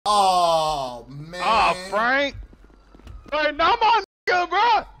Oh man. Oh, Frank. Hey, not my nigga,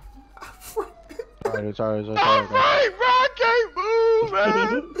 bro. It's alright. No, Frank, bro. I can't move,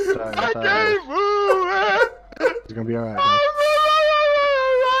 man. I can't move, man. It's gonna be alright.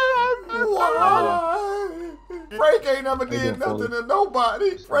 Frank ain't never did nothing to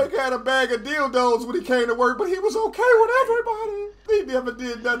nobody. Frank had a bag of dildos when he came to work, but he was okay with everybody. He never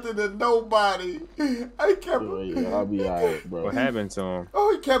did nothing to nobody. I kept. Yeah, I'll be alright, bro. What happened to him?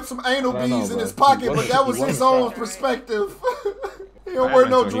 Oh, he kept some anal beads in his pocket, but that was his own perspective. He don't wear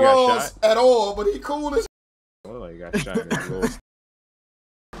no drawers at all, but he cool as. What like he got shot in his little.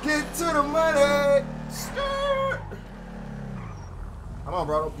 Get to the money. Come on,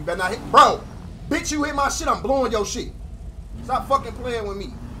 bro. You better not hit. Bro, bitch, you hit my shit, I'm blowing your shit. Stop fucking playing with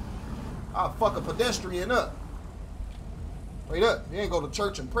me. I'll fuck a pedestrian up. Wait up. You ain't go to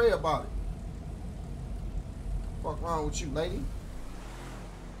church and pray about it. Fuck wrong with you, lady?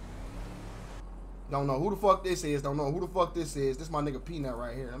 Don't know who the fuck this is. Don't know who the fuck this is. This my nigga Peanut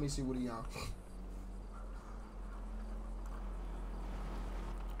right here. Let me see what he on.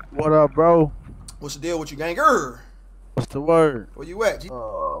 What up, bro? What's the deal with you, ganger? What's the word? Where you at, G?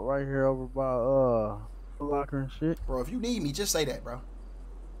 Right here over by Locker and shit. Bro, if you need me, just say that, bro.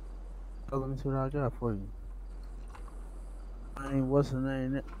 Oh, let me see what I got for you. What's the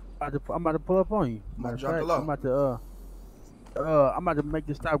name? I'm about to pull up on you. I'm about to make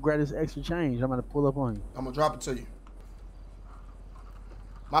this stop, grab this extra change. I'm about to pull up on you. I'm gonna drop it to you.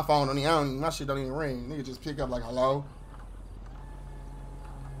 My phone don't even, my shit don't even ring. Nigga just pick up like, hello.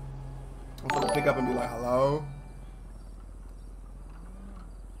 I'm gonna pick up and be like, hello.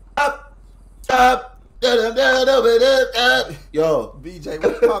 Up. Yo, BJ,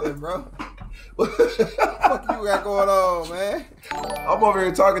 what's poppin', bro? What the fuck you got going on, man? I'm over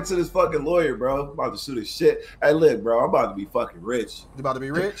here talking to this fucking lawyer, bro. I'm about to sue this shit. Hey, look, bro, I'm about to be fucking rich. You about to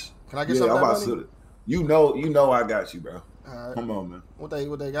be rich? Can I get Yeah, some of I'm that about to money? sue it. You know I got you, bro. All right. Come on, man. What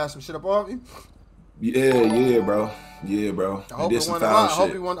they got some shit up off you? Yeah, bro. Yeah, bro. I hope, I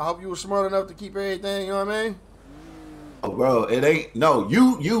hope you were smart enough to keep everything, you know what I mean? Oh, bro, it ain't. No,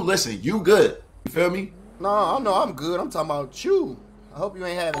 you listen. You good. You feel me? No, I know I'm good. I'm talking about you. I hope you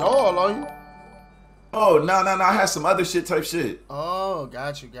ain't have it all on you. Oh, no. I had some other shit type shit. Oh,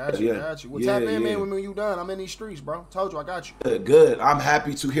 got you. Well, tap in, man, when you done. I'm in these streets, bro. Told you I got you. Good. I'm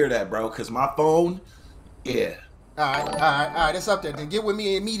happy to hear that, bro, because my phone, yeah. All right. That's up there. Then get with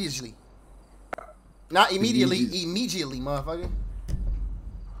me immediately. Not immediately, immediately, motherfucker.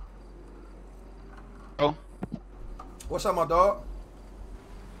 Oh. What's up, my dog?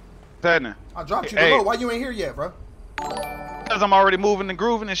 Happening? I dropped you below. Why you ain't here yet, bro? Because I'm already moving and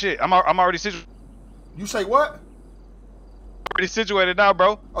grooving and shit. I'm already situated. You say what? Already situated now,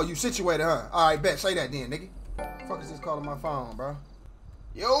 bro. Oh, you situated, huh? All right, bet. Say that then, nigga. What the fuck is this calling my phone, bro?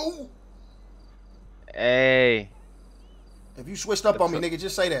 Yo. Hey. If you switched up on me, nigga,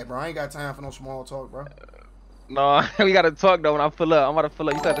 just say that, bro. I ain't got time for no small talk, bro. No, we gotta talk though when I pull up. I'm about to pull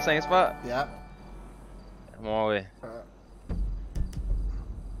up. You still at the same spot? Yeah. I'm on my way.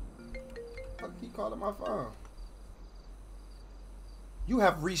 Fuck, keep calling my phone. You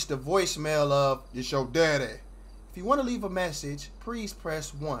have reached the voicemail of it's your daddy. If you want to leave a message, please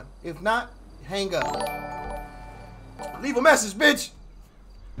press 1. If not, hang up. Leave a message, bitch.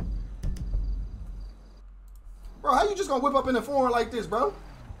 Bro, how you just gonna whip up in the phone like this, bro?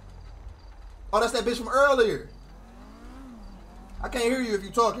 Oh, that's that bitch from earlier. I can't hear you if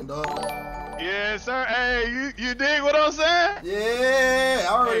you talking, dog. Yes, sir. Hey, you dig what I'm saying? Yeah,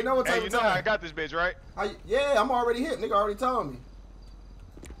 I already know what type of you know time. how I got this bitch, right? Yeah, I'm already hit. Nigga already told me.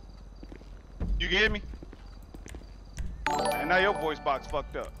 You can hear me? And now your voice box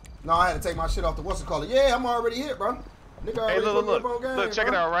fucked up. No, I had to take my shit off the what's it called. Yeah, I'm already hit, bro. Nigga already look, check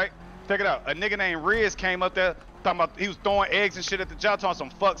it out, right? Check it out. A nigga named Riz came up there talking about he was throwing eggs and shit at the job, talking some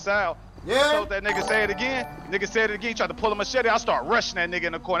fuck Sal. Yeah. I told that nigga say it again. Nigga said it again. Tried to pull a machete. I start rushing that nigga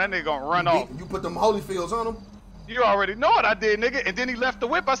in the corner. That nigga gonna run off. You put them Holyfields on him? You already know what I did, nigga. And then he left the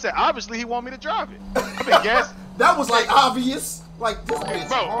whip. I said, obviously he want me to drive it. I mean, guess. That was like obvious. Like this bitch.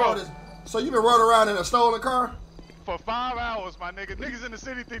 Bro. So you been running around in a stolen car? For 5 hours, my nigga. Niggas in the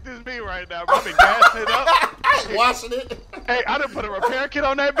city think this is me right now, bro. I been gassing it up. Washing it. Hey, I done put a repair kit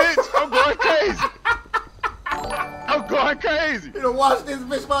on that bitch. I'm going crazy. I'm going crazy. You done wash this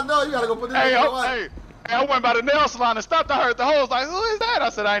bitch, my dog. You gotta go put this Hey, bitch in the water. hey, I went by the nail salon and stopped. I heard the hose like, who is that? I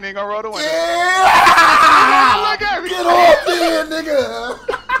said, I ain't even gonna roll the window. Yeah! Look at me. Get off then, nigga.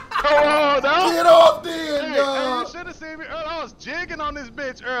 Come on, dog. Get off then, dog. Hey, you should have see me early. I was jigging on this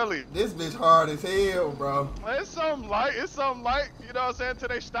bitch early. This bitch hard as hell, bro. It's something light. It's something light. You know what I'm saying? Until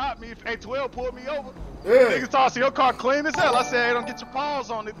they stopped me. Hey, 12 pulled me over. Yeah. Niggas tossed your car clean as hell. I said, hey, don't get your paws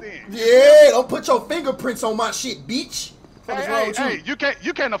on it then. Yeah, don't put your fingerprints on my shit, bitch. What is wrong Hey, with hey,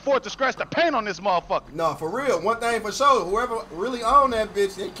 you can't afford to scratch the paint on this motherfucker. No, for real. One thing for sure. Whoever really own that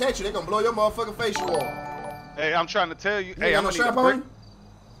bitch, they catch you, they gonna blow your motherfucking face off. Hey, I'm trying to tell you. You Hey, ain't I'm got no gonna need a strap on brick.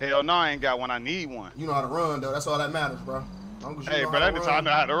 you? Hell no, I ain't got one. I need one. You know how to run, though. That's all that matters, bro. Long as you Hey, know bro, how to that's run. how I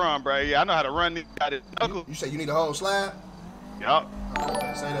know how to run, bro. Yeah, I know how to run. Got it. You say you need a whole slab? Yup.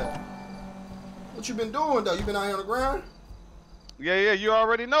 Alright, say that. What you been doing, though? You been out here on the ground? Yeah, you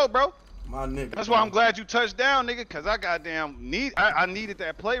already know, bro. My nigga. That's why I'm glad you touched down, nigga, because I goddamn I needed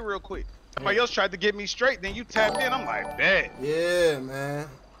that play real quick. Somebody else tried to get me straight, then you tapped in. I'm like, bet. Yeah, man.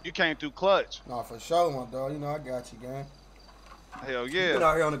 You came through clutch. Nah, for sure, my dog. You know I got you, gang. Hell You been yeah.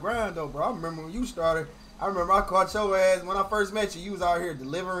 out here on the grind, though, bro. I remember when you started. I remember I caught your ass when I first met you. You was out here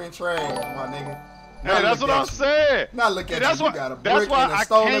delivering trash, my nigga. Now Hey, that's look what at I'm you. saying. Now look Yeah, at that's you. why- You got a that's brick why and a I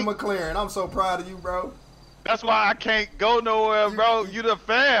stolen can't- McLaren. I'm so proud of you, bro. That's why I can't go nowhere, bro. You the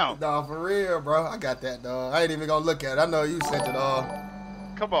fam. Nah, for real, bro. I got that, dog. I ain't even gonna look at it. I know you sent it all.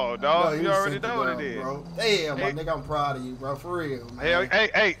 Come on, No, dog. You already sent it know what all, it is. bro. Damn, my Hey. nigga, I'm proud of you, bro. For real, man.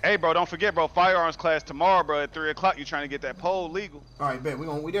 Hey, bro, don't forget, bro, firearms class tomorrow, bro, at 3 o'clock. You trying to get that pole legal. All right, bet.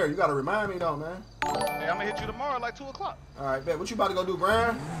 We there. You gotta remind me, though, man. Hey, I'm gonna hit you tomorrow at like 2 o'clock. All right, bet. What you about to go do,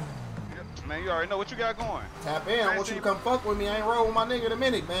 Brian? Man, you already know what you got going. Tap in. I want you to come fuck with me. I ain't roll with my nigga in a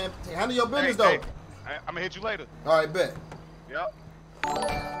minute, man. Handle your business, Hey, though. I'm gonna hit you later. All right, bet. Yep.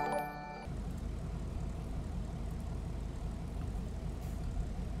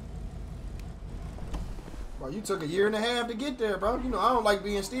 Bro, you took a year and a half to get there, bro. You know I don't like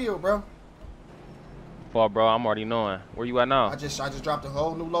being still, bro. Fall, bro, I'm already knowing. Where you at now? I just dropped a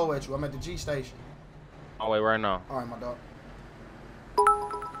whole new low at you. I'm at the G station. On my way right now. All right, my dog.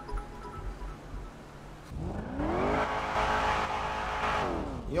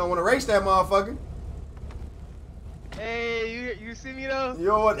 You don't want to race that motherfucker. Hey, you see me though? You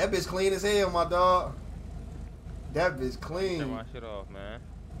know what? That bitch clean as hell, my dog. That bitch Turn clean. my shit off, man.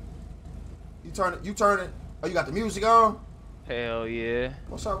 You turn it. Oh, you got the music on? Hell yeah.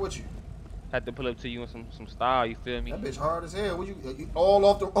 What's up with you? Had to pull up to you in some style, you feel me? That bitch hard as hell. What you all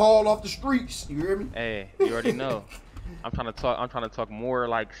off the streets? You hear me? Hey, you already know. I'm trying to talk more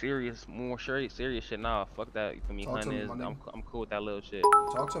like serious shit now. Fuck that, you feel me? Talk to me, Honey, my nigga. I'm cool with that little shit.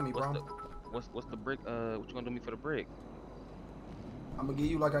 Talk to me, bro. What's the brick? What you gonna do me for the brick? I'm gonna give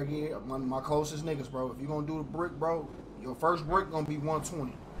you like I get my closest niggas, bro. If you gonna do the brick, bro, your first brick gonna be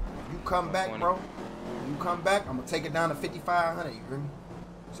 120. If you come back, bro, I'm gonna take it down to 5,500. You hear me?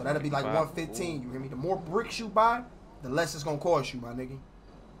 So that'll be like 115. You hear me? The more bricks you buy, the less it's gonna cost you, my nigga.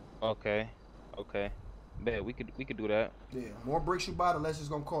 Okay. Bet we could do that. Yeah, more bricks you buy, the less it's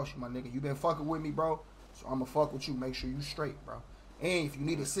gonna cost you, my nigga. You been fucking with me, bro. So I'ma fuck with you. Make sure you straight, bro. And if you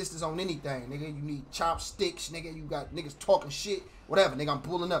need assistance on anything, nigga, you need chopsticks, nigga, you got niggas talking shit, whatever, nigga, I'm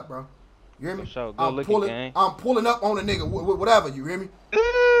pulling up, bro. You hear me? For sure. Good looking, gang. I'm pulling up on a nigga, whatever, you hear me?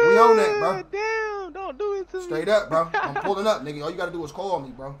 We on that, bro. Damn, don't do it to me. Straight up, bro. I'm pulling up, nigga. All you gotta do is call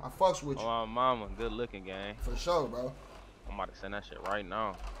me, bro. I fucks with you. Oh, my mama, good looking, gang. For sure, bro. I'm about to send that shit right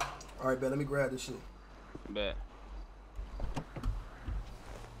now. All right, bet. Let me grab this shit. Bet.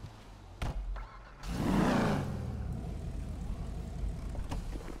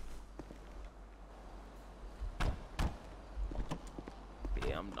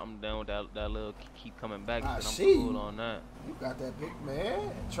 Yeah, I'm done with that little keep coming back. I shit. I'm see cool you. on that. You got that big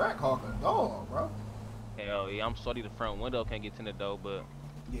man. Track hawker dog, bro. Hell yeah, I'm sorry the front window can't get tinted though, but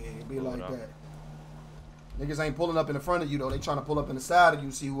Yeah, it be Cool, like dog. that. Niggas ain't pulling up in the front of you, though. They trying to pull up in the side of you,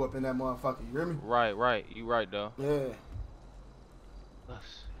 see who up in that motherfucker. You hear me? right, you right though. Yeah.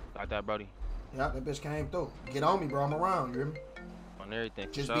 Got that, Brody. Yeah, that bitch came through. Get on me, bro. I'm around. You hear me? On everything.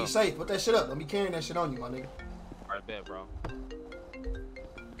 for Just sure. be safe. Put that shit up. Don't be carrying that shit on you, my nigga. Alright, bet, bro.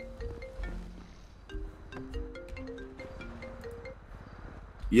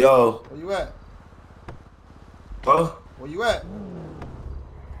 Yo, Where you at? huh? Where you at?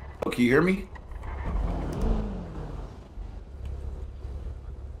 Oh, can you hear me?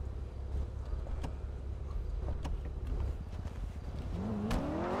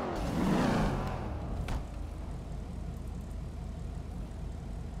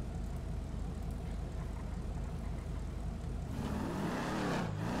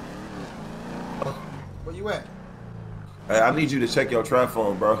 Where you at? Hey, I need you to check your trap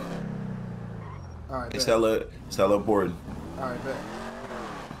phone, bro. All right, It's bet. hella important. All right, bet.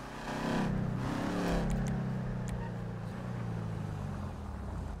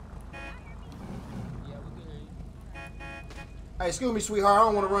 Hey, excuse me, sweetheart. I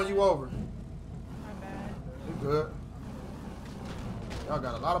don't want to run you over. My bad. You good? Y'all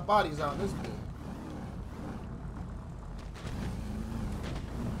got a lot of bodies out in this bitch.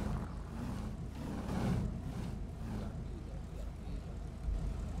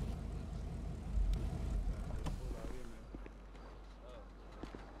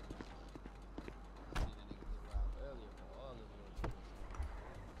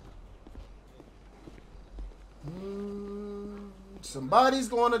 Somebody's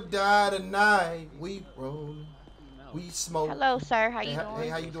gonna die tonight. We roll, we smoke. Hello, sir. How you Hey, doing? hey,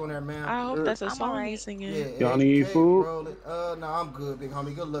 how you doing there, man? I hope that's a I'm song alright. he's singing. Yeah, Y'all hey, need hey, food? roll it. No, I'm good, big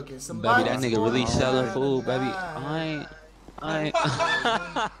homie. Good looking. Baby, Somebody's that nigga really gonna selling die food, baby. tonight. I ain't.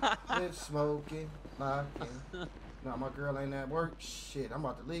 Live smoking, locking. No, my girl ain't at work. Shit, I'm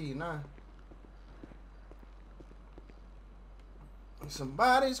about to leave now.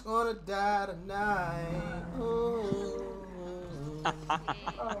 Somebody's gonna die tonight. Ooh.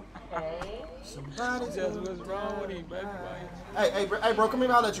 Okay. Somebody's Just gonna what's wrong with die him, baby? tonight. Hey, bro, come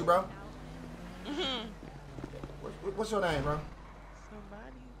here. I'll let you, bro. What's your name, bro?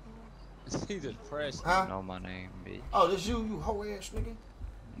 He just pressed. Huh? Know my name, bitch. Oh, this you hoe ass nigga.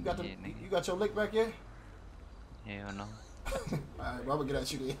 You got Yeah, nigga. you got your lick back yet? Hell no. Alright, bro, I'm gonna get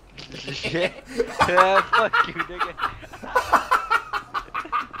at you then. Yeah, fuck you, nigga.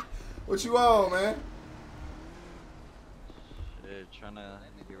 What you on, man? Shit, trying to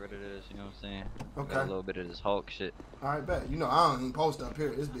get rid of this, you know what I'm saying? Okay. Got a little bit of this Hulk shit. Alright, bet. You know I don't even post up here.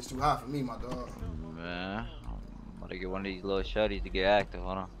 This bitch too high for me, my dog. Man, I'm about to get one of these little shutties to get active.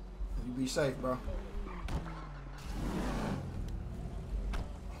 Hold on. You be safe, bro.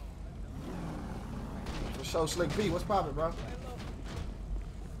 For sure, Slick B, what's poppin', bro?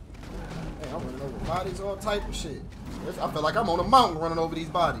 Hey, I'm running over bodies, all type of shit. I feel like I'm on a mountain running over these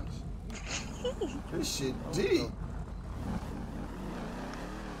bodies. This shit G.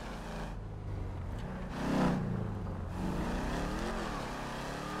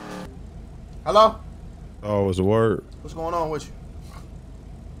 Hello? Oh, it's a word. What's going on with you?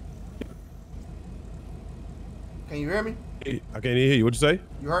 Can you hear me? Hey, I can't even hear you. What you say?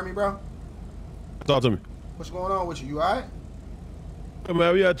 You heard me, bro? Talk to me. What's going on with you? You alright? Hey,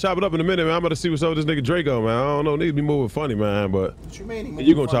 man, we gotta chop it up in a minute, man. I'm about to see what's up with this nigga Draco, man. I don't know. Niggas be moving funny, man, but What you mean?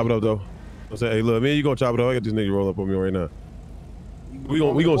 you gonna chop it up, though. I say, hey, look, man, you gonna chop it up. I got this nigga roll up on me right now. We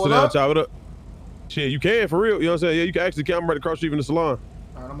gonna sit down and chop it up. Shit, you can, for real. You know what I'm saying? Yeah, you can actually come right across the street from the salon.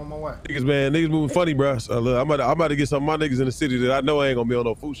 Alright, I'm on my way. Niggas moving funny, bro. So, look, I'm about to get some of my niggas in the city that I know ain't gonna be on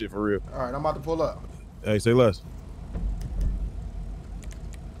no food shit, for real. Alright, I'm about to pull up. Hey, say less.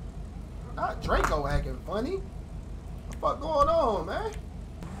 Not Draco acting funny. What the fuck going on, man?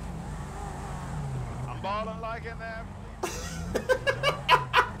 I'm balling like an athlete.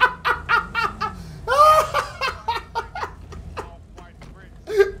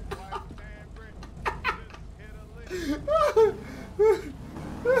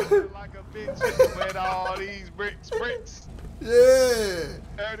 Like a bitch with all these bricks. Yeah.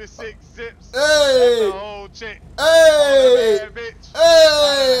 36 zips. Hey. That's the whole chick. Hey. Bad bitch.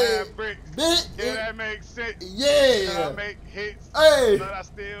 Hey. Have bricks. Bitch. Yeah, that makes sense. Yeah. I make hits. Hey. But I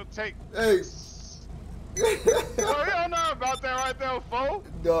still take. Hey. Well, you don't know about that right there, fool.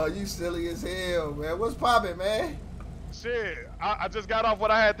 Dog, you silly as hell, man. What's poppin', man? Shit, I just got off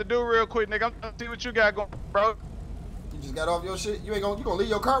what I had to do real quick, nigga. I'm gonna see what you got going, bro. You just got off your shit? You gonna leave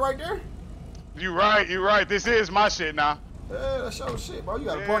your car right there? You right. This is my shit now. Yeah, that's your shit, bro. You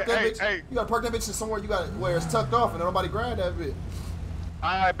gotta Yeah, park that hey, bitch. hey. You gotta park that bitch in somewhere where it's tucked off and nobody grab that bitch.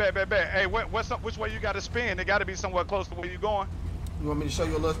 Alright, bet. Hey, what's up? Which way you gotta spin? It gotta be somewhere close to where you going. You want me to show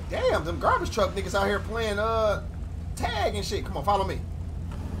you a little? Damn, them garbage truck niggas out here playing tag and shit. Come on, follow me.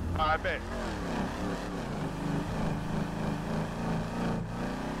 Alright, bet.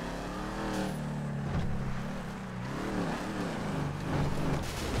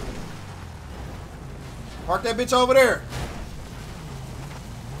 Park that bitch over there.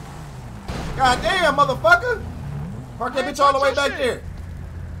 God damn, motherfucker. Park that bitch all the way back there.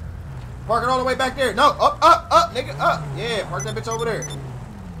 Park it all the way back there. No, up, nigga, up. Yeah, park that bitch over there.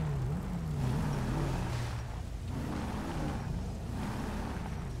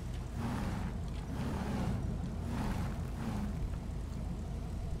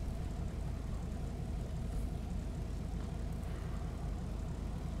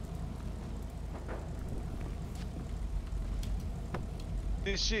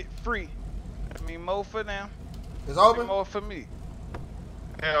 This shit free. I mean, more for them. It's open? More for me.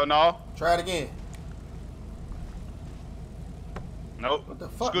 Hell no. Try it again. Nope. What the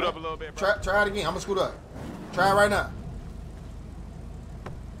fuck? Scoot man? up a little bit, bro. Try it again. I'm gonna scoot up. Try it right now.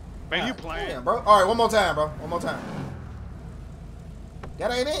 Man, you God playing. damn, bro. All right, one more time, bro. One more time.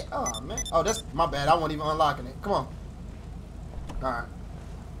 That ain't it? Oh, man. Oh, that's my bad. I wasn't even unlocking it. Come on. All right.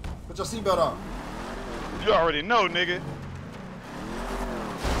 Put your seatbelt on. You already know, nigga.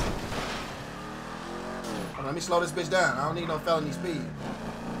 Oh, let me slow this bitch down. I don't need no felony speed.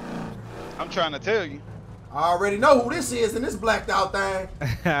 I'm trying to tell you. I already know who this is in this blacked out thing.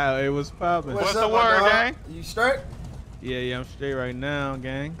 It was popping. What's up, the word, gang? You straight? Yeah, I'm straight right now,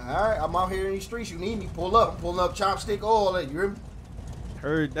 gang. All right, I'm out here in these streets. You need me, pull up. I'm pulling up chopstick oil. You hear me?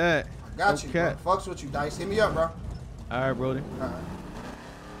 Heard that. I got you, Okay. bro. Fucks with you, Dice. Hit me up, bro. All right, Brody. All right.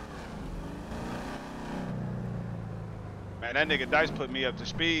 Man, that nigga Dice put me up to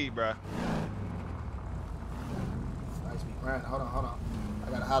speed, bro. Dice be grinding. Hold on.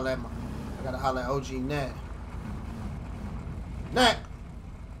 I gotta holler at OG Nat. Nat!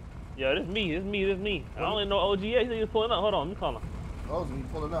 Yo, this me. I don't even know OG yet. He's pulling up. Hold on, let me call him.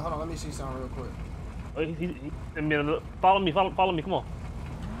 OG pulling up. Hold on, let me see something real quick. Oh, follow me. Come on.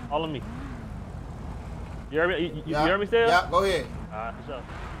 Follow me. You heard me? You heard me still? Yeah, go ahead. Alright, for sure.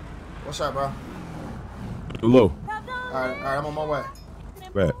 What's up, bro? Low. All right, I'm on my way.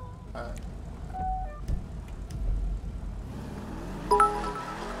 Bad. All right.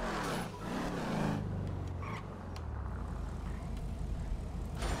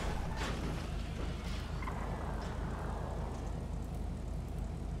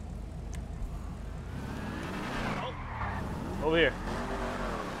 Over here.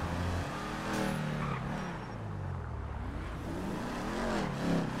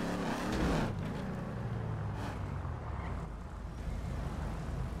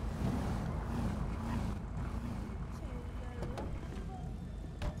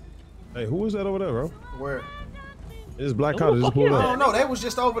 Hey, who was that over there, bro? Where? This black car just pulled I up. don't know. They was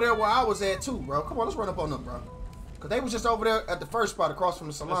just over there where I was at too, bro. Come on, let's run up on them, bro. Cause they was just over there at the first spot across from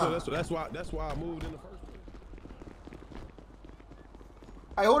the salon. That's why I moved in the first place.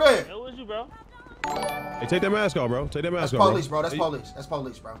 Hey, who there? Who was you, bro? Hey, take that mask off, bro. Take that mask That's off, police, bro. That's Hey, police. That's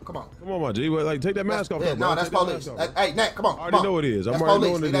police, bro. Come on. Come on, my G. Well, like, take that mask off, Yeah, bro. no, that's Take that police. mask off, Hey, Nat, come on. I already know what it is. I'm That's already police.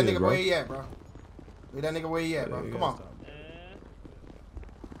 knowing Leave it that is, nigga bro. where he at, bro. Leave that nigga where he at, bro. Yeah, Come on.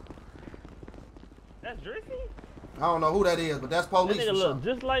 That's Drizzy? I don't know who that is, but that's police. That nigga for look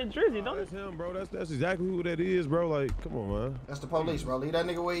sure. just like Drizzy, don't That's he? him, bro. That's exactly who that is, bro. Like, come on, man. That's the police, bro. Leave that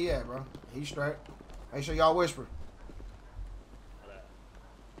nigga where he at, bro. He straight. Make sure y'all whisper.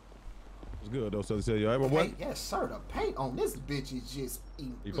 It's good though. So they say, yo, hey, my boy. Hey, yes, sir. The paint on this bitch is just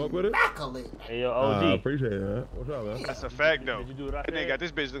You fuck with it? immaculate. Hey, yo, OG. Appreciate it, man. What's up, man? That's a fact, though. Did you do what I That nigga said? got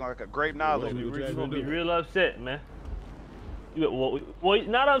this bitch looking like a grape nozzle. What You you gonna be do? real upset, man. Well,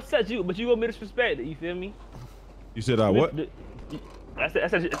 not upset you, but you gonna be disrespected. You feel me? You said what? I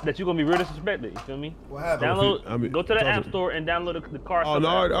said that you gonna be real disrespected. You feel me? What happened? Download. Go to the app store and download the car. Oh no,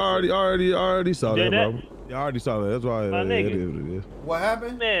 I already saw You that, did that? bro. Yeah, I already saw that. That's why My it nigga. is what it is. What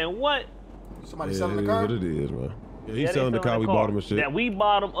happened? Man, what? Somebody Yeah, selling the it car? is what it is, man. Yeah, he's Yeah, they selling the car. We bought him and shit. That we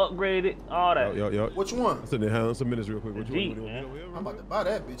bought him, upgraded, all that. Yo. Which one? I'm sitting there handling some minutes real quick. What you Jeep, want? man. I'm about to buy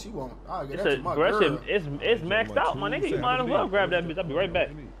that bitch. You won't? I'll get It's that to my girl. aggressive. It's maxed out, my nigga. You might as well grab that bitch. I'll be right back.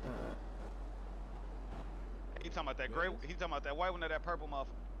 He talking about that gray. He talking about that white one or that purple motherfucker.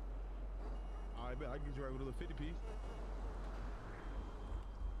 I bet I can get you right with a little 50 piece.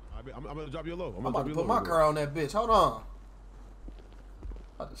 I bet I'm gonna drop you a low. I'm about to put my car on that bitch. Hold on.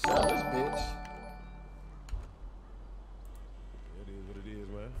 About to sell this bitch. It is what it is,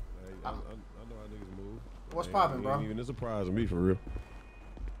 man. Hey, I know how niggas move. What's poppin', bro? Ain't even a surprise to me, for real.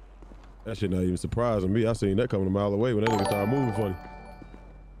 That shit not even surprising me. I seen that coming a mile away when that nigga started moving funny.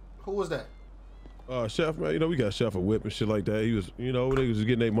 Who was that? Chef, man, you know, we got Chef a whip and shit like that. He was, you know, niggas was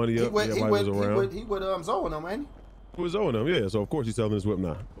getting their money up. He was around. with Zoe and them, ain't he? He was owing them, yeah. So of course he's selling his whip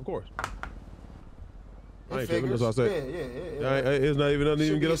now. Of course. I ain't tripping, that's what I said. Yeah. It's not even nothing to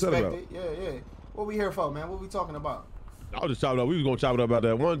even get upset about. Yeah. What we here for, man? What we talking about? I was just chopping up. We was gonna chop it up about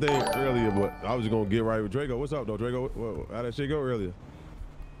that one thing earlier, but I was just gonna get right with Draco. What's up, though, Draco? How'd that shit go earlier?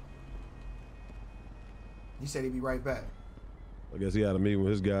 He said he'd be right back. I guess he had a meeting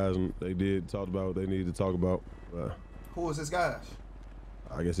with his guys, and they talked about what they needed to talk about. Who was his guys?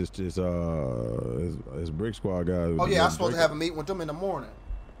 I guess it's just his Brick Squad guys. Oh yeah, I'm supposed to have a meeting with them in the morning.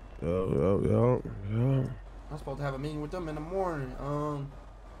 Yeah. I'm supposed to have a meeting with them in the morning.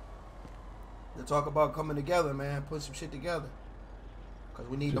 To talk about coming together, man. Put some shit together. Cause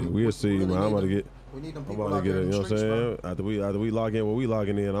we need them. We'll see, man. I'm about to get. We need them I'm people about out to get there it. in You the know what I'm streets, saying? bro. After we log in, what we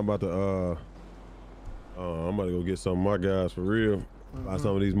logging in, I'm about to I'm about to go get some of my guys for real. Buy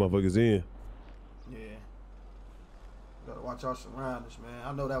some of these motherfuckers in. Yeah. Gotta watch our surroundings, man.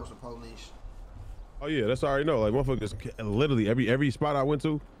 I know that was the police. Oh yeah, that's I already know. Like motherfuckers, literally every spot I went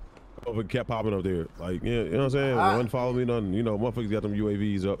to, Over kept popping up there. Like, yeah, you know what I'm saying? One follow me, nothing. You know, motherfuckers got them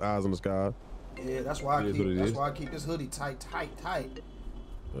UAVs up, eyes in the sky. Yeah, that's why I keep this hoodie tight.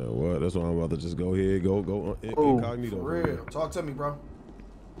 What? That's why I'm about to just go ahead, go incognito. For real. Talk to me, bro.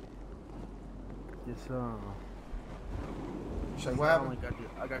 Just Say what happened?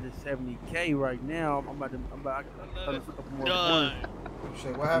 I got this 70K right now. I'm about a couple more points.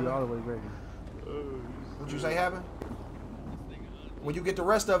 Say what happened? All the way ready. What you say happened? When you get the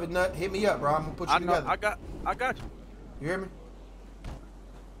rest of it, nut, hit me up, bro. I'm gonna put you together. I got you. You hear me?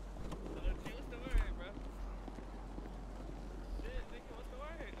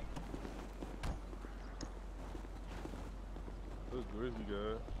 Grizzly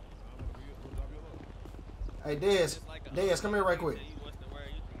guy. Hey, Dez, come here right quick.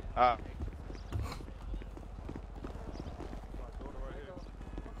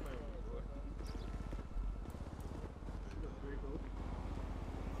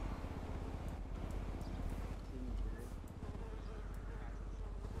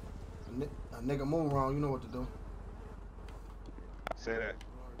 A nigga move wrong, you know what to do. Say that.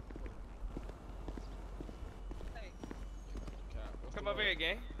 Come over here,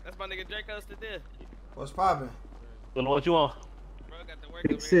 gang. That's my nigga Draco's to death. What's poppin'? What you want? Bro, got to work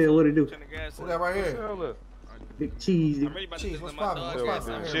over Said what it do? Who that right here? Big cheese. Cheese, what's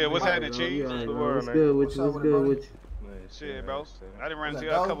poppin'? Shit, what's happening, Cheese? What's good with you? What's good with you? Shit, bro. I done ran into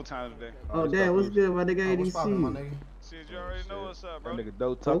you a couple times today. Oh, damn, what's good, my nigga? What's poppin', my nigga? Shit, you already know what's up, bro. Nigga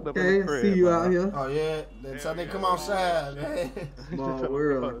dope tucked up in Okay, the crib. see you out here. Oh, yeah. Then tell nigga come outside, man. Small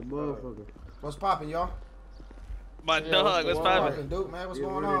world, motherfucker. What's poppin', y'all? My dog, what's poppin'? Duke, man, what's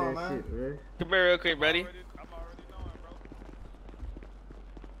going on, man? Come here real quick, buddy.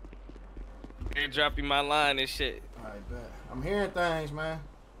 Here, drop you my line and shit. Alright, bet. I'm hearing things, man.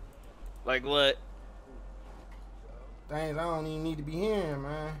 Like what? Things I don't even need to be hearing,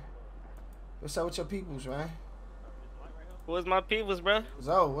 man. What's up with your peoples, man? Who's my peoples, bro?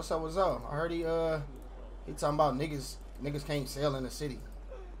 Zoe, what's up with Zoe? I heard he talking about niggas can't sell in the city.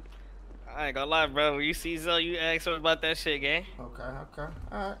 I ain't gonna lie, bro. When you see Zoe, you ask her about that shit, gang. Okay.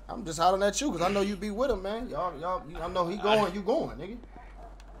 Alright. I'm just hollering at you because I know you be with him, man. Y'all, I know he going, you going, nigga.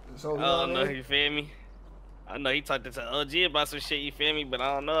 So, I don't know, you feel me? I know he talked to OG about some shit, you feel me? But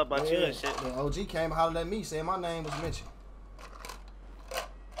I don't know about you and shit. Yeah, OG came and hollered at me saying my name was mentioned.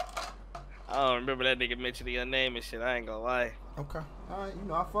 I don't remember that nigga mentioning your name and shit. I ain't gonna lie. Okay. Alright, you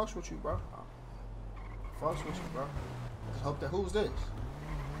know, I fucks with you, bro. I fucks with you, bro. Just hope that, who's this?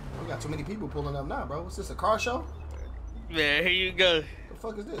 We got too many people pulling up now, bro. What's this, a car show? Man, here you go. The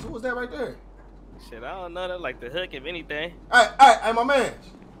fuck is this? Who was that right there? Shit, I don't know. That like the hook, if anything. Hey, my man.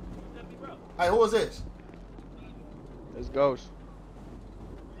 Hey, who is this? It's Ghost.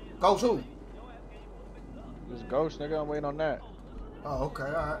 Ghost who? It's Ghost, nigga. I'm waiting on that. Oh, okay,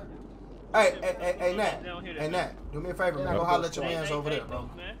 alright. Hey, Nat. Hey, Nat. Do me a favor, man. Go holler at your mans over there, bro.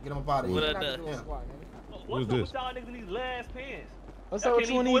 Get them up out of here. What up, Yeah. What's up this? with y'all niggas in these last pants? What's up with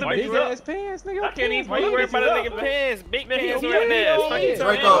you in these big ass pants, nigga? I can't even Why you worried about that nigga pants? Big pants right there.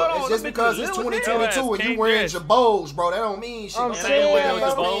 Draco, it's just because it's 2022 and you wearing Jabos, bro. That don't mean shit. I'm Don't saying, wear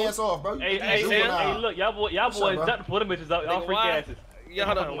your bro. pants off, bro. Hey, look, y'all boys bro? jumped for them bitches out. Y'all freak asses. Y'all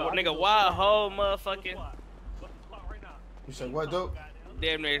hold up, nigga, wild whole motherfucking. You say what, dude?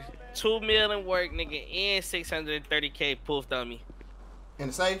 Damn near 2 million work, nigga, and 630K poofed on me. In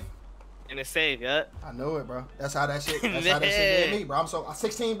the safe? In the safe, yeah. I know it, bro. That's how that shit did me, bro. I'm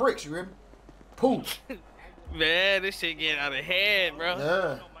 16 bricks, you hear me? Poof. Man, this shit getting out of hand, bro.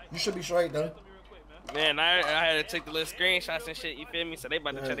 Yeah. You should be straight, though. Man, I had to take the little screenshots and shit, you feel me? So they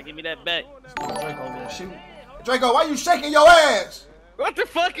about to try to give me that back. Draco, man, shoot. Draco, why you shaking your ass? What the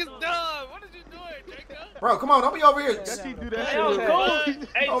fuck is done? What is you doing, Draco? Bro, come on, don't be over here. Do that Hey, yo, cool.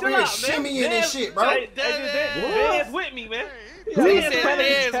 Hey, Over chill here out, man. shimmying and shit, bro. Hey, dance with me, man. He said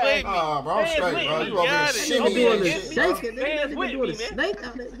dance with me. Oh, bro, I'm straight, bro. You over here Got it. shimmying and Doing shit, a bro. shake, nigga. Doing a snake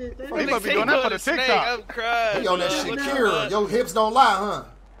out that bitch. He must be doing that for the TikTok. I'm crying. He on that shit, Kira. Your hips don't lie, huh?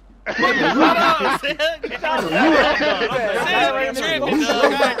 Hey,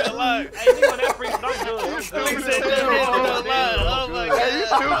 you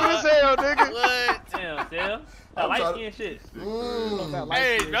stupid as hell, nigga. What? That light skin shit.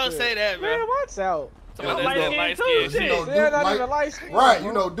 Hey, don't say that, man. What's out? Somebody light that's skin light too, skin shit. shit. Duke They're not light- even light skin. Right,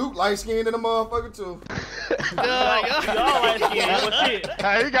 you know Duke light skinned in the motherfucker too. Y'all light skin, but shit.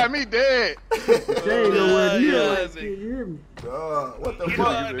 Hey, he got me dead. They ain't nowhere near like skin, you hear me? What the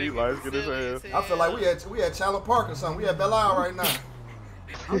fuck? He light skin his ass. I feel like we had Chandler Park or something. We at Belle Isle right now.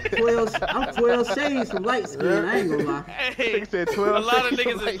 I'm 12 shades from light skin, I ain't gonna lie. Hey, said a 12 lot of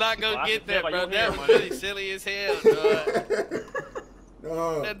seconds niggas is not Well, gonna I get can tell that, by bro. your That hair, was really silly as hell, dog.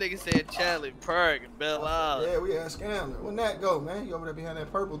 That nigga said Charlie Park and Belle Isle. Yeah, we had Scamler. Where'd that go, man? You over there behind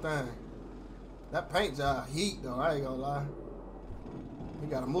that purple thing. That paint job heat, though. I ain't gonna lie. You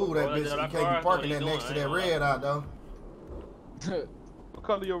gotta move that bitch. You can't be parking that next to that red eye, though. What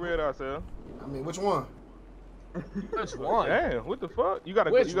color your red eye, Sal? I mean, which one? Which one? Damn, what the fuck? You got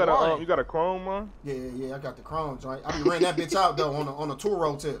a chrome one? Yeah, I got the chrome joint. I be renting that bitch out though on a tour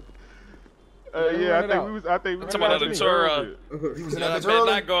road tip. Yeah, I think we was talking about the tour road. You was in that bitch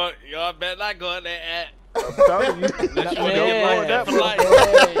early? Y'all better not go in there at. I'm telling you.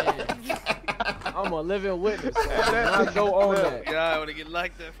 I'm a living witness. I go on that. Yeah, I want to get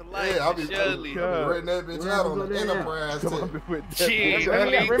like that for life. Yeah, I'll be renting that bitch out on the Enterprise tip. Shit,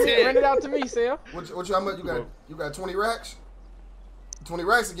 rent it out to me, Sam. How much you got? You got 20 racks? 20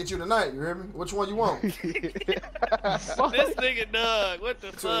 racks to get you tonight, you hear me? Which one you want? This nigga Doug, what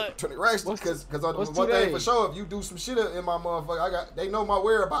the fuck? 20 racks, because one thing for sure, if you do some shit in my motherfucker, they know my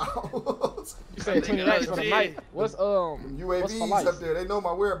whereabouts. You say 20 racks for the night. What's UAVs up there, they know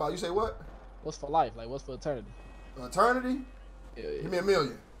my whereabouts. You say what? What's for life? Like, what's for eternity? Eternity? Yeah. Give me $1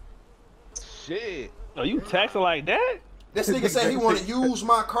 million. Shit. Oh, you taxing like that? This nigga said he want to use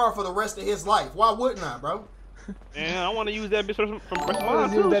my car for the rest of his life. Why wouldn't I, bro? Man, I want to use that bitch from rest of my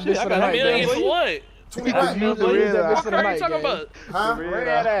life. Use that bitch for the night. $1 million for what? 20 racks. Use that bitch for the What are night. you talking about? Huh?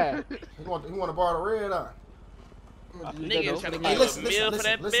 Red eye. He want to borrow the red eye. Nigga trying to Hey, get $1 million for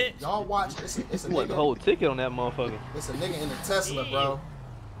that listen. bitch? Y'all watch. It's a You want the nigga. whole ticket on that motherfucker. It's a nigga in the Tesla, bro.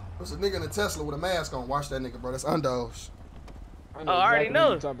 It's a nigga in the Tesla with a mask on. Watch that nigga, bro. That's Undos. Oh, I already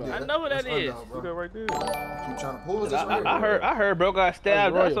know. Yeah, I know what that is. Undos, bro. That right there. Keep trying to pull this right I heard bro got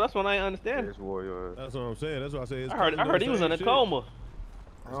stabbed. That's That's what I ain't understand. That's warrior. That's what I'm saying. That's what I say. I heard he was in a coma.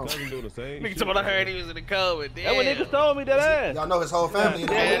 His cousin doing the same Nigga shit. told me I heard he was in the coma. Damn. That what niggas told me that ass. Y'all know his whole family in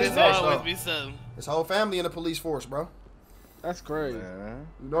the Yeah, police this force, always though. be something. His whole family in the police force, bro. That's crazy.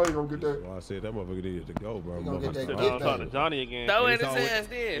 You know you gonna get that. Well, I said that motherfucker needed to go, bro. You gonna get that I'm get talking to that. Johnny again. Throw in It's his always- ass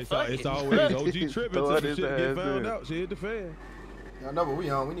then. Fuck It's it. always OG tripping Throw till it some his shit ass get found in. out. Shit hit the fan. Y'all know what we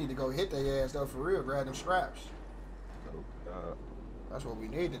on. We need to go hit their ass though for real. Grab them straps. That's what we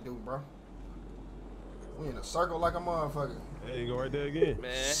need to do, bro. We in a circle like a motherfucker. There you go right there again.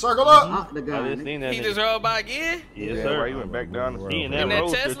 Man. Circle up. I just seen that He nigga. just rolled by again? Yes, Yeah, sir. right, he went back down the He in In that that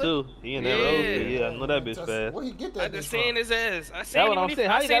roadster Tesla? too. He in that Yeah. roadster. Yeah, I know that bitch fast. Where he get that I bitch just from? seen his ass. I That's seen what him I'm when he, saying.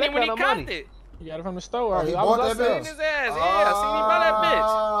 How I you seen got him when he that kind of copped money? it. You got it from the store. Oh, he I bought was that I bitch? seen his ass. Yeah, I seen him buy that bitch.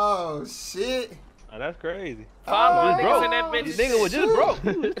 Oh shit. Oh, that's crazy. Five more just niggas broke. in that bitch. This nigga was just broke. He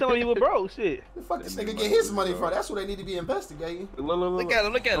was telling me he was broke. Shit. The fuck this nigga get his money from? That's what they need to be investigating. Look at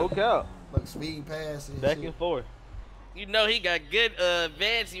him, look at him. No cap. Like speed pass and Back shit. and forth. You know he got good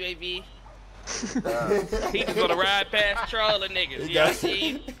vans, UAV. He just gonna ride past trolling niggas. He Yeah, I got-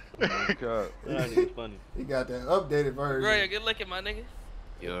 see. That nigga funny. He got that updated version. Bro, good looking, my nigga.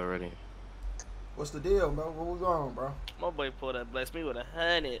 You already. What's the deal, bro? Where we going, bro? My boy pulled up, blessed me with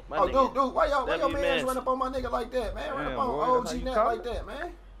 100. My Oh, nigga. dude, why your W mans mans. run up on my nigga like that, man? Run Damn, up on boy, that's how OG you net call like it? that,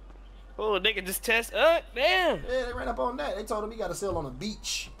 man. Oh, nigga just test. Damn. Yeah, they ran up on that. They told him he got to sell on the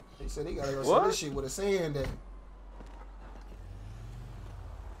beach. They said he got to go sell What? this shit with a sand in.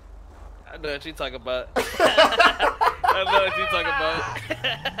 I know what you talking about. I know what you talking about.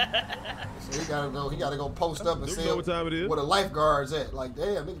 So he gotta go post up and You know sell what time it is. where the lifeguards at. Like,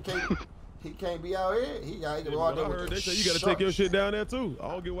 damn, nigga he can't be out here. He got to go out I there with heard the they say you gotta take your sharks. shit down there too. I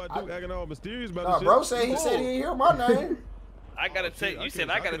don't get why Duke acting all mysterious about Nah, this bro shit. he said he didn't hear my name. I gotta take. You said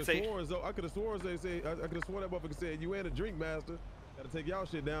I gotta take. I could have sworn they say I could have sworn that motherfucker said you and a drink master gotta take y'all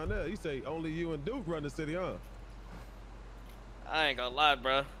shit down there. He say only you and Duke run the city, huh? I ain't gonna lie,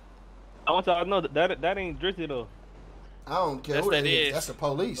 bro. I want y'all to know that ain't Drizzy though. I don't care Yes, who that that is. is. That's the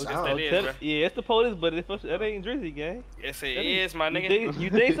police. Yes, I don't that is, bro. Yeah, it's the police, but that ain't Drizzy, gang. Yes, it is, my You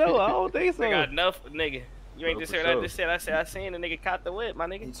nigga. think so? I don't think so. They got enough, nigga. You ain't Oh, just for heard what I sure. just said. I seen the nigga caught the whip, my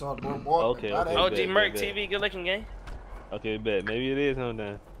He nigga. saw the boy. Okay, okay. OG bet, Merc bet. TV, good looking gang. Okay, bet. Maybe it is him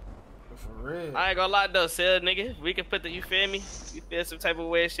then. For real. I ain't gonna lie though, sell nigga. We can put the, you feel me? You feel some type of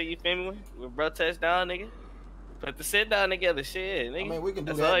weird shit, you feel me? With bro touchdown, nigga. Put the sit down together, shit, nigga. I mean, we can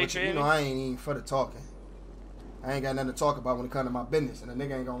do That's all that, you but feel you know me? I ain't even for the talking. I ain't got nothing to talk about when it comes to my business, and a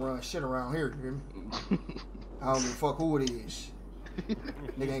nigga ain't gonna run shit around here, you hear me? I don't give a fuck who it is.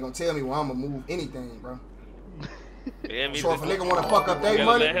 Nigga ain't gonna tell me where I'm gonna move anything, bro. Yeah, me So if a just- nigga wanna fuck up You their gotta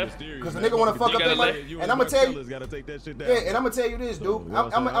money, let him- cause a nigga wanna fuck You up gotta their let- money, You and I'm gonna tell you, gotta take that shit down. yeah, and I'm gonna tell you this, dude. You know what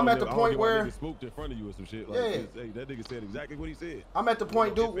I'm saying? I'm I at the don't point get why where niggas spooked in front of you or some shit. Like, Yeah. hey, that nigga said exactly what he said. I'm at the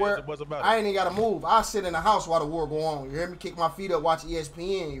point, dude, where What's about it? I ain't even gotta move. I sit in the house while the war go on. You hear me? Kick my feet up, watch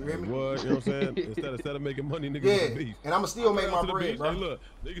ESPN. You hear me? What? You know what I'm saying? Instead of making money, niggas Yeah, on the beach. and I'ma still make Come my to the bread, beach. bro. Hey, look,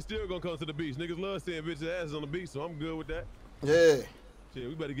 niggas still gonna come to the beach. Niggas love seeing bitches' asses on the beach, so I'm good with that. Yeah. Shit,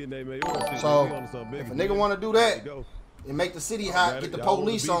 we better get named mayor. Shit, So, we on to something big. if a nigga want to do that and make the city hot, get the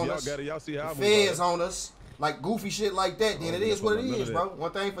police on us, the feds on us, like goofy shit like that, then it is what it is, bro.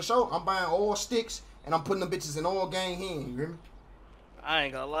 One thing for sure, I'm buying all sticks and I'm putting them bitches in all gang hands. You hear me? I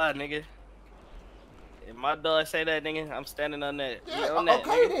ain't gonna lie, nigga. If my dog say that, nigga, I'm standing on that. Yeah, on that, okay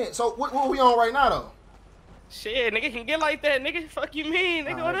nigga. then. So what we on right now though? Shit, nigga can get like that, nigga. Fuck you mean,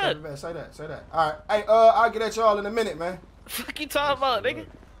 nigga? What up? Right, say that. All right, hey, I'll get at y'all in a minute, man. Fuck you talking about, nigga?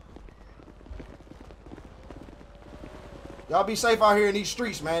 Y'all be safe out here in these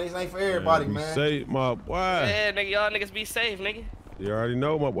streets, man. These ain't for everybody, man. Safe, my boy. Yeah, nigga, y'all niggas be safe, nigga. You already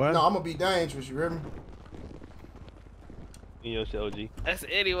know, my boy. No, I'm gonna be dangerous. You hear me? In your shit, OG. That's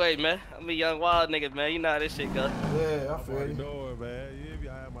anyway, man. I'm a young wild nigga, man. You know how this shit go. Yeah, I feel you. Know it, man.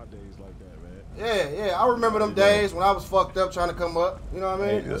 Yeah, I have my days like that, man. Yeah. I remember them days when I was fucked up trying to come up. You know what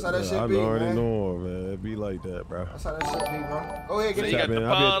I mean? That's how that shit be, man. I already know, man. It be like that, bro. That's how that shit be, bro. Go ahead, get it. You got the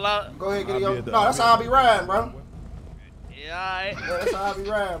ball out. Go ahead, get it. No, that's how I be riding, bro. Yeah, alright. Yeah, that's how I be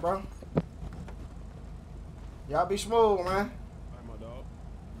riding, bro. Y'all be smooth, man.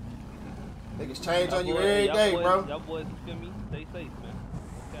 Niggas change on you every day, bro. Y'all boys, you feel me? Stay safe, man.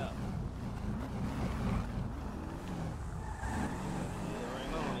 Look out.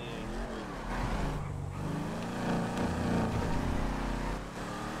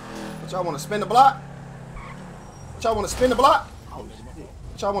 What y'all want to spin the block? What y'all want to spin the block?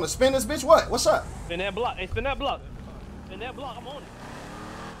 What y'all want to spin this bitch? What? What's up? Spin that block. Hey, spin that block. Spin that block. I'm on it.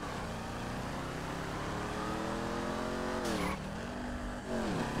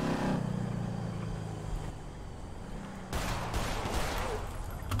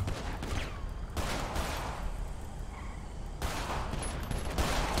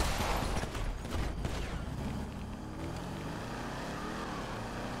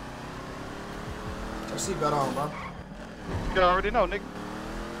 Seatbelt on, bro. You already know, nigga.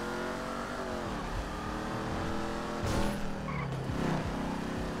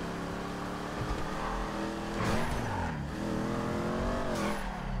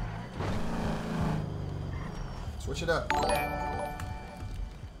 Switch it up.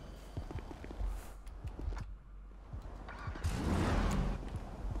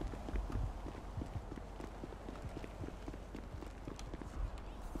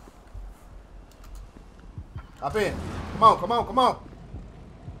 Hop in. Come on.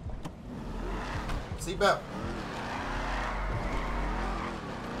 Seatbelt.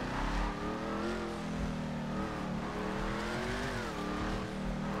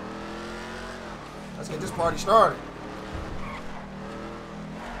 Let's get this party started.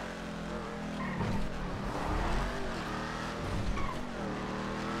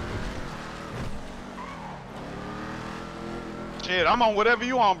 Shit, I'm on whatever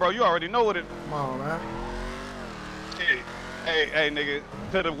you on, bro. You already know what it. Come on, man. Hey, nigga,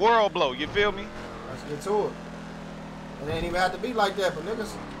 to the world blow, you feel me? Let's get to it. It ain't even have to be like that, but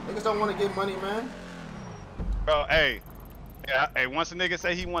niggas don't want to get money, man. Bro, hey, once a nigga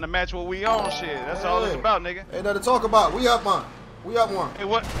say he want to match what we on, shit, that's all it's about, nigga. Ain't nothing to talk about. We up one. Hey,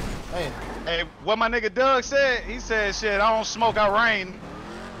 what? Hey, what my nigga Doug said? He said, shit, I don't smoke, I rain.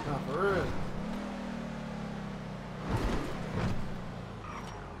 Nah, for real.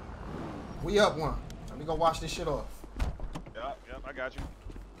 We up one. Let me go wash this shit off. Yep, I got you.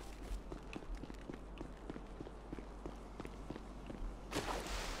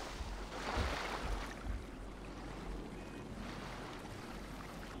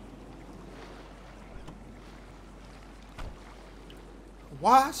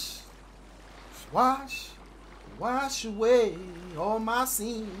 Wash away all my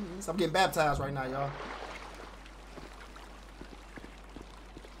sins. I'm getting baptized right now, y'all.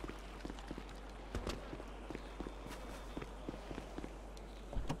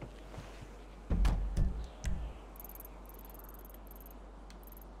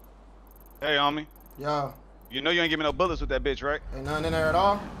 Hey, homie. Yo. You know you ain't give me no bullets with that bitch, right? Ain't nothing in there at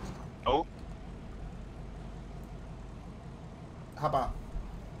all? Nope. How about?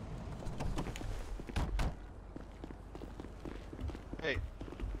 Hey,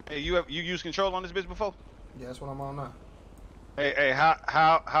 you used control on this bitch before? Yeah, that's what I'm on now. Hey,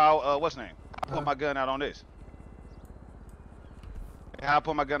 how, what's the name? I put my gun out on this. How I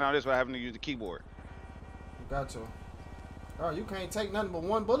put my gun out on this without having to use the keyboard? You got to. Oh, you can't take nothing but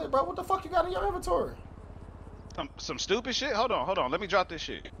one bullet, bro. What the fuck you got in your inventory? Some stupid shit? Hold on. Let me drop this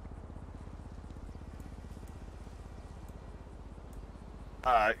shit.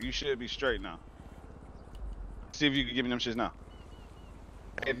 Alright, you should be straight now. See if you can give me them shits now.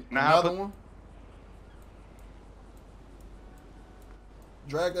 Hey, now another one?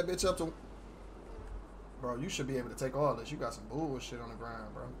 Drag that bitch up to... Bro, you should be able to take all this. You got some bullshit on the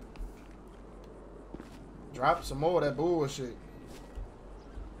ground, bro. Drop some more of that bullshit.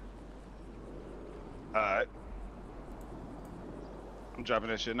 Alright. I'm dropping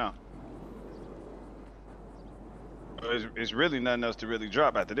that shit now. It's really nothing else to really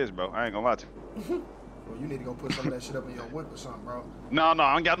drop after this, bro. I ain't gonna lie to you. Well, you need to go put some of that shit up in your whip or something, bro. No,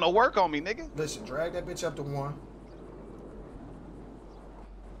 I ain't got no work on me, nigga. Listen, drag that bitch up to 1.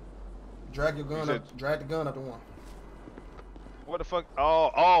 Drag your gun up. Drag the gun up to 1. What the fuck?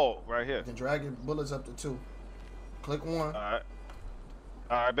 Oh, right here. Then drag your bullets up to 2. Click 1. Alright.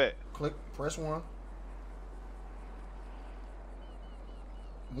 Alright, bet. Press 1.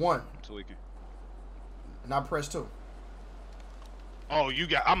 1. Tweaking. Now press 2. Oh,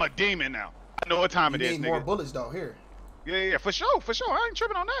 I'm a demon now. I know what time it is, You need more bullets though. Here. Yeah, for sure. I ain't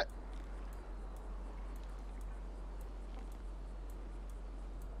tripping on that.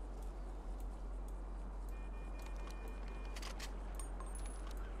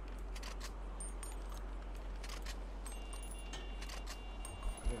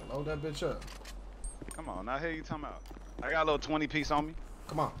 Yeah, load that bitch up. Come on, now here you talking about. I got a little 20 piece on me.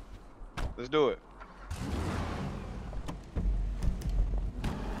 Come on. Let's do it.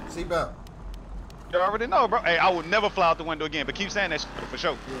 Seatbelt. You already know, bro. Hey, I would never fly out the window again, but keep saying that shit for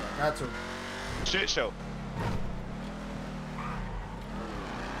sure. Yeah, got to. Shit show.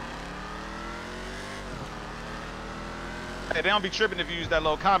 Hey, they don't be tripping if you use that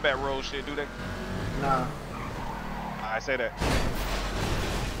little combat roll shit, do they? Nah. I say that.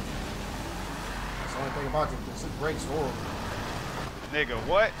 That's the only thing about this brakes horrible. Nigga,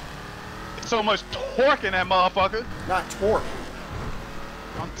 what? So much torque in that motherfucker. Not torque.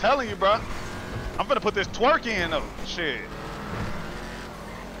 I'm telling you, bro. I'm gonna put this twerk in though. Shit.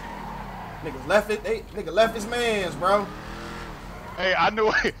 Niggas left it. Nigga left his mans, bro. Hey, I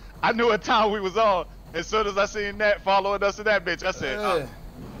knew a time we was on. As soon as I seen that following us in that bitch, I said, oh,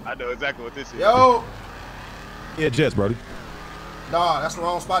 I know exactly what this is. Yo. Yeah, Jets, Brody. Nah, that's the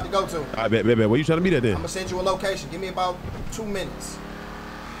wrong spot to go to. I bet. Where you trying to meet at then? I'm gonna send you a location. Give me about 2 minutes.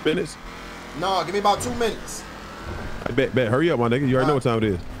 Minutes? No, give me about 2 minutes. I bet. Hurry up, my nigga. You already know what time it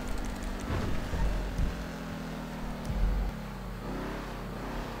is.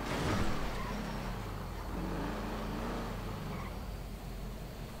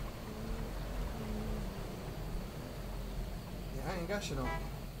 Yeah, I ain't got shit on.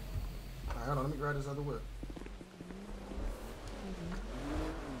 Alright, hold on. Let me grab this other whip.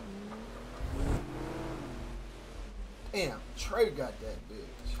 Damn, Trey got that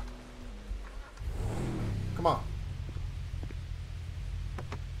bitch. Come on.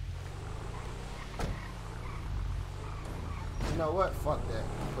 You know what? Fuck that.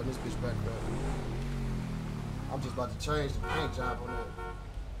 I'm putting this bitch back up. I'm just about to change the paint job on it.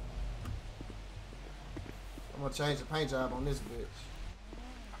 I'm gonna change the paint job on this bitch.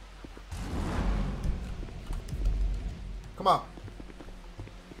 Come on.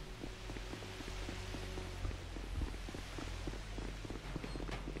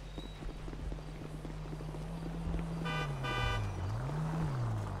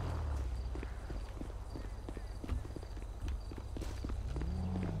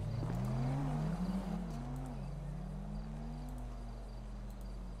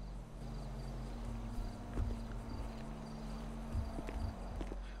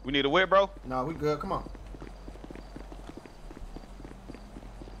 We need a whip, bro? Nah, we good. Come on.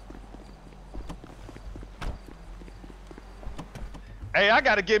 Hey, I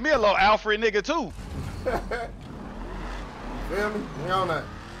gotta get me a little Alfred nigga too. Feel me? We on that.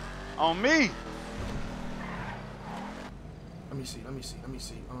 On me. Let me see.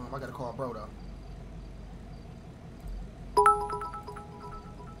 I gotta call bro though.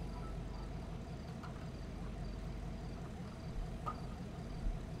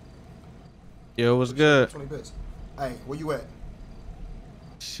 Yo, what's good? 20 bits. Hey, where you at?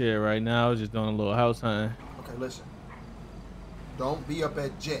 Shit, right now, I was just doing a little house hunting. Okay, listen. Don't be up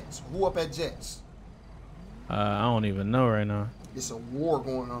at Jets. Who up at Jets? I don't even know right now. It's a war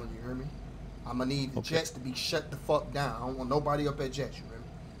going on, you hear me? I'm gonna need the Jets to be shut the fuck down. I don't want nobody up at Jets, you hear me?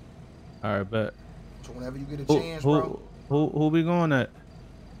 Alright, bet. So whenever you get a chance, bro. Who be going at?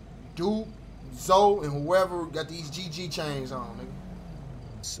 Duke, Zoe, and whoever got these GG chains on, nigga.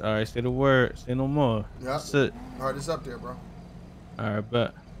 Alright, say the word. Say no more. Yeah. Sit. Alright, it's up there, bro. Alright,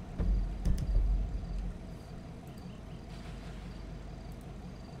 bet.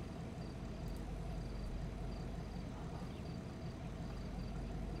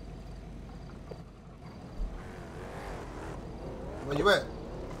 Where you at?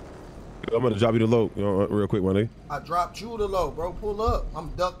 I'm gonna drop you the low, real quick, my nigga. I dropped you the low, bro. Pull up. I'm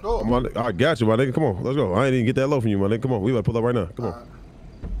ducked off. I got you, my nigga. Come on, let's go. I ain't even get that low from you, my nigga. Come on, we about to pull up right now. Come on.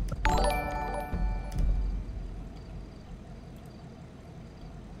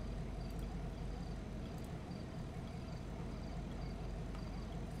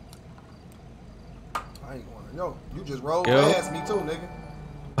 I ain't going. Yo, you just rolled past me too, nigga.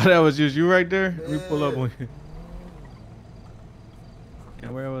 That was just you right there. Yeah. We pull up on you.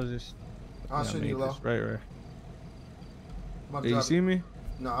 And where was this? I'll shoot you low. Right. Did you see me?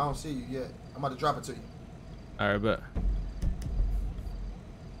 No, I don't see you yet. I'm about to drop it to you. All right, bet.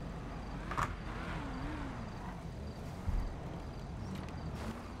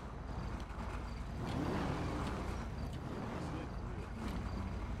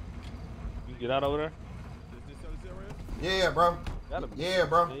 You get out over there? Yeah, bro. Yeah,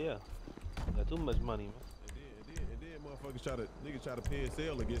 bro. Yeah. Got too much money, man. Niggas try to pay and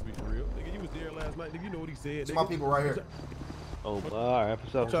sell against me for real. Nigga, you was there last night. Nigga, you know what he said. It's my people right here. Oh, all right.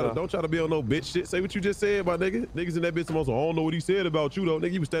 Don't try to be on no bitch shit. Say what you just said, my nigga. Niggas in that bitch also, I don't know what he said about you though.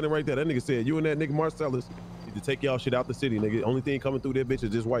 Nigga, you was standing right there. That nigga said, you and that nigga Marcellus need to take y'all shit out the city, nigga. Only thing coming through that bitch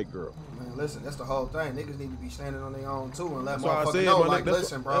is this white girl. Man, listen, that's the whole thing. Niggas need to be standing on their own too and let motherfuckers know, like,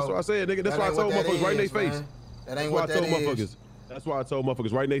 listen, bro. That's what I said, nigga. That's why I told motherfuckers right in their face. That ain't what that is. That's why I told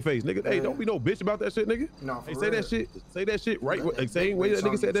motherfuckers right in their face, nigga. Hey, don't be no bitch about that shit, nigga. No, for hey, real. Say that shit right. Same way that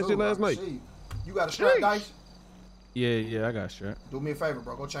nigga said that shit last night. You got a strap, Dice? Yeah, I got a strap. Do me a favor,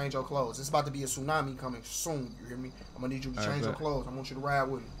 bro. Go change your clothes. It's about to be a tsunami coming soon. You hear me? I'm gonna need you to change your clothes. I want you to ride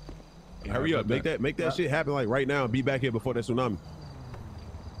with me. Hurry up, make that shit happen like right now and be back here before that tsunami.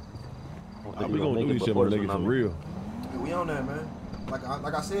 We gonna do this shit, my nigga, for real. Yeah, we on that, man.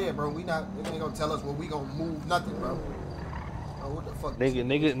 Like I said, bro. They ain't gonna tell us what we gonna move. Nothing, bro. Oh, what the fuck?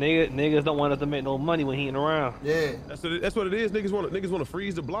 Niggas don't want us to make no money when he ain't around. Yeah. That's what it is. Niggas want to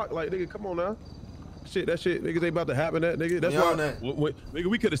freeze the block. Like, nigga, come on now. That shit, niggas ain't about to happen. That nigga. That's why. Nigga,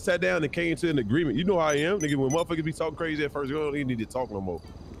 we could have sat down and came to an agreement. You know how I am, nigga. When motherfuckers be talking crazy at first, we don't even need to talk no more.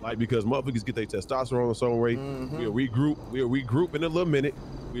 Like, because motherfuckers get their testosterone on some rate. We'll regroup in a little minute.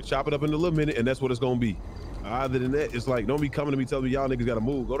 We'll chop it up in a little minute, and that's what it's gonna be. Other than that, it's like, don't be coming to me telling me y'all niggas gotta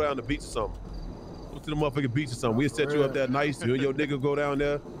move. Go down the beach or something. Go to the motherfucking beach or something. We'll set you up that nice. You and your nigga go down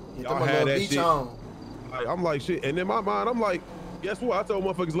there. Y'all had that shit. Like, I'm like, shit. And in my mind, I'm like, guess what? I told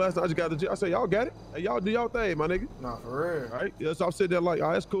motherfuckers last night I just got the gym. I said, y'all got it? Hey, y'all do y'all thing, my nigga. Nah, for real. All right? Yeah, so I'm sitting there like,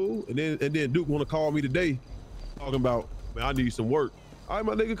 that's cool. And then Duke want to call me today talking about, man, I need some work. All right,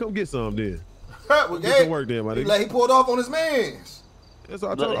 my nigga, come get some then. Get some work then, my nigga. He pulled off on his mans. That's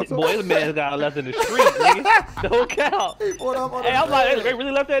what I told. Boy, this man's got left in the street, nigga. Don't count. He pulled off on I'm like, they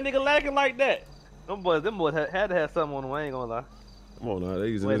really left that nigga lacking like that. Them boys had to have something on them. I ain't gonna lie. Come on now,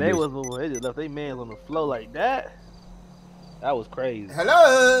 they just left their mans on the floor like that. That was crazy.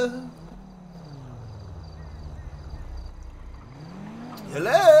 Hello.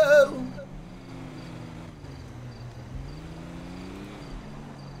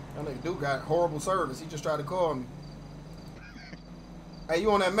 That nigga dude got horrible service. He just tried to call me. Hey,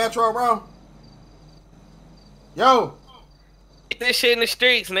 you on that Metro, bro? Yo. Get this shit in the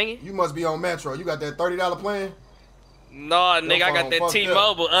streets, nigga. You must be on Metro. You got that $30 plan? No, nigga, I got that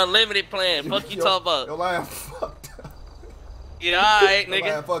T-Mobile unlimited plan. Fuck you talking about? Your line fucked up. Yeah, alright, nigga.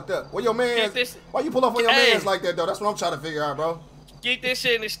 Your line fucked up. Well, your man, why you pull off on your mans like that, though? That's what I'm trying to figure out, bro. Get this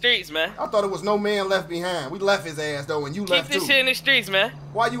shit in the streets, man. I thought it was no man left behind. We left his ass, though, and you left too. Keep this shit in the streets, man.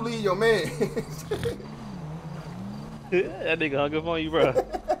 Why you leave your man? That nigga hung up on you, bro.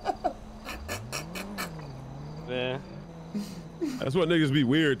 Man. That's what niggas be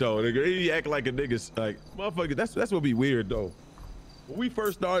weird though. Nigga, he act like a nigga's like motherfucker. That's what be weird though. When we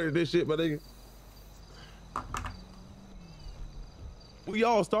first started this shit, my nigga, we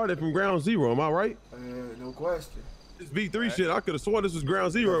all started from ground zero. Am I right? No question. This V3 shit, I could have sworn this was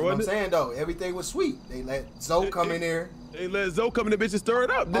ground zero. That's what I'm saying though, everything was sweet. They let Zoe come in there. They let Zoe come in the bitch and stir it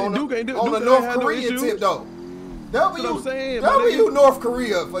up. On Duke the North Korea tip though. W North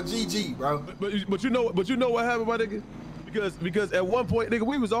Korea for GG, bro. But you know what happened, my nigga? Because at one point, nigga,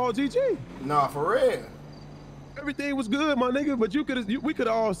 we was all GG. Nah, for real. Everything was good, my nigga. But we could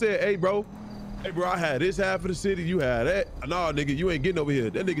have all said, hey, bro, I had this half of the city, you had that. Nah, nigga, you ain't getting over here.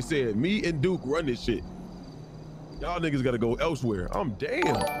 That nigga said, me and Duke run this shit. Y'all niggas gotta go elsewhere. I'm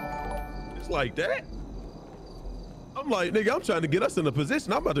damn. It's like that. I'm like, nigga, I'm trying to get us in a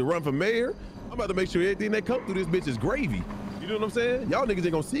position. I'm about to run for mayor. I'm about to make sure everything that come through this bitch is gravy. You know what I'm saying? Y'all niggas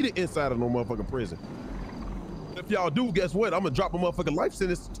ain't gonna see the inside of no motherfucking prison. If y'all do, guess what? I'm gonna drop a motherfucking life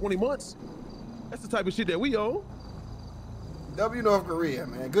sentence to 20 months. That's the type of shit that we own. W North Korea,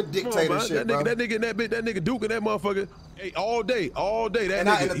 man. Good dictatorship, bro. That nigga Duke and that motherfucker, hey, all day. That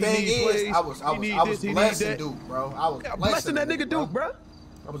and the thing is, I was blessing Duke, bro. I was blessing that nigga Duke, bro.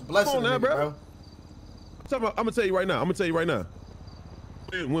 I was blessing that nigga, bro. I'm gonna tell you right now.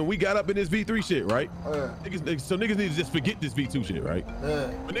 When we got up in this V3 shit, right? Niggas need to just forget this V2 shit, right?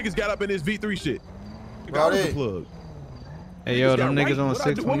 When niggas got up in this V3 shit, I was the plug. Hey, yo, them niggas on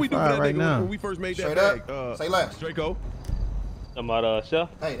 625 right now. When we first made that bag, say less. Draco. I'm about Chef.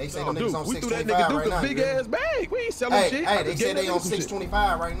 Hey, they say them niggas on 625 right now. We threw that nigga Duke a big ass bag. We ain't selling shit. Hey, they say they on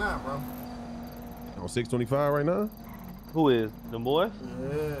 625 right now, bro. On 625 right now? Who is? Them boys?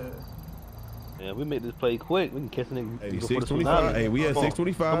 Yeah. Yeah, we made this play quick. We can catch the nigga. Hey, 625. Hey, we at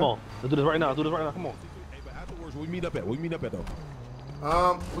 625. Come on. Let's do this right now. Come on. Hey, but afterwards, where we meet up at? Though?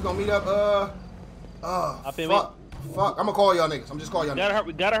 We're gonna meet up, fuck. I'm gonna call y'all niggas. I'm just calling y'all niggas.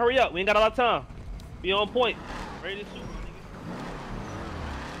 We gotta hurry up. We ain't got a lot of time. Be on point. Ready to shoot.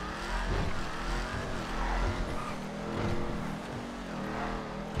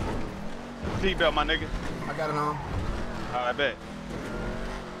 Seatbelt, my nigga. I got it on. I bet.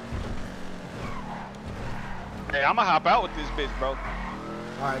 Hey, I'ma hop out with this bitch, bro. All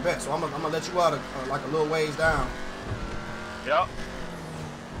right, bet. So I'm gonna let you out like a little ways down. Yep.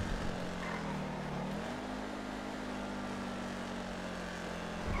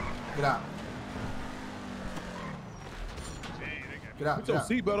 Get out. Get out. Put your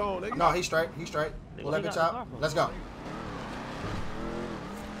seatbelt on, nigga. No, he's straight. Pull that bitch out. Let's go.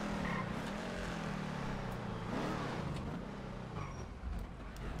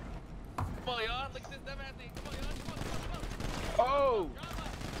 Come on, y'all. Look at this dumbass thing. Come on, y'all. Oh!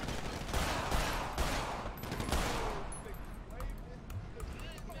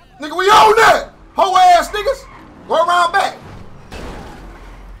 Nigga, we own that! Hoe ass niggas! Go around back.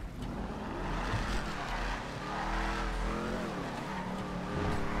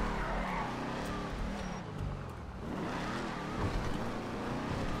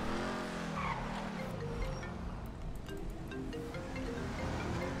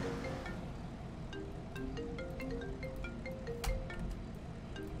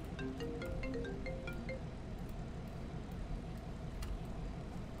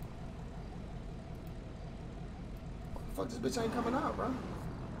 Fuck, this bitch ain't coming out, bro.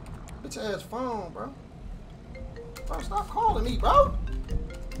 Bitch ass phone, bro. Bro, stop calling me, bro.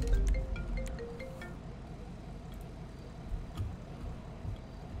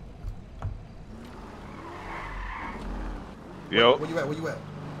 Yo. Where you at?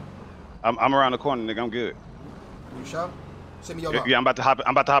 I'm around the corner, nigga. I'm good. You sure? Send me your number. Yeah, I'm about to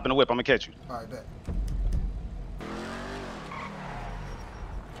hop in the whip. I'm gonna catch you. All right, bet.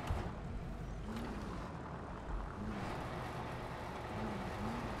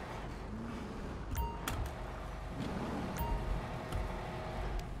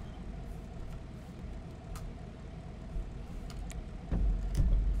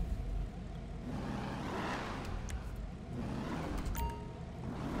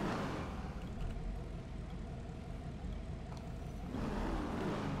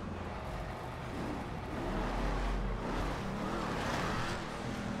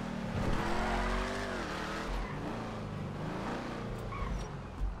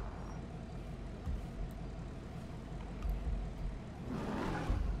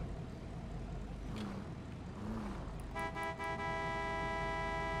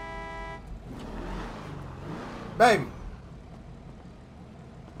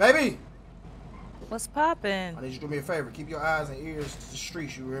 Baby! What's poppin'? I need you to do me a favor. Keep your eyes and ears to the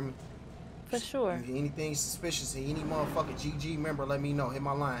streets, you hear me? For sure. If anything suspicious and any motherfucking GG member, let me know. Hit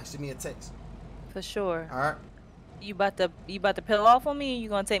my line. Send me a text. For sure. All right? You about to peel off on me, or you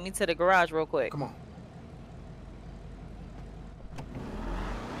gonna take me to the garage real quick? Come on.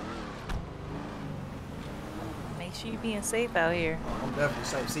 Make sure you being safe out here. Oh, I'm definitely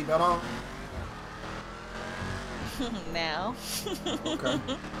safe. Seatbelt on? Now. Okay.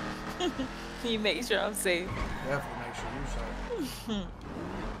 You make sure I'm safe. Definitely make sure you're safe.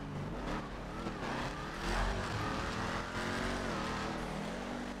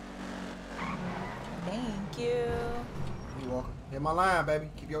 Thank you. You're welcome. Hit my line, baby.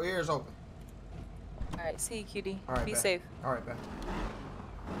 Keep your ears open. All right, see you, cutie. All right, be babe. safe. All right, babe.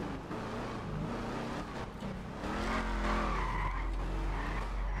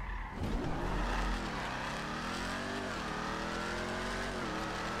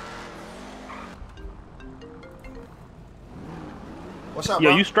 What's up,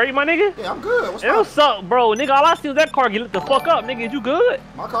 bro? Yo, you straight, my nigga? Yeah, I'm good. What's up? What's up, bro? Nigga, all I see was that car get lit the fuck up. Nigga, is you good?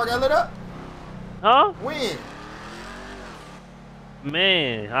 My car got lit up? Huh? When?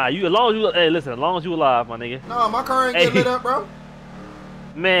 Man, you as long as you listen, as long as you alive, my nigga. No, my car ain't get lit up, bro.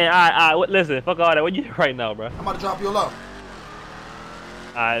 Man, listen, fuck all that. What you doing right now, bro? I'm about to drop you a low.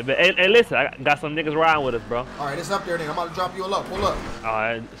 Alright, but hey, listen, I got some niggas riding with us, bro. Alright, it's up there, nigga. I'm about to drop you a low. Pull up.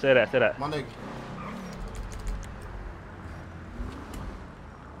 Alright, say that. My nigga.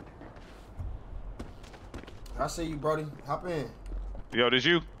 I see you, Brody. Hop in. Yo, this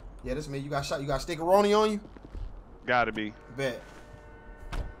you? Yeah, this me. You got shot. You got stickeroni on you? Gotta be. Bet.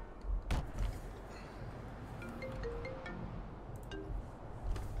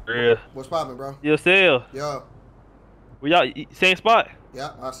 Yeah. What's poppin', bro? Yo, SALLE. Yeah. We y'all same spot?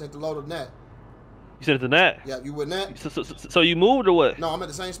 Yeah, I sent the load of Nat. You sent it to Nat? Yeah, you with Nat? So you moved or what? No, I'm at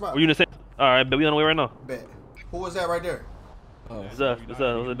the same spot. Were you in the same? All right, but we on the way right now. Bet. Who was that right there? What's up? What's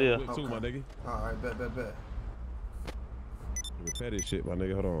the deal? Too, my nigga. All right, bet. Repair this shit, my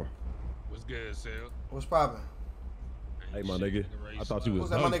nigga. Hold on. What's good, SALLE? What's poppin'? Hey, my nigga. I thought you was.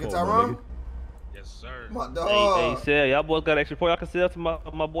 Who's that, my nigga Tyrone? Yes, sir. My dog. Hey, SALLE, y'all boys got extra point. I can sell to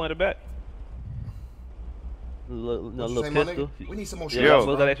my boy in the back. Little pistol. We need some more straps. straps.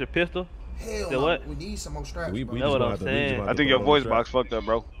 Y'all got extra pistol. Hell no. What? We need some more straps. We know what I'm saying. I think your voice box fucked up,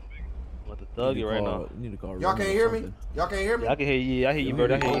 bro. What the thug you right now? Y'all can't hear me? Y'all can't hear me? Yeah, I can hear you. I hear you, bro.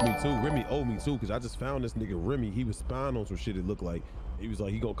 I hear you. Remy owed me too, cause I just found this nigga Remy. He was spying on some shit. It looked like he was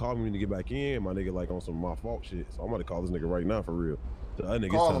like he gonna call me when to get back in. My nigga like on some my fault shit. So I'm gonna call this nigga right now for real. The other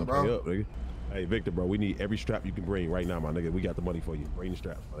nigga Call trying him, to pay up, nigga. Hey Victor, bro, we need every strap you can bring right now, my nigga. We got the money for you. Bring the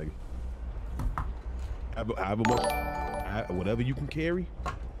straps, my nigga. Whatever you can carry.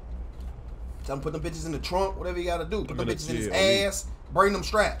 Tell him put them bitches in the trunk, whatever you gotta do. Put them bitches in his ass, bring them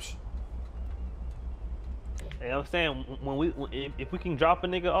straps. Hey, I'm saying if we can drop a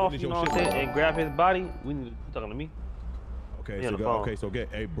nigga off, you know what I'm saying, and grab his body, we need to talking to me. Okay, so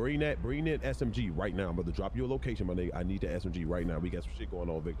hey, bring that SMG right now. I'm about to drop you a location, my nigga. I need the SMG right now. We got some shit going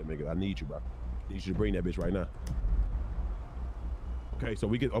on, Victor, nigga. I need you, bro. I need you to bring that bitch right now. Okay,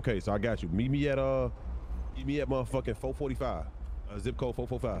 so I got you. Meet me at motherfucking 445. Zip code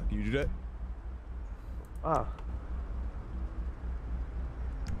 445. Can you do that?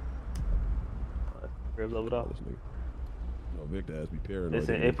 No, Victor has to be paranoid.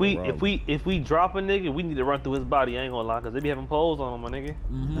 Listen, if we drop a nigga, we need to run through his body. I ain't gonna lie, cause they be having poles on him, my nigga.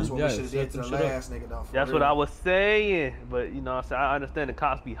 That's what we should have did to the last nigga, though. That's what I was saying, but you know, I understand the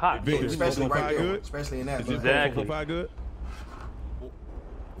cops be hot, Victor, especially right there, especially in that. Exactly. Good. I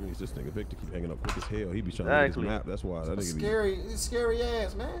mean, this nigga Victor keep hanging up quick as hell. He be trying to get his map. That's why that nigga scary. It's scary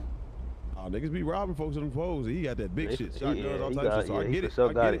ass, man. Oh, niggas be robbing folks in them foes. He got that big shit, shotguns, all types of shit. So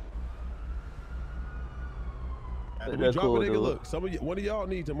I get it. I get it. After we drop a nigga, look, one of y'all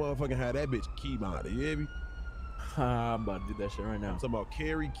need to motherfucking have that bitch key bonded. You hear me? I'm about to do that shit right now. I'm talking about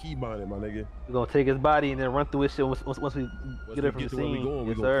carry key bonded, my nigga. We're gonna take his body and then run through his shit once we get it from the scene. Where we going,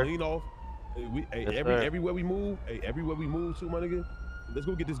 we gonna clean off. Everywhere we move, to my nigga. Let's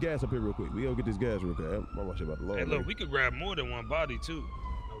go get this gas up here real quick. We go get this gas real quick. My shit about to load. Hey, look, we could grab more than one body too.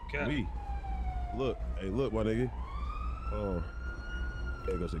 Okay. Look, my nigga.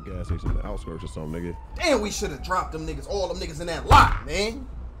 Gotta go to the gas station in the outskirts or something, nigga. Damn, we should have dropped them niggas, all them niggas in that lot, man.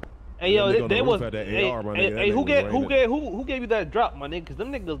 Hey yo, they was. Hey, who gave you that drop, my nigga? Cause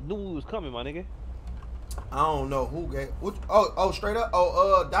them niggas knew we was coming, my nigga. I don't know who gave. Straight up.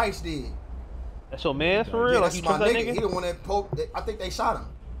 Dice did. That's your man for real? Yeah, like that's my nigga. He the one that poked. I think they shot him.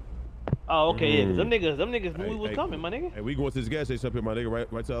 Oh, okay, yeah. Cause them niggas knew we was coming, my nigga. Hey, we going to this gas station up here, my nigga.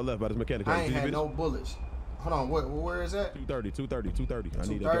 Right to our left by this mechanic. I ain't had no bullets. Hold on, where is that? 230. I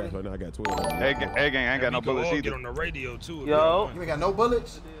need that gas right now. I got 12. Hey gang, I ain't got no bullets either. Get on the radio too. Yo, you ain't got no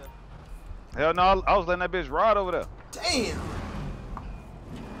bullets? Hell no, I was letting that bitch ride over there. Damn.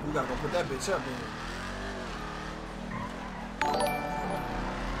 We gotta go put that bitch up then.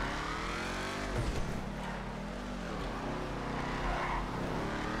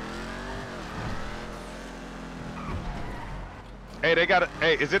 Hey, they got a.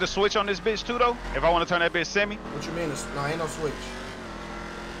 Hey, is it a switch on this bitch too though? If I want to turn that bitch semi? What you mean? No, ain't no switch.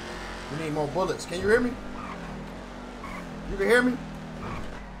 We need more bullets. Can you hear me? You can hear me?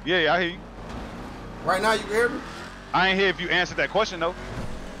 Yeah, I hear you. Right now, you can hear me? I ain't hear if you answered that question though.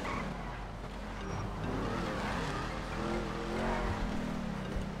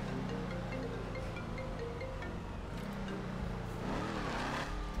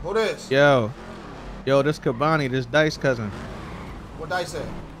 Who this? Yo, this Kabani, this Dice cousin. What Dice said?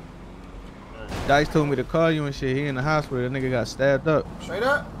 Dice told me to call you and shit. He in the hospital. That nigga got stabbed up. Straight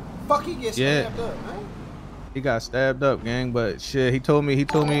up? Fuck, he get stabbed up, man. He got stabbed up, gang. But shit, he told me like,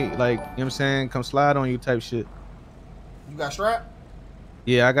 you know what I'm saying, come slide on you type shit. You got strapped?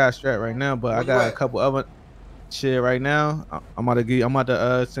 Yeah, I got strapped right now, but I got a couple other. Shit, right now, I'm about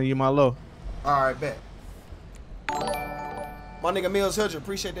to send you my low. All right, bet. My nigga Mills Hudger,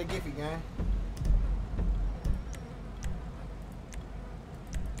 appreciate that Giphy, gang.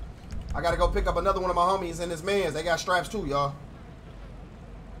 I gotta go pick up another one of my homies and his mans. They got straps too, y'all.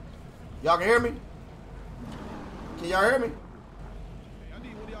 Y'all can hear me? Can y'all hear me?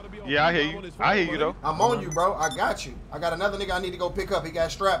 Yeah, I hear you. I hear you though. I'm on you, bro. I got you. I got another nigga I need to go pick up. He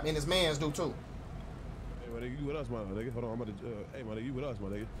got strapped and his mans do too. Hey, my nigga, you with us, my nigga? Hold on, I'm about to. Hey, my nigga, you with us, my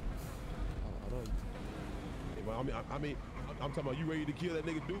nigga? Hold on. Hey, I mean, I'm talking about you ready to kill that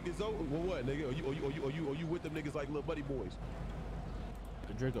nigga Duke and so? Well, what, nigga? Are you with them niggas like little buddy boys?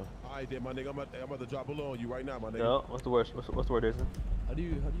 The Draco. All right, then, my nigga, I'm about to drop below on you right now, my nigga. No, what's the word? What's the word, Jason? How do you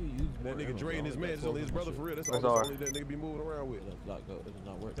use that nigga Dre and his man? It's only his brother for real. That's What's all our? that nigga be moving around with. It's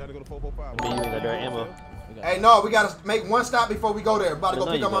not working. Time to go to 445. I mean, you ain't got that ammo. Hey, no, we gotta make one stop before we go there. About to go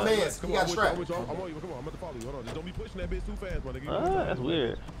pick up my mans. He got strapped. I'm on you. Come on, I'm about to follow you. Hold on. Just don't be pushing that bitch too fast, my nigga. That's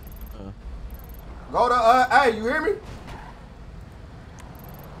weird. Go to, hey, you hear me?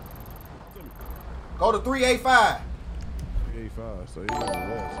 Go to 385. 385, so he's in the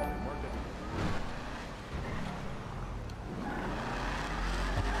west.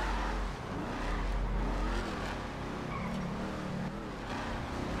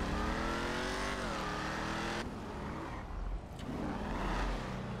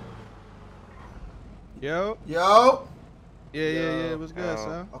 Yo. Yo. Yeah. What's good,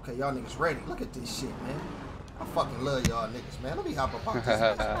 son? Okay, y'all niggas ready. Look at this shit, man. I fucking love y'all niggas, man. Let me hop about this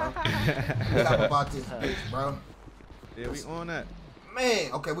bitch, bro. Let me hop about this bitch, bro. Yeah, we on that.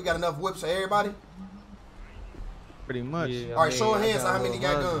 Man, okay, we got enough whips for everybody? Pretty much. Yeah, all right, show of hands how many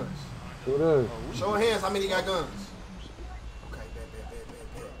got guns. Show of hands how many got guns. Okay, bet.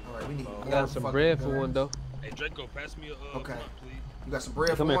 All right, we need more. I got some bread for one, though. Hey, Draco, pass me a okay. blunt, please. You got some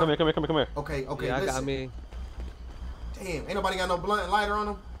bread for one? Come here. Okay, yeah, listen. I mean. Damn, ain't nobody got no blunt and lighter on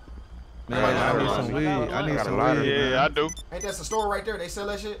them? Man, I need some weed. I need some lighter. Yeah, I do. Ain't that the store right there? They sell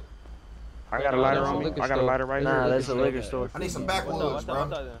that shit? I got a lighter on me. I got a lighter right here. Nah, that's a liquor store. I need some backwoods,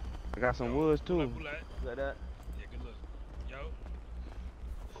 bro. I got some woods too. Like that. Yeah, good look. Yo.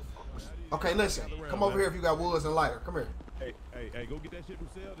 Okay, listen. Come over here if you got woods and lighter. Come here. Hey, go get that shit from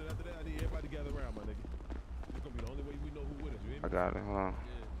sale. Then after that, I need everybody to gather around, my nigga. It's gonna be the only way we know who with us. You hear me? I got it. Hold on.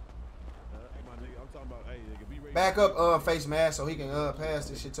 Hey, my nigga, I'm talking about. Hey, nigga, be ready. Back up, face mask so he can pass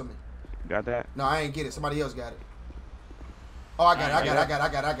this shit to me. Got that? No, I ain't get it. Somebody else got it. Oh, I got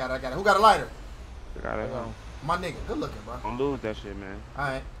it. Who got a lighter? I got it. My nigga, good looking, bro. Don't lose that shit, man.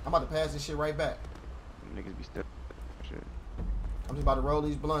 Alright, I'm about to pass this shit right back. Niggas be still shit. I'm just about to roll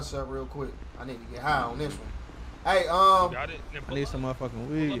these blunts up real quick. I need to get high on this one. Hey, Got it. I need some motherfucking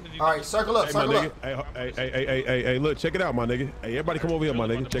weed. Alright, circle up, circle up. Hey, look, check it out, my nigga. Hey, everybody come over here, my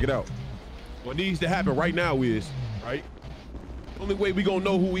nigga. Check it out. What needs to happen right now is, right? The only way we gonna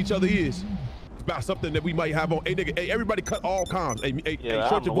know who each other is about something that we might have on. Hey, nigga, hey, everybody cut all comms. Hey,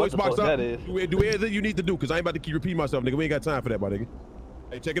 short your voice box up. Do everything you need to do, because I ain't about to keep repeating myself, nigga. We ain't got time for that, my nigga.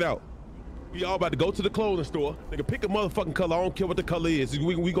 Hey, check it out. We all about to go to the clothing store. Nigga, pick a motherfucking color. I don't care what the color is.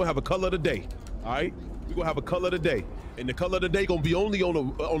 We gonna have a color of the day, all right? We gonna have a color of the day. And the color of the day gonna be only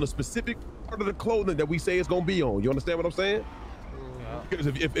on a specific part of the clothing that we say it's gonna be on. You understand what I'm saying? Because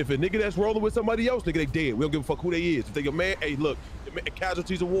if a nigga that's rolling with somebody else, nigga, they dead. We don't give a fuck who they is. If they a man, hey, look,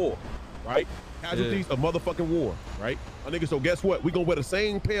 casualties of war, right? Casualties of motherfucking war, right? My nigga, so guess what? We gonna wear the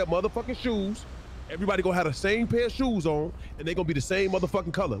same pair of motherfucking shoes. Everybody gonna have the same pair of shoes on, and they gonna be the same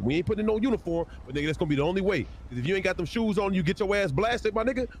motherfucking color. We ain't putting no uniform, but nigga, that's gonna be the only way. Because if you ain't got them shoes on, you get your ass blasted, my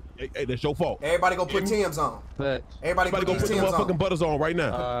nigga. Hey, that's your fault. Everybody gonna put Tim's on. Everybody gonna put the motherfucking butters on right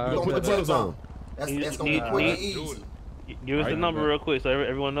now. We gonna put the butters on. That's gonna be quick and easy. Give us the number real quick so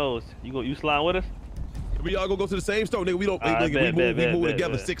everyone knows. You slide with us? We all gonna go to the same store, nigga. We don't, nigga, we move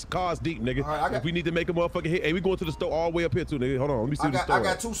together 6 cars deep, nigga. Right, if we need to make a motherfucking hit, hey, we going to the store all the way up here too, nigga. Hold on, let me see the store. I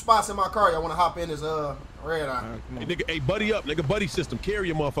got 2 spots in my car. Y'all wanna hop in this red eye? Hey, nigga, hey, buddy up, nigga, buddy system. Carry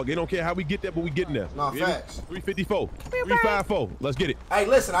your motherfucker. They don't care how we get there, but we getting there. No, facts. 354, 354. Let's get it. Hey,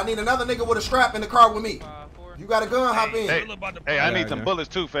 listen, I need another nigga with a strap in the car with me. You got a gun? Hop in. Hey, I need some bullets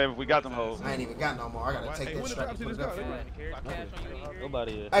too, fam. If we got them hoes. I ain't even got no more. I gotta take that strap.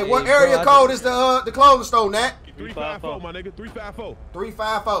 Nobody. Hey, what area code is the clothing store, Nat? 354, my nigga. 354.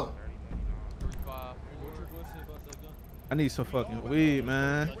 354. I need some fucking weed,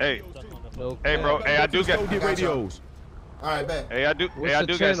 man. Hey, bro. Hey, I do get radios. All right, bet. Hey, I do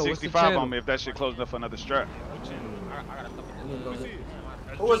got 65 on me if that shit close enough for another strap.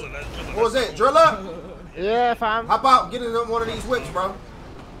 Who was it? Driller? Yeah, fam. Hop out. Get in one of these whips, bro.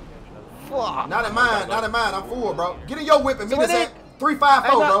 Not in mine. I'm full, bro. Get in your whip and meet us at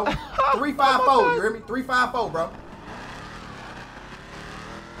 354, bro. 354, you hear me? 354, bro.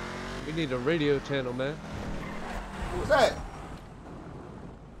 We need a radio channel, man. Who's that?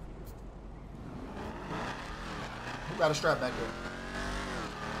 Who got a strap back there?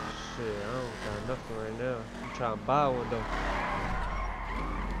 Shit, I don't got nothing right now. I'm trying to buy one though.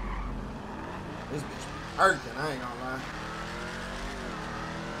 This bitch hurting, I ain't gonna lie.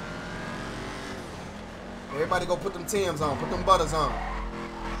 Everybody go put them Timbs on, put them butters on.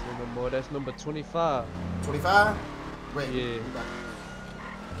 No more, that's number 25. 25? Wait, yeah.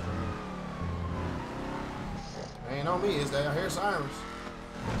 Ain't on me, is that? I hear sirens.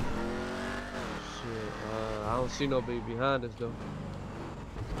 Shit, I don't see nobody behind us though.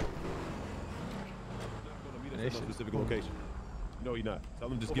 Meet us at a specific location. No, you're not. Tell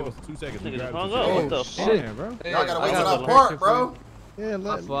them just give us 2 seconds. We grab What the shit, bro? Y'all gotta wait till I park, bro. Yeah,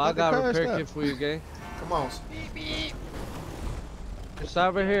 I got a repair kit for you, gang. Come on. It's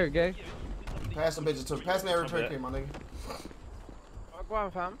over here, gang. Pass them bitches to me. Pass me that repair kit, my nigga. Go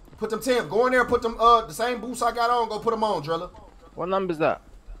on, fam. Put them Timbs. Go in there, put them, the same boots I got on, go put them on, Driller. What number is that?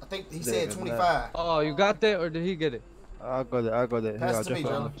 I think he said 25. Oh, you got that or did he get it? I got it, I got it. Pass it to me,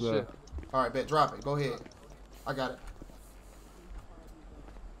 Driller. Driller. Alright, bet. Drop it. Go ahead. I got it.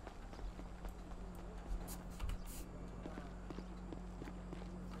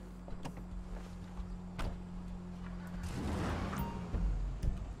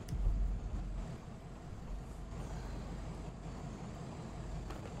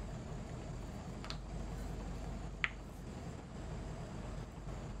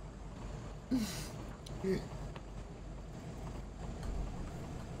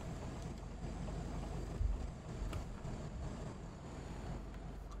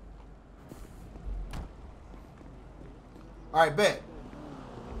 All right, bet.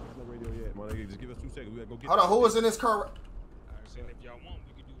 No radio yet, my nigga. Just give us 2 seconds. We gotta go get. Hold on, who was in this car? If y'all want,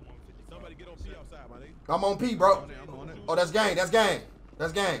 we can do 150. Somebody get on P outside, my nigga. I'm on P, bro. Oh, that's gang. That's gang.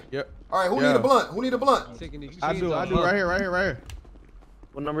 That's gang. Yep. All right, who need a blunt? Who need a blunt? I do. Right here, right here, right here.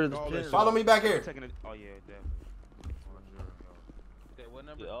 What number is this? Follow me back here. Oh yeah, definitely. Okay, what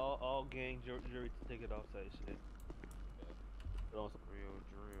number? Yeah, all gang jury to take it outside shit. Real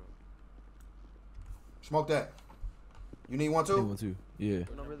drill. Smoke that. You need one too? One too. Yeah.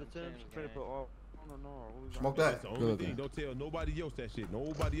 What number is the Timbs? Smoke that. That's the only thing. Don't tell nobody else that shit.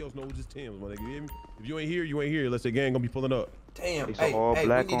 Nobody else knows just Tim's, my nigga. You hear me? If you ain't here, you ain't here. Let's say gang gonna be pulling up. Damn. Hey, we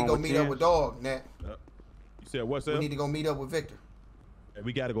need to go meet up with Dog, Nat. You said what, Sam? We need to go meet up with Victor. Hey,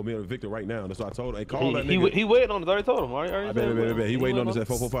 we gotta go meet up with Victor right now. That's what I told him. Hey, call that He nigga. waiting on us. I already told him. I bet. He waiting on us at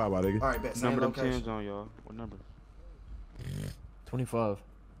 445, my nigga. All right, bet. Same Number them location. Timbs on, y'all. What number? 25.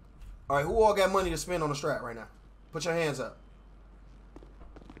 All right, who all got money to spend on the strap right now? Put your hands up.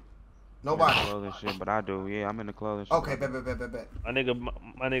 Nobody. Clothing shit, but I do. Yeah, I'm in the clothing shit. Okay, bet. My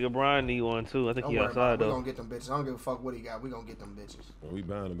nigga Brian need one too. I think Don't he worry outside about it. We though. gonna get them bitches. I don't give a fuck what he got. We gonna get them bitches. Well, we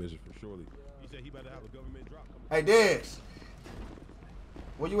buying them bitches for surely. He said he about to have a government drop coming. Hey, Dez.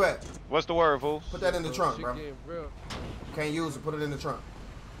 Where you at? What's the word, fool? Put that in the trunk, bro. Can't use it. Put it in the trunk.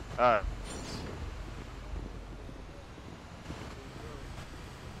 Alright.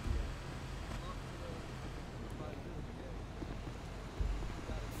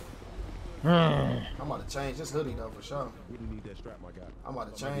 I'm about to change this hoodie though for sure. We need that strap, my guy. I'm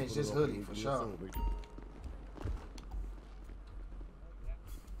about to change this hoodie for sure.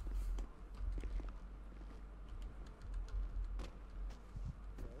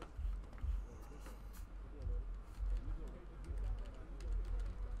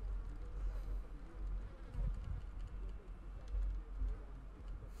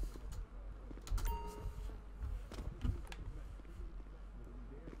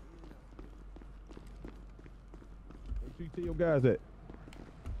 Tell your guys that.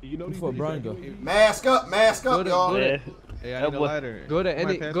 You know these Brian go. Mask up, y'all. Hey, I need a lighter. Go to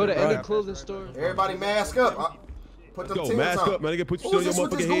any clothing store. Everybody mask up. Put them Timbs mask on. up, man. Nigga, put your Who's this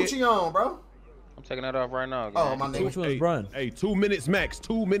with this Gucci on, bro? I'm taking that off right now. Oh, my nigga. Which one's Brian? Hey, 2 minutes max.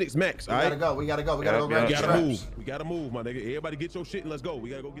 2 minutes max. We gotta go. We gotta go grab the straps. We gotta move, my nigga. Everybody get your shit and let's go. We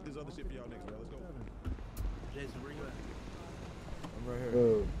gotta go get this other shit for y'all next, man. Let's go. Jason, where you at? I'm right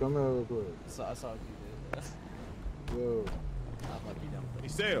here. Come here real quick. I saw what you did. Yo. Hey,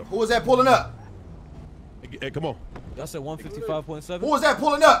 Sam. Who was that pulling up? Hey, come on. Y'all said 155.7? Who was that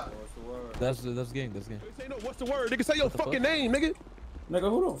pulling up? That's game. Say no, what's the word? Nigga, say your fucking name, nigga. Nigga,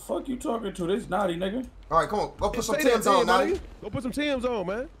 who the fuck you talking to? This naughty, nigga. All right, come on. Go put some Say that Timbs on, name, Naughty. Go put some Timbs on,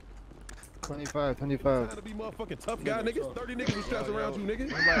 man. 25. Trying to be motherfucking tough guy, niggas. 30 niggas with straps around you, nigga.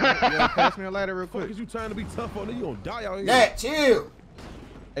 Yo, pass me a lighter real quick. Fuck is you trying to be tough on? You gonna die out here. Nat, chill.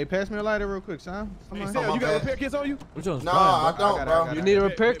 Hey, pass me a lighter real quick, son. Hey, Sam, you got repair kits on you? No, I don't, bro. You need a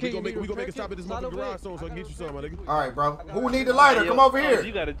repair kit? We gonna make a stop at this motherfucking garage soon so I can get you some, my nigga. All right, bro. Who need the lighter? Come over here.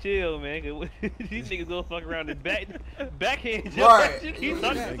 You gotta chill, man. These niggas gonna fuck around and backhand. Right.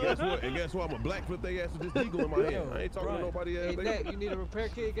 And guess what? I'm a black flip they ass with this eagle in my hand. I ain't talking to nobody else. Hey, you need a repair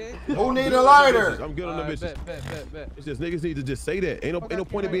kit, gang? Who need a lighter? I'm good on the bitches. Bet. It's just niggas need to just say that. Ain't no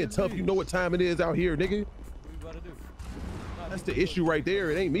point in being tough. You know what time it is out here, nigga. That's the issue right there.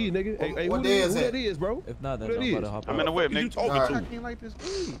 It ain't me, nigga. Hey, what who day is that it? is, bro? If not, then Who that I'm is? about to hop I'm in the whip, Who you nigga. talking I to? can't like this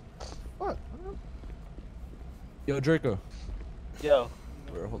weed. Fuck. Yo, Draco. Yo.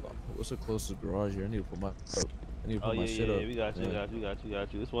 Bro, hold on. What's the closest garage here? I need to put my shit up. We got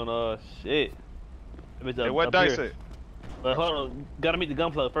you. This one, shit. Hey, what dice it? But hold on, gotta meet the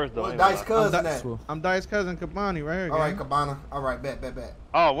gunplug first though. What dice cousin that? I'm Dice cousin Kabani right here. All right, Cabana. All right, bet.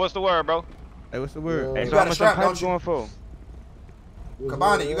 Oh, what's the word, bro? Hey, what's the word? Hey, You so got how a much strap, them pipes don't you? going for?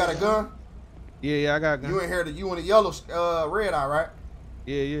 Cabana, you got a gun? Yeah, I got a gun. You in here? You in the yellow, red eye, right?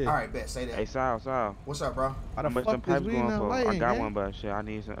 Yeah. All right, bet. Say that. Hey, Sal. What's up, bro? How How the much fuck them this pipes weed going not for? lighting, I got gang? one, but shit, I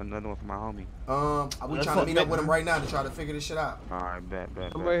need another one for my homie. We trying to meet up with him right now to try to figure this shit out. Alright, bet.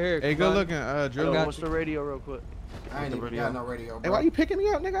 I'm right here. Hey, good looking, Drill. What's the radio real quick? I ain't even got no radio, bro. Hey, why you picking me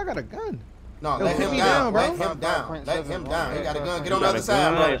up, nigga? I got a gun. No, Yo, let put him me down. down, Let bro. him down. Let him down. He got a gun. Get You on the got other a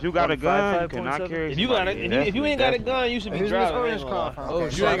side, gun? bro. If you got a gun, you cannot carry. If you got a gun, you should be driving. Oh,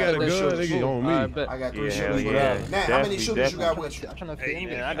 You ain't got a gun, nigga, on me. I got 3 Yeah, shooters. yeah. Now, how many shooters you got with you?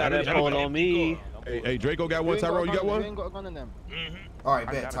 Man, I got that phone on me. Hey, Draco got one. Tyrone, you got one? ain't got a gun in them. All right,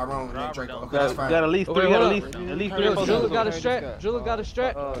 bet. Tyrone and Draco. Okay, that's fine. Got at least three. At least three. Driller got a strap. Driller got a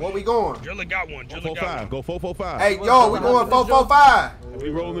strap. Where we going? Driller got one. Driller got 445. Go 445. Hey, yo, we going 445. We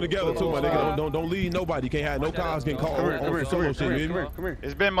rolling together too, my nigga. Don't leave nobody. You can't have no cars getting caught on solo shit. You hear me?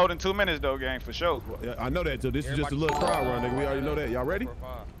 It's been more than 2 minutes though, gang, for sure. Yeah, I know that too. This is just a little crowd run, nigga. We already know that. Y'all ready?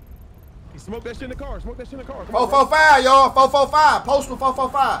 Smoke that shit in the car. Smoke that shit in the car. 445, y'all. 445. Postal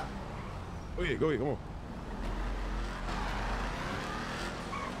 445. Go ahead. Come on.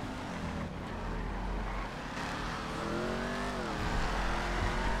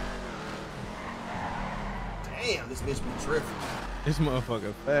 Damn, this bitch be drifting. This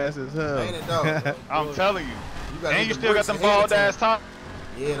motherfucker fast as hell. Ain't it though? I'm telling you. gotta And hit you the still got bricks them ahead of bald ass time. top.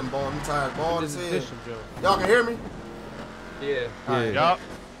 Yeah, them bald. I'm tired. Bald as hell. Y'all can hear me? Yeah. Alright. Yup.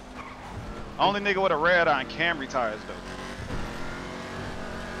 Only nigga with a red eye and Camry tires though.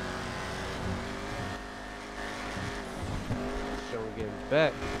 So we're getting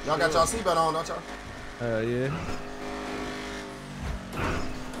back. Y'all got y'all seatbelt on, don't y'all? Yeah.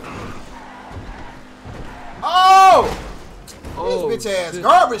 Oh! Oh, These bitch ass shit.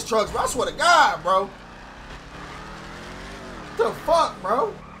 garbage trucks, bro. I swear to God, bro. What the fuck,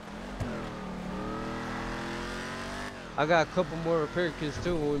 bro? I got a couple more repair kits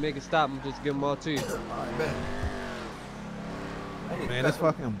too. When we make a stop, I'm just give them all to you. Alright, bet. Man, this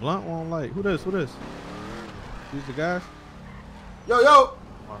fucking blunt won't light. Who this? These the guys? Yo.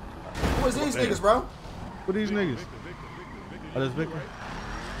 Who is these niggas, bro? Who these niggas? Oh, that's Victor.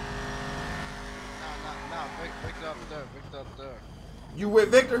 Victor up there. You with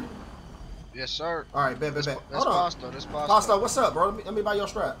Victor? Yes, sir. Alright, bet. That's Hold on. Pasto. That's Pasto. Pasto, what's up, bro? Let me buy your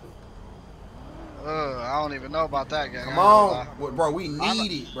strap. I don't even know about that, gang. Come on. Bro, we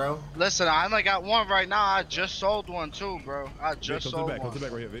need it, bro. Listen, I only got one right now. I just sold one too, bro. I just sold one. Come to the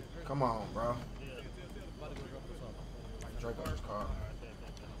back right here, Vic. Come on, bro. Draco's car.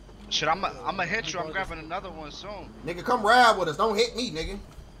 Shit, I'ma hit you. I'm grabbing another one soon. Nigga, come ride with us. Don't hit me, nigga.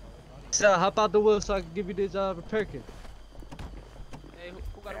 So hop out the wheel so I can give you this repair kit.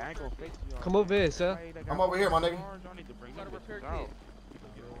 Come over here, sir. I'm over here, my nigga.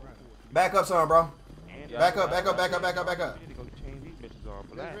 Back up, son, bro. Back up.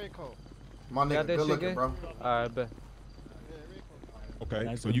 My nigga, good looking, bro. Alright, bet.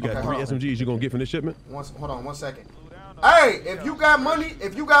 Okay, so you got 3 SMGs you gonna get from this shipment? Hold on 1 second. Hey, if you got money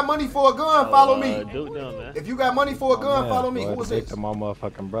for a gun, follow me. If you got money for a gun, follow me. Who was this? My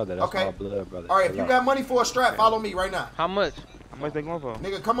motherfucking brother. That's my blood brother. All right, if you got money for a strap, follow me right now. How much? How much they going for?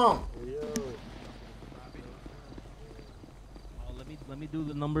 Nigga, come on. Let me do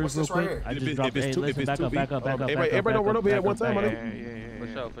the numbers What's real this quick. right I just dropped. Hey, listen, back up. Everybody don't run over here at one time, my nigga.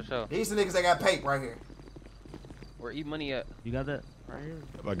 Yeah. For sure. These the niggas that got paid right here. Where E money at? You got that? Right here.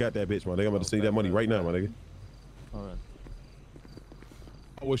 I got that bitch, my nigga. I'm about to see that money right now, my nigga. Alright.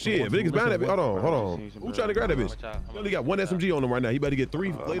 Oh, well, shit. If niggas buying that bitch, hold on. Who trying to grab that bitch? He only got 1 SMG on him right now. He better get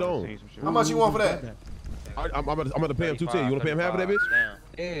 3 later on. How much you want for that? I'm about to pay him 210. You want to pay him half of that, bitch?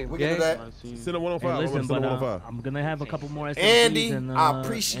 Damn. We can do that. Send him 105. Hey, listen, I'm gonna but, send him 105. I'm gonna have a couple more SMGs Andy, and, I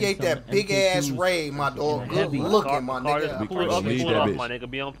appreciate and some that big ass MK2s. raid, my dog. Good Heavy. looking, my Carter, nigga. pull it up and Need pull that off, bitch. my nigga.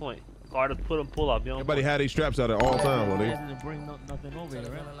 Be on point. Carter, pull off. Be on Everybody point. had these straps out at all times, my nigga. Didn't bring nothing over here,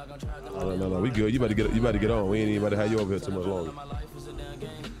 right? No, we good. You about to get on. We ain't even about to have you over here too much longer.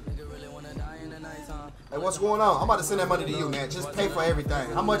 Hey, what's going on? I'm about to send that money to you, man. Just pay for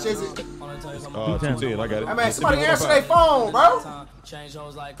everything. How much is it? 210. I got it. Hey, man, somebody answer their phone, bro.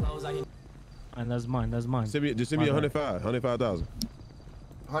 And that's mine. That's mine. Just send me 105. 105,000.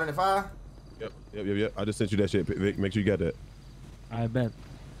 105? Yep. I just sent you that shit, Vic. Make sure you got that. I bet.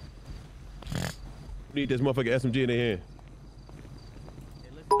 Need this motherfucking SMG in their hand.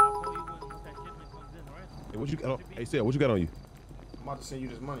 Hey, what you got on? Hey, Sal, what you got on you? I'm about to send you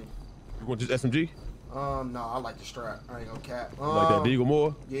this money. You want just SMG? No, I like the strap. I ain't gonna cap. Like that Deagle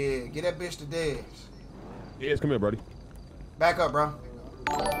more? Yeah, get that bitch to Dez. Yes, come here, buddy. Back up, bro.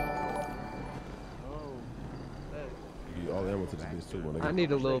 Give you all the ammo to this bitch too, my nigga. I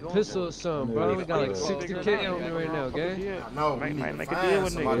need a little pistol or something, bro. We got like 60K on me right now, gang. I know. Might make a deal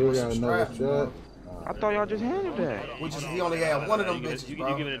with niggas. I thought y'all just handled that. He only had one of them bitches, bro.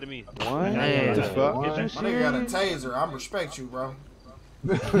 You giving it to me? What? Man, What the fuck? my nigga got a taser. I respect you, bro.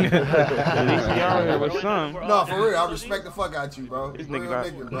 At least y'all here with some. No, for real. I respect the fuck out you, bro. This Real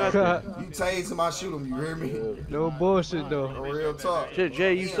nigga nigga, bro. You tase him, I shoot him. You hear me? No bullshit, though. Real talk. Shit,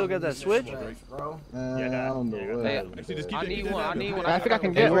 Jay, you still got that switch? Bro. I don't know. Hey, I need one. I think I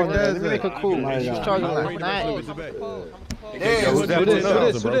can get one. Let me make it cool. She's charging like 9. Yeah, who this?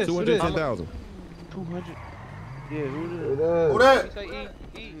 210,000. 200. Yeah, Who that?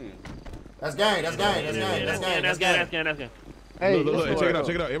 That's gang. That's gang. Hey, look, check it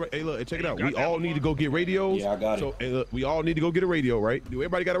out. Hey, look, check it out. We all need to go get radios. Yeah, I got it. So, hey, look, we all need to go get a radio, right? Do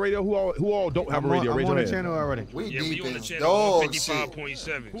everybody got a radio? Who all don't have a radio? Raise I'm your on the hand. channel already. We we on the deep channel dog shit.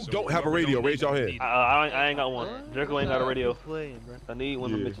 155.7. Who don't have a radio? Raise your hand. I ain't got one. Jericho ain't got a radio. I need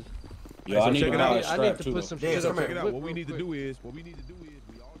one of them bitches. Yo, I need check it out. I need to put some shit up. Check it out. What we need to do is we all need to go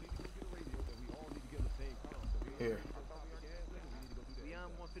get a radio, and we all need to get the same console. Here.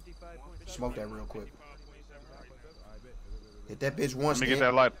 Smoke that real quick. Hit that bitch once. Let me get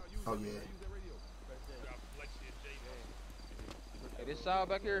that light. Oh yeah. Hey, this SALLE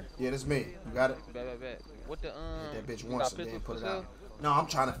back here? Yeah, that's me. You got it? Bet. What the Hit that bitch you once got and then pistols put for it out. sale? No, I'm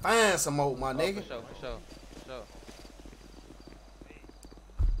trying to find some more, my nigga. For sure.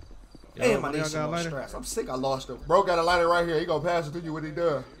 Damn, I need some more straps. I'm sick. I lost them. Bro got a lighter right here. He gonna pass it to you when he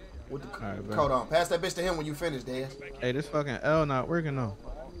done. With the coat on. Pass that bitch to him when you finish, Dan. Hey, this fucking L not working though.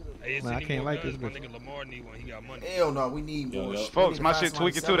 Hey, Man, I can't like this My bitch. nigga Lamar need one. He got money. Hell no, we need more. Folks, my shit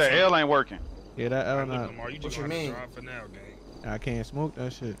tweaking too. The L ain't working. Yeah, that L not. Lamar, you What just you gonna have mean? to drive for now, gang. I can't smoke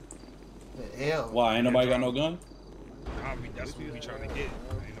that shit. The hell? Why? Ain't nobody got no gun? That's what we trying to get.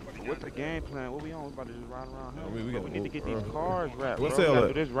 What's the game plan? What we on? We about to just ride around here. I mean, we need to get these cars wrapped. What's bro. SALLE We gotta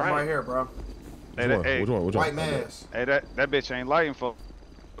at? do this I'm right. right here, bro. Which one? White mask. Hey, that bitch ain't lighting, folks.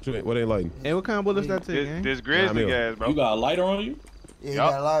 What ain't lighting? Hey, what kind of bullets that take, gang? This Grizzly gas, bro. You got a lighter on you? Yeah, he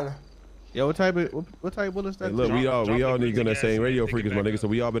got a lighter. Yo, what type of bullets that Hey, look, take? we all need to go that same radio freakers, my nigga. So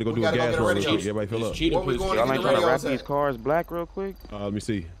we all better go do a gas run real quick. Everybody fill up. What we going to Y'all get ain't the trying to wrap radios these at? cars black real quick? Let me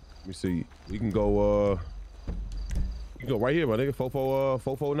see. We can go. You can go right here, my nigga.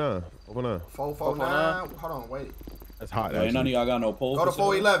 449. 449. Hold on, wait. That's hot. Ain't none of y'all got no poles. Go to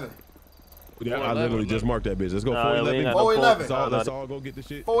 411. Yeah, I literally just marked that bitch. Let's go 411. 411. Let's all go get the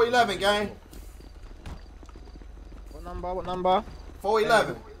shit. 411, gang. What number?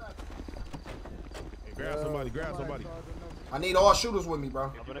 411. Grab somebody. I need all shooters with me,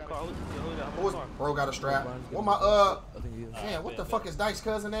 bro. Bro got a strap. What my man, what the fuck is Dice's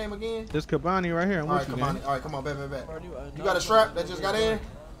cousin name again? This Kabani right here. I'm All with right, you, come on. gang. All right, come on, bet. You got a strap that just got in?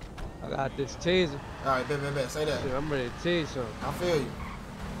 I got this taser. All right, bet. Say that. Dude, I'm ready to tase something. I feel you.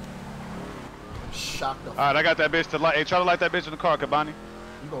 Shocked the. All right, I got that bitch to light. Hey, try to light that bitch in the car, Kabani.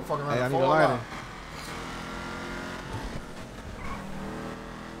 You gonna fuck around? Hey, I and need a fall lighter. out.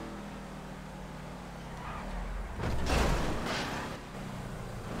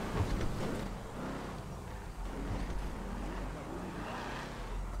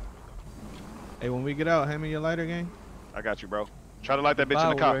 Hey, when we get out, hand me your lighter, gang. I got you, bro. Try to light that bitch in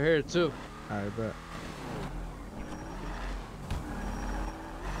the car. Over here too. All right, bet.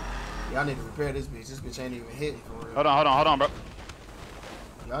 Y'all need to repair this bitch. This bitch ain't even hitting for real. Hold on, bro.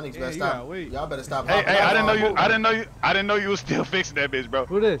 Y'all niggas Yeah, better you stop. gotta wait. Y'all better stop. Hey, I didn't know you was still fixing that bitch, bro.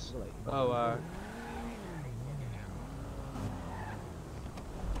 Who this? Oh, alright.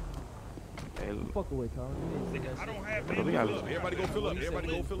 Fuck away, Carl. I don't have Everybody go fill up. Everybody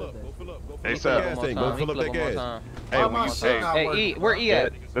go fill up. Go fill up. Go Hey, fill up sir. the gas tank. Go fill up that gas. Hey, when you say, Hey, E, where E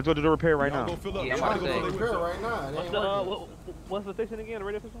at? let's go to the repair right now. Go fill up. Yeah, I'm Everybody about go to fill say. up. Right now. It ain't working. What's the station again? The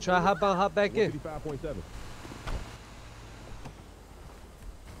radio station? Try hop back in. 55.7.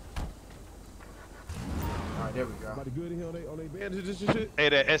 All right, there we go. Everybody good in here on they bandages and shit? Hey,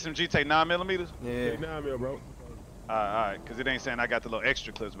 that SMG take 9mm? Yeah. Take 9 mil, bro. All right, because it ain't saying I got the little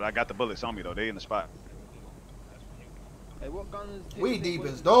extra clips, but I got the bullets on me, though. They in the spot. Hey, what gun is We deep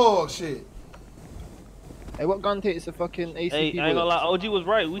as dog shit. Hey, what gun takes a fucking ACP? Hey, I ain't gonna lie, OG was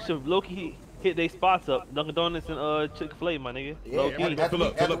right. We should low-key hit they spots up. Dunkin' Donuts and Chick-fil-A, my nigga. Yeah, Low-key. after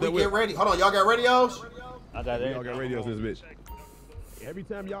we get ready. Hold on, y'all got radios? I got it. Y'all got radios in this bitch. Every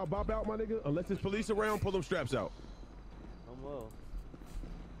time y'all bop out, my nigga, unless there's police around, pull them straps out.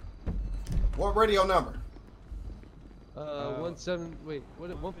 What radio number? 17. Wait,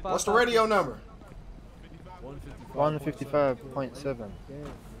 what? 15. What's the radio number? 155.7.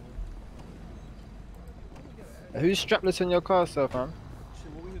 Who's strapless in your car, sir, fam?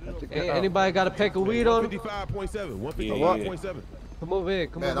 Hey, anybody got a pack of weed on? 155.7. 155.7. Come over here.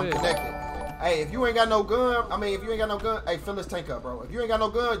 Come Man, over I'm here. connected. Hey, if you ain't got no gun, if you ain't got no gun, hey, fill this tank up, bro. If you ain't got no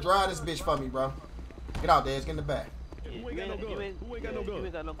gun, drive this bitch for me, bro. Get out there, get in the back. Who ain't got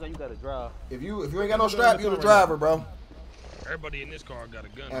no gun? You gotta drive. If you ain't got no strap, you the driver, bro. Everybody in this car got a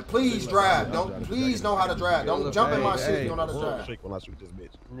gun. And please drive. Please know how to drive. Don't jump in my shit if you don't know how to drive. Shake when I shoot this bitch.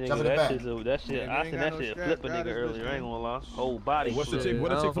 Nigga, Jump in the back. that shit, I seen that shit flip a nigga earlier. I ain't gonna lie. Whole body. What's the shit. chick?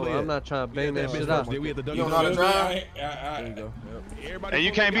 What the Chick-fil-A? I'm not trying to bang that shit out. We had the You don't know how to drive? There you go. Hey,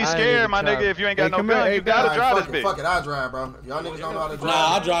 you can't be scared, my nigga, if you ain't got no gun. You gotta drive this bitch. Fuck it, I drive, bro. If y'all niggas don't know how to drive.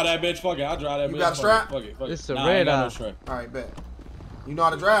 Nah, I drive that bitch. Fuck it, I drive that bitch. You got a strap? Fuck it. It's a Nah, I red ain't got eye. no strap. All right, bet. You know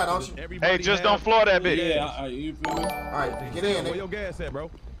how to drive, don't you? Hey, just don't floor that bitch. Yeah, you feel me? All right, get in. Where your gas at, bro?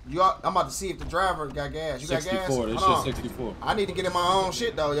 I'm about to see if the driver got gas. You got gas? 64. This Hold shit on. 64. I need to get in my own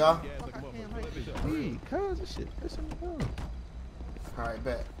shit though, y'all. Hey, cuz this shit. All right,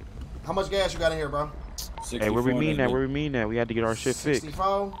 bet. How much gas you got in here, bro? Hey, where we mean that? Where we mean that? We had to get our shit fixed.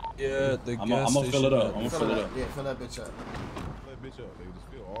 64? Yeah, the I'm gonna fill it up. I'm gonna fill it up. Yeah, fill that bitch up. Fill that bitch up, nigga. Just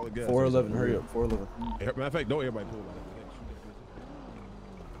fill all the gas. 411, hurry up, 411. Matter of fact, don't everybody pull that.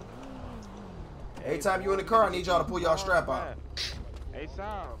 Anytime you in the car, I need y'all to pull y'all strap out. Hey,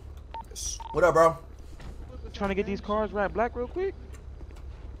 Sal. What up, bro? Trying to get these cars wrapped black real quick?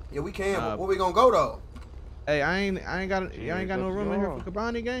 Yeah, we can. Where we gonna go though? Hey, I ain't got no room in here for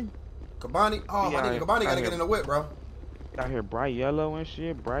Kabani gang. Kabani? Oh, my nigga, Kabani gotta get in the whip, bro. Out here bright yellow and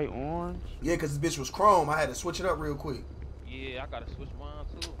shit, bright orange. Yeah, cause this bitch was chrome. I had to switch it up real quick. Yeah, I gotta switch mine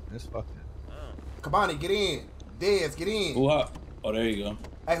too. That's fucking. Kabani, get in. Dez, get in. Who hop? Oh, there you go.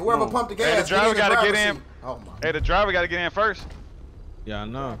 Hey, whoever pumped the gas, Hey, the driver gotta get in. seat. Oh my. Hey, the driver gotta get in first. Yeah, I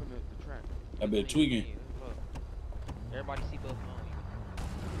know. That bitch tweaking. Everybody seatbelts on.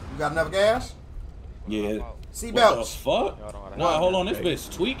 You got enough gas? Yeah. Seatbelts. What the fuck? Nah, hold on. This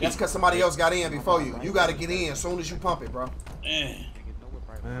bitch tweaking. That's cause somebody else got in before you. You gotta get in as soon as you pump it, bro.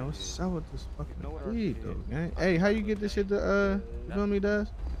 Man, what's up with this fucking weed though, gang? Hey, how you get this shit to you feel me, Does?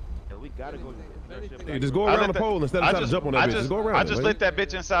 We gotta go. Hey, just go around the pole instead of trying to jump on that bitch. Just go around. I just lit that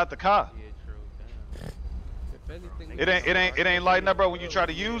bitch inside the car. It ain't lighting up, bro. When you try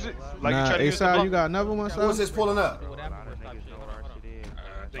to use it, like you try to use the you got another one, Who's this pulling up?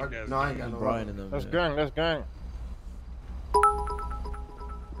 No, I ain't got no Brian in them. That's gang, that's gang.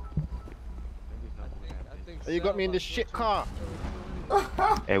 Hey, you got me in this shit car.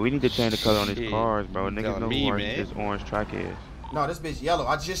 Hey, we need to change the color on these cars, bro. Niggas know who this orange track is. No, this bitch yellow.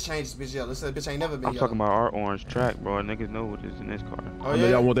 I just changed this bitch yellow. This bitch ain't never been I'm yellow. talking about our orange track, bro. Niggas know what is in this car. Oh, I know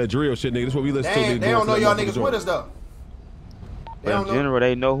y'all want that drill shit, nigga. That's what we listen to. They don't know y'all niggas with us though. But in general,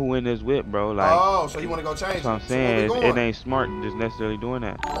 they know who in this whip, bro. Like, oh, so you want to go change it? That's what I'm saying. It ain't smart just necessarily doing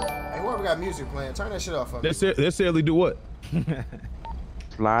that. Hey, whoever got music playing, turn that shit off for me. Necessarily do what?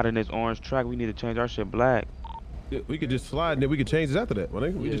 Slide in this orange track. We need to change our shit black. Yeah, we could just slide and then we could change it after that. Well,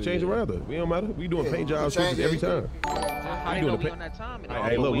 we just change it around. We don't matter. We doing paint jobs every time. How they know we on that time?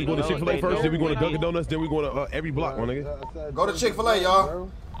 Hey, look, we going to Chick-fil-A first, then we going to Dunkin' Donuts, then we going to every block, my nigga. Go to Chick-fil-A,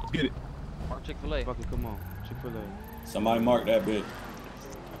 y'all. Let's get it. Mark Chick-fil-A. Fuck it, come on. Chick-fil-A. Somebody mark that bitch.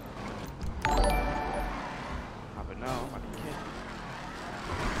 Hop it now. I can't.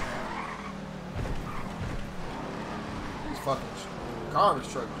 These fucking garbage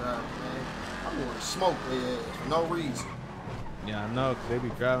truck drivers, man. I'm going to smoke their ass for no reason. Yeah, I know, cause they be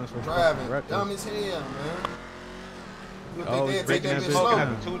driving so Driving reckless. dumb as hell, man. You Oh, think they'd take that bitch Smoking slow?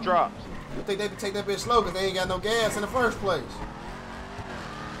 after 2 drops. You think they'd take that bitch slow because they ain't got no gas in the first place?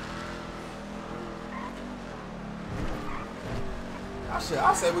 I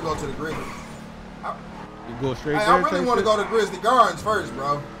said we go to the Grizzley. You go straight Hey, there. I really want to go to Grizzly Gardens first,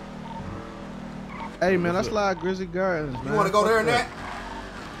 bro. Hey man, let's slide Grizzly Gardens. You want to go there and that?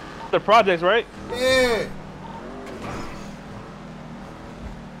 The projects, right? Yeah.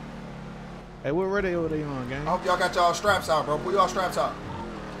 Hey, what radio are they on, gang? I hope y'all got y'all straps out, bro. Pull y'all straps out.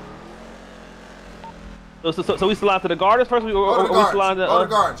 So we slide to the Gardens first? Go to the Gardens. Go to the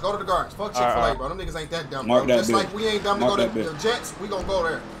Gardens. Go to the Gardens. Fuck Chick-fil-A, Alright. bro. Them niggas ain't that dumb, Mark bro. that Just bitch. like we ain't dumb to Mark go to that the bitch. Jets, we gonna go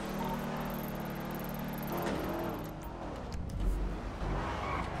there.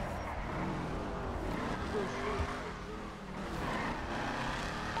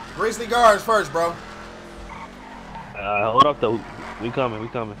 Grizzly Gardens first, bro. Hold up though. We coming.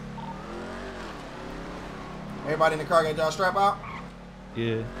 Everybody in the car got y'all strap out?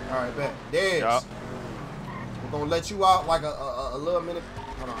 Yeah. All right, bet. Dez. Yup. We're gonna let you out like a little minute.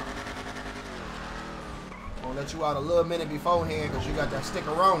 Hold on. We're gonna let you out a little minute beforehand because you got that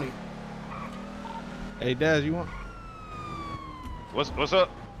stickeroni. Hey Daz, you want? What's up?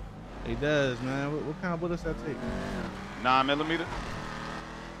 Hey Daz, man, what kind of bullets that take? 9mm.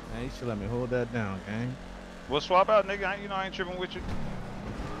 Man, you should let me hold that down, gang. We'll swap out, nigga. I ain't tripping with you.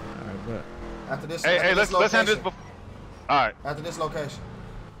 All right, bet. After this, Hey, let's handle this before. All right. After this location.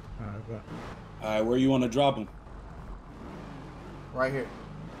 All right, bet. All right, where you want to drop him? Right here.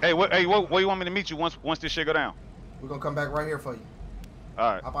 Hey, where you want me to meet you once this shit go down? We're gonna come back right here for you.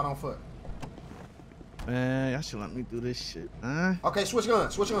 All right. Hop out on foot. Man, y'all should let me do this shit, huh? Okay, switch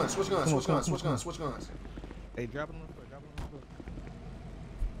guns. Come on, come on. Switch guns. Hey, drop it on the foot.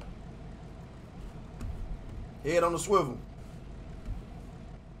 Head on the swivel.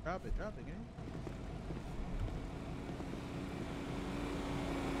 Drop it, gang.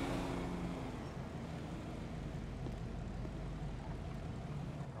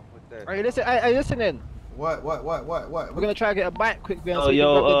 Hey, listen in. What? We're gonna try to get a bike quick.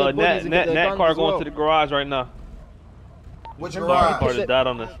 Nat car going to the garage right now. Which Car garage? just died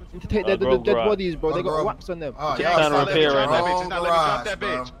on this. To take the dead bodies, bro. They got wax on them. Oh, Trying to y'all repair right now. Bitch, it's not letting me drop that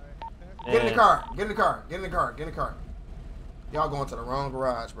bitch. Get in the car. Get in the car. Get in the car. Get in the car. Y'all going to the wrong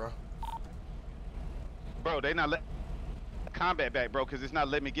garage, bro. Bro, they not let combat back, bro, because it's not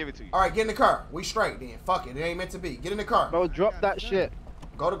letting me give it to you. All right, get in the car. We straight then. Fuck it. It ain't meant to be. Get in the car. Bro, drop that shit.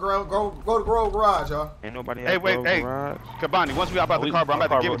 Go to Grove Garage, y'all. Ain't nobody Hey, wait, hey, Kabani, once we hop out the car, bro, I'm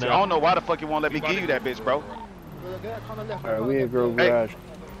about to give it to you. I don't know why the fuck you won't let me give you that bitch, bro. Alright, we in Grove Garage.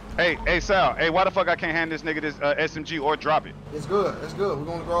 Hey, Sal. Hey, why the fuck I can't hand this nigga this SMG or drop it? It's good. It's good. We're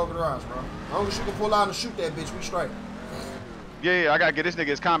going to Grove Garage, bro. As long as you can pull out and shoot that bitch, we straight. Yeah, I gotta get this nigga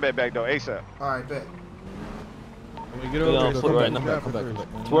his combat back though, ASAP. All right, bet. We get over there. Right now. Come back.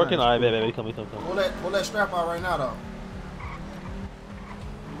 It's working. All right, baby, come. Pull that strap out right now, though.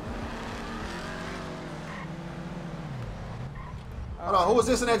 Hold on, who was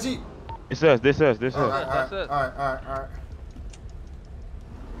this in that Jeep? This us. All right.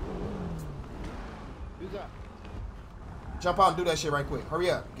 Jump out and do that shit right quick. Hurry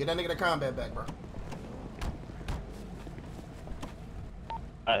up. Get that nigga the combat back, bro.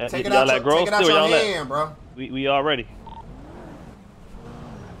 Take it out your hand, bro. We all ready.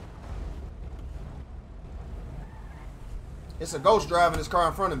 It's a ghost driving this car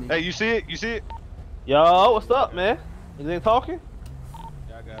in front of me. Hey, you see it? Yo, what's up, man? Is they talking?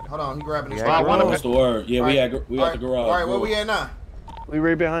 Hold on, he grabbing his car. What's the word? Yeah, we at the garage. All right, where we at now? We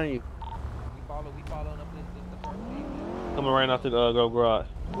right behind you. Coming right out to the garage.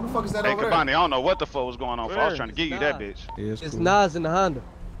 Who the fuck is that Hey, over Kabani, there? I don't know what the fuck was going on. I was trying to give you that bitch. Yeah, It's Nas in the Honda.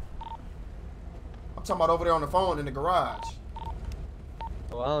 I'm talking about over there on the phone in the garage.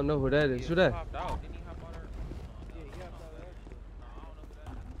 Oh, I don't know who that is. Who that?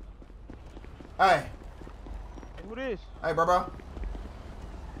 Hey. Who this? Hey, bro. Oh,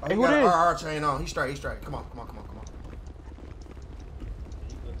 Hey, he who got an this? RR chain on. He's straight. Come on.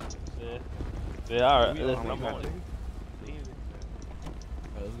 Yeah, all right. Listen, I'm on it.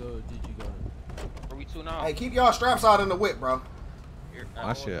 Let's go. GG gun. Where we to now? Hey, keep y'all straps out in the whip, bro.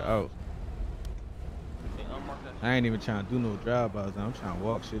 My shit out. I ain't even trying to do no drive-bys. I'm trying to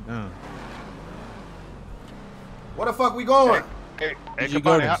walk shit down. Where the fuck we going? Hey,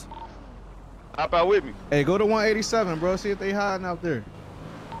 Kabani, hop out with me. Hey, go to 187, bro. See if they hiding out there.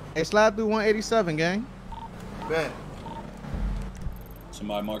 Hey, slide through 187, gang. Bet.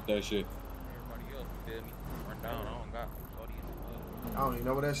 Somebody mark that shit. Everybody else, you feel me? Run down. I don't got I don't even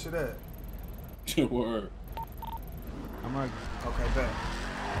know where that shit at. Word. I'm right. Okay, bet.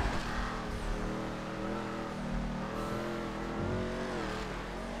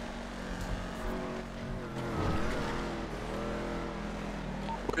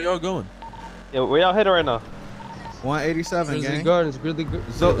 Where y'all going? Yeah, where y'all headed right now? 187, Grizzley gang. Gardens, Grizzley.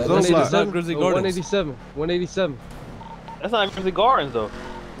 Grizzley Gardens. 187. 187. That's not Grizzley Gardens though.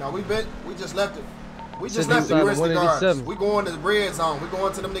 No, we just left it. We just left the Grizzley Gardens. We going to the red zone. We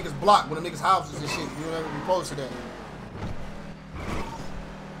going to them niggas block with them niggas houses and shit. You know, we posted that.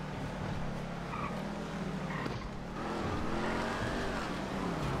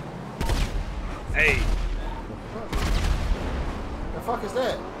 Hey. The fuck is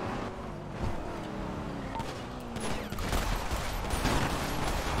that?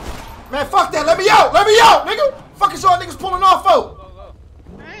 Man, fuck that. Let me out. Let me out, nigga. Fuck is y'all niggas pulling off for?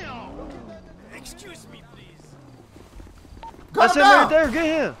 Excuse me, please. Gun him him down. right there. Get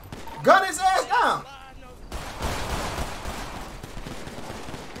him. Gun his ass down.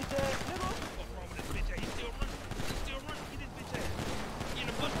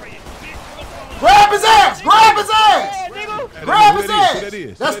 Grab his ass! Grab his ass! Grab his ass!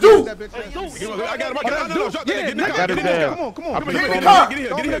 That's Duke! I got him. I got him. Come on. Get in the car!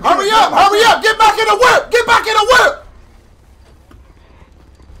 Hurry up! Hurry up! Get back in the whip! Get back in the whip!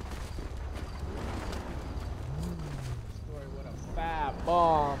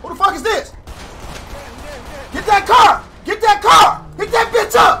 Who the fuck is this? Get that car! Get that car! Hit that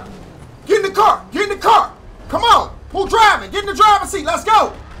bitch up! Get in the car! Get in the car! Come on! Who driving? Get in the driver's seat. Let's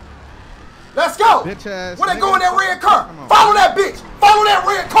go! Let's go! Bitch ass. Where they go in that red car? Follow that bitch! Follow that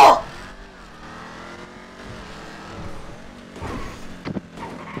red car!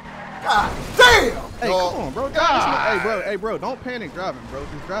 God damn! Hey, come on, bro. Hey, bro, don't panic driving, bro.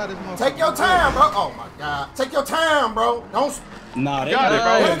 Just drive this motherfucker. Take your time, bro. Oh my God. Take your time, bro. Don't. Nah, they got it,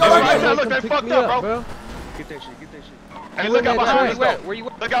 bro. Look, they fucked up, bro. Get that shit. Get that shit. Hey, look out behind us, though. Where you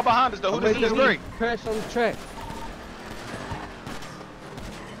at? Look out behind us, though. Who this great? Crash on the track.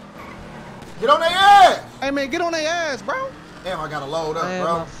 Get on their ass! Hey, man, get on their ass, bro. Damn, I gotta load up, Man,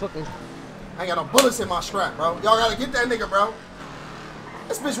 bro. my fucking... I ain't got no bullets in my strap, bro. Y'all gotta get that nigga, bro.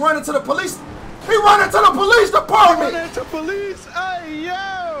 This bitch running to the police. He running to the police department. Running to police. Hey,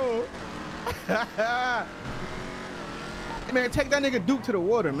 yo. Hey, man, take that nigga Duke to the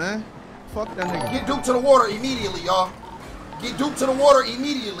water, man. Fuck that nigga. Get Duke to the water immediately, y'all. Get Duke to the water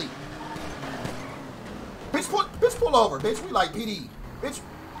immediately. Bitch, pull over, bitch. We like PD. Bitch.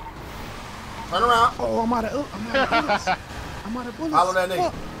 Turn around. Oh, I'm out of bullets. I'm out of bullets. Follow that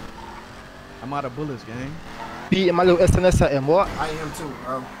nigga. Fuck. I'm out of bullets, gang. Be in my little SNS and what? I am too,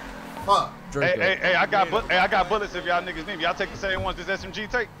 bro. Fuck. Hey, I got bullets if y'all niggas need. Y'all take the same ones this SMG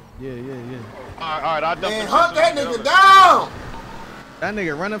take? Yeah. All right, I'll dump Man, them hunt shit that nigga down. That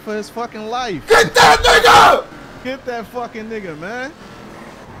nigga running for his fucking life. Get that nigga! Get that fucking nigga, man.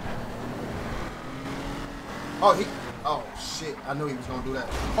 Oh shit! I knew he was gonna do that.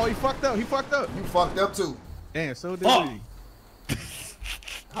 Oh, he fucked up. You fucked up too. Damn, so did he.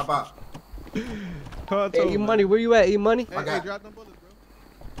 How about? Hey, E-Money, where you at, E-Money? Hey, drop them bullets, bro.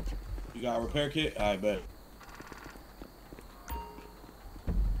 You got a repair kit? I bet.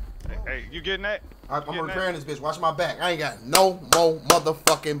 Hey, you getting that? I'm repairing this bitch. Watch my back. I ain't got no more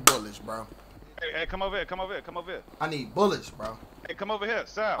motherfucking bullets, bro. Hey, come over here. I need bullets, bro. Hey, come over here,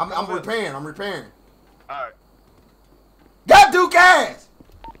 Sal. I'm repairing. All right. Got Duke ass!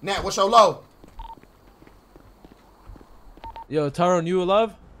 Nat, what's your low? Yo, Tyrone, you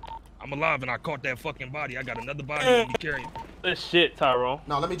alive? I'm alive and I caught that fucking body. I got another body to be carrying. This shit, Tyrone.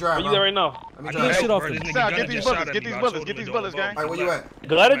 No, let me drive, Where you at right now? Let me drive. Shit off Bro, him. this nigga Sal, Gunna get these just shot bullets, at get me, these bro. I bullets, told get him these to bullets, don't gang. Hey, where you at?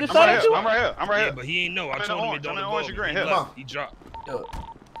 Glad just shot at you? I'm right here. Yeah, but he ain't know. I I'm told him in to don't the orange and green. He Here, left. look. He dropped.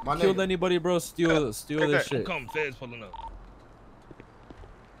 My Killed nigga. anybody, bro? Steal this that. shit. Come, Feds pulling up.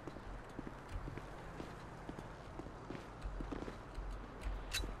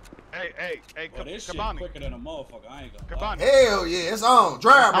 Hey, Well, this shit Kabani. quicker than a motherfucker. I ain't gonna lie. Kabani. Hell yeah, it's on.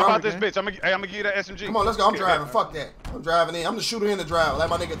 Drive, bro. How about this bitch? I'm gonna give you that SMG. Come on, let's go. I'm driving. Fuck that. I'm driving in. I'm the shooter in the driver. Let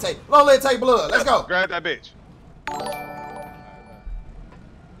my nigga take. Don't let it take blood. Let's go. Grab that bitch.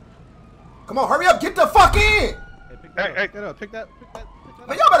 Come on, hurry up. Get the fuck in. Hey, Pick that.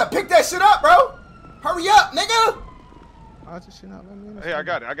 Man, y'all better pick that shit up, bro. Hurry up, nigga. Oh, this shit not letting me in. Hey, I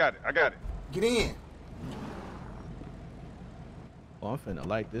got it. Get in. Oh, I'm finna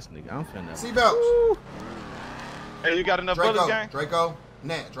like this nigga. I'm finna. Seatbelts. Hey, you got enough bullets, gang? Draco.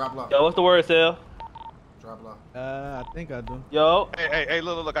 Nat, drop low. Yo, what's the word, Sal? Drop low. I think I do. Yo. Hey,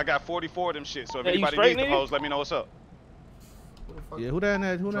 look, I got 44 of them shit. So if Hey, you anybody straight, needs them nigga? hoes, let me know what's up. Yeah, who that in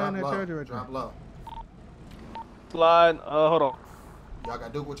that Drop low. charger right there? Drop low. Slide. Hold on. Y'all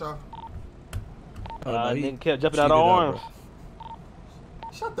got Duke with y'all? Nigga kept jumping out of arms.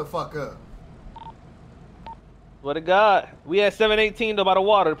 Shut the fuck up. What a god. We had 718 though by the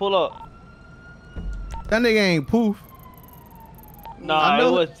water. Pull up. That nigga ain't poof.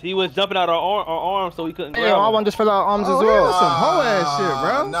 Nah, he was jumping out our arm, so he couldn't grab Hey, I him. want just fill out arms as Oh, well. that's some whole ass shit,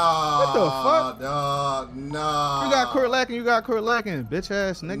 bro. Nah. What the fuck? Dog, nah. You got court lacking, you got court lacking, bitch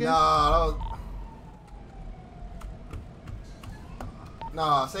ass nigga.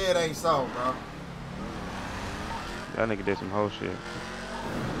 Nah, say it ain't so, bro. That nigga did some whole shit.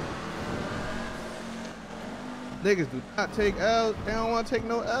 Niggas do not take L's. They don't want to take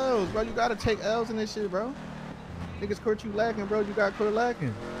no L's, bro. You gotta take L's in this shit, bro. Niggas court you lacking, bro. You got court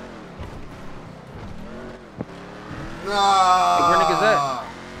lacking. Nah. Hey, where niggas at?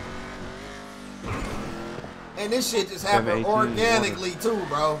 And this shit just happened organically too,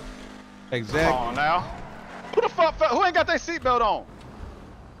 bro. Exactly. Come on now. Who the fuck? Who ain't got their seatbelt on?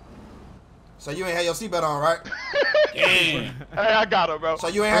 So you ain't had your seatbelt on, right? Damn. Hey, I got her, bro. So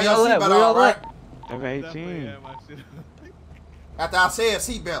you ain't had your seatbelt on, right? 718. After I said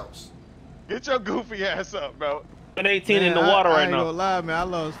seatbelts. Get your goofy ass up, bro. 18 in the water I right ain't now. gonna lie, man. I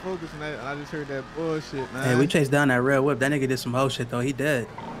lost focus and I just heard that bullshit, man. Hey, we chased down that red whip. That nigga did some whole shit though. He dead.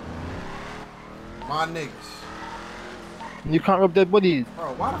 My niggas. You can't rub dead bodies.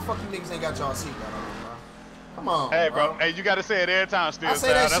 Bro, why the fuck you niggas ain't got y'all seatbelt on, bro? Come on, Hey, bro. Hey, you gotta say it every time, still. I say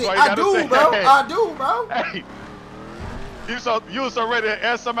that That's shit. why you I gotta do, say bro. it. I do, bro. Hey. You was so ready to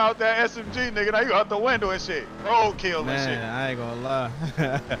ask some out that SMG, nigga. Now you out the window and shit. Roadkill and shit. Man, I ain't gonna lie.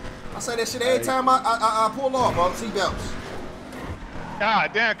 I say that shit every time I pull off, bro. Seatbelts.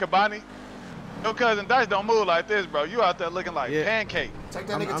 God damn, Kabani. Your cousin Dice don't move like this, bro. You out there looking like pancake. Take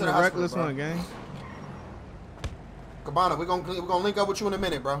that nigga I'm to the the hospital, reckless bro. one, gang. Cabana, we gonna link up with you in a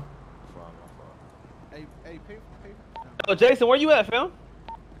minute, bro. Hey, Oh, Jason, where you at, fam?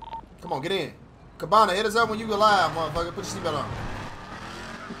 Come on, get in. Cabana, hit us up when you go live, motherfucker. Put your seatbelt on.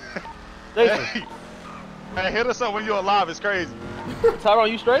 Jason. Hey, hit us up when you're alive. It's crazy.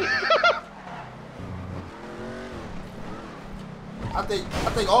 Tyrone, you straight? I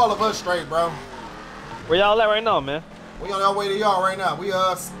think all of us straight, bro. Where y'all at right now, man? We on our way to y'all right now. We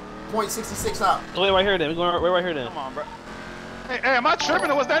 .66 out. Wait right here then. We going right here then. Come on, bro. Hey, am I tripping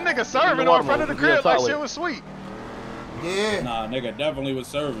or was that nigga serving on front of the crib like shit was sweet? Yeah. Nah, nigga definitely was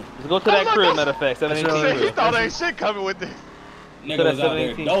serving. Let's go to that crib, matter of fact. 718. He thought ain't shit coming with this. Nigga was out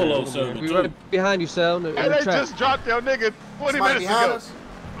there dolo serving We too. right behind you, Sal. And they just dropped your nigga 20 Somebody minutes behind ago. us?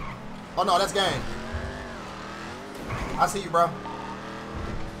 Oh no, that's gang. I see you, bro.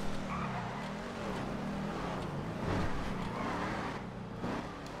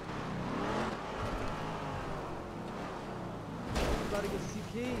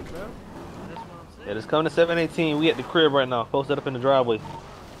 Yeah, just coming to 718. We at the crib right now. Posted up in the driveway.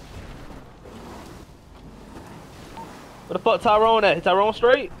 Where the fuck Tyrone at? Is Tyrone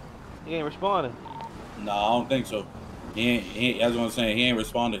straight? He ain't responding. Nah, I don't think so. He ain't, that's what I'm saying. He ain't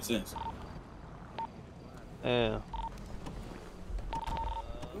responded since. Yeah.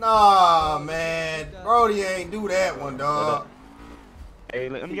 Nah, man. Brody ain't do that one, dog. Hey,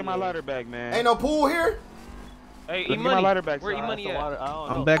 let me get my lighter back, man. Ain't no pool here? Hey, Let me get my lighter back. Where E-Money at?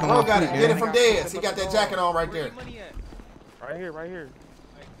 I'm back on Oh, my got feet, it. Get it gang. from Dez. He got that jacket on right there. Right here, right here.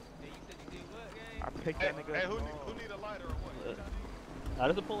 I picked that nigga. Hey, who need a lighter or what? How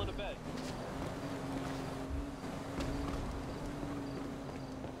does it pull in the back?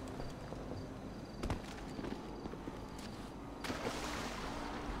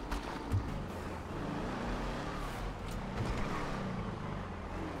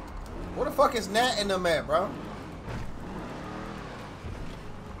 Where the fuck is Nat and them at, bro?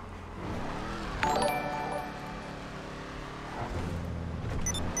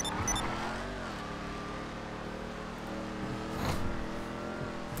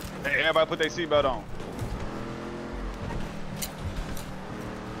 Hey, everybody put their seatbelt on.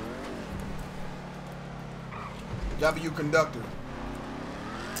 W conductor.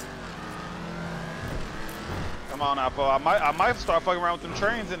 Come on now, Paul. I might start fucking around with them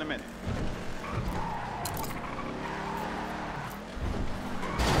trains in a minute.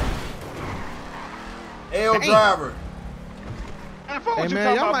 L driver. Hey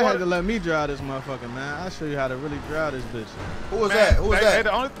man, y'all might have to let me drive this motherfucker, man. I'll show you how to really drive this bitch. Who was that? Who was that?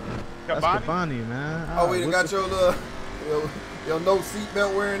 That's Kabani, man. Oh, we done got your little, your no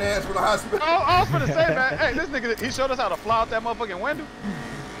seatbelt wearing ass for the hospital. Oh, I was gonna say, man. Hey, this nigga, he showed us how to fly out that motherfucking window.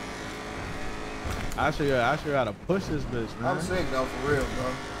 I'll show you how to push this bitch, man. I'm sick though, for real,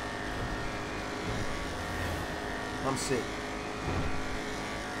 bro. I'm sick.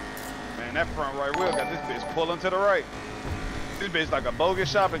 Man, that front right wheel got this bitch pulling to the right. This bitch like a bogus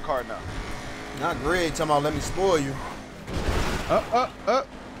shopping cart now. Not Greg talking about let me spoil you. Up.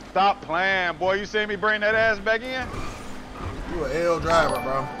 Stop playing, boy. You see me bring that ass back in? You an L driver,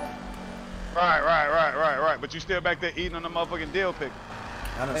 bro. Right. But you still back there eating on the motherfucking dill pickle.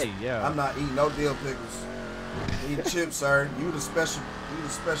 I'm not eating no dill pickles. Eating chips, sir. You the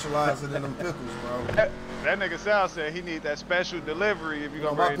specializing in them pickles, bro. That nigga Sal said he need that special delivery if you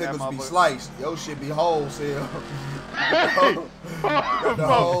gonna my bring that pickles motherfucker. be sliced. Your shit be wholesale. The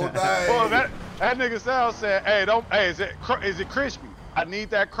whole thing. Well, that nigga Sal said, hey, is it crispy? I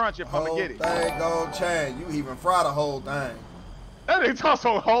need that crunch if I'm gonna get it. Whole thing gold chain. You even fry the whole thing. That nigga talks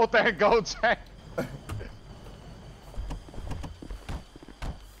on whole thing gold chain.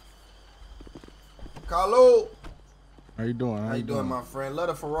 Carlo. How you doing? How you doing, my friend? Let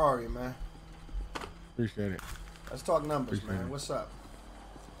a Ferrari, man. Appreciate it. Let's talk numbers, man. What's up?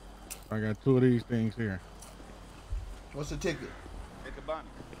 I got 2 of these things here. What's the ticket?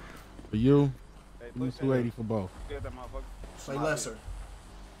 For you, 280 for both. Say lesser.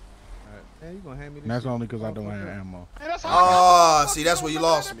 Man, you gonna hand me this? And that's only because I don't have ammo. Oh, see, that's where you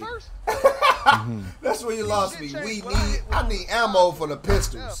lost me. That's where you lost me. I need ammo for the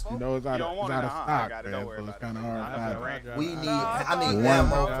pistols. You know, it's out of stock, man, so it's kind of hard to find. I need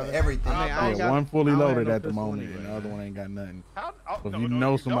ammo for everything. Yeah, one fully loaded at the moment, and the other one ain't got nothing. So if you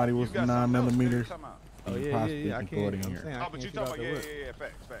know somebody with some 9mm, Oh you yeah, possibly I can throw it in can't. here. But you talking about,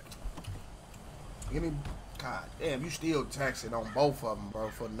 facts. Give me, God damn, you still taxing on both of them, bro,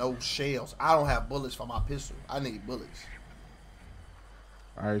 for no shells. I don't have bullets for my pistol. I need bullets.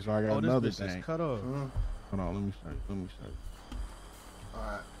 All right, so I got another this bitch thing. is cut off. Hold on, let me show you. All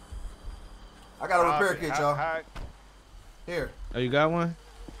right. I got a repair kit, y'all. Here. Oh, you got one?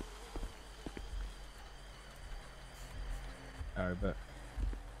 All right, bet.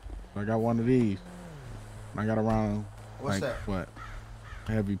 I got one of these. I got around What's like that? what?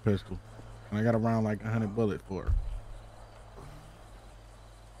 A heavy pistol. And I got around like 100 bullets for it.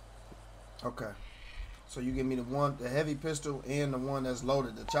 Okay. So you give me the heavy pistol and the one that's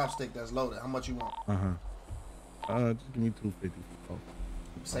loaded, the chopstick that's loaded. How much you want? Just give me 250 for both.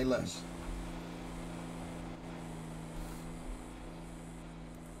 Say less.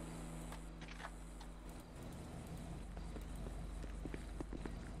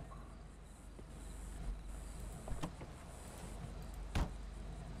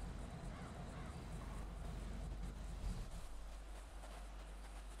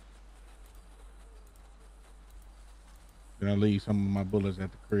 Then I leave some of my bullets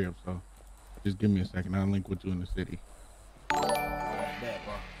at the crib, so just give me a second. I'll link with you in the city. That,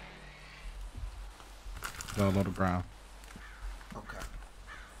 bro. It's all on the ground. Okay.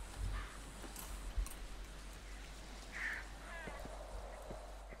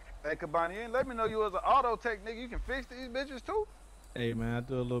 Hey, Cabani, you ain't let me know you was an auto tech nigga. You can fix these bitches too? Hey man, I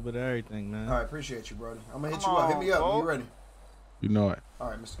do a little bit of everything, man. All right, appreciate you, brody. I'm gonna hit you up. Hit me up when you ready. You know it.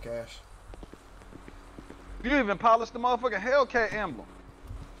 All right, Mr. Cash. You even polished the motherfucking Hellcat emblem.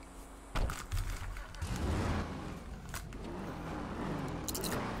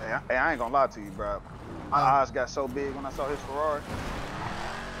 Hey, I ain't gonna lie to you, bro. My eyes got so big when I saw his Ferrari.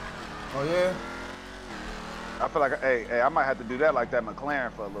 Oh yeah? I feel like, hey, I might have to do that like that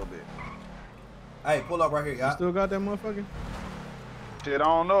McLaren for a little bit. Hey, pull up right here, y'all. You still got that motherfucker? Shit, I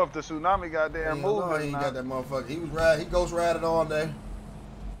don't know if the tsunami goddamn moved. No, he ain't got that motherfucker. He ghost riding all day.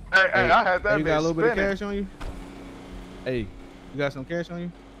 Hey, I had that. You got a little bit of spinning. cash on you? Hey, you got some cash on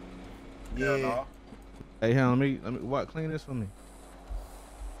you? Yeah. No. Hey, hell, let me clean this for me.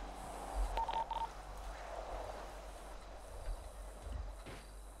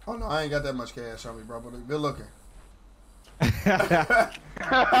 Oh no, I ain't got that much cash on me, bro. But good looking. No,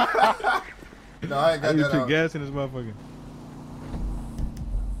 I ain't got that. Put gas in this motherfucker.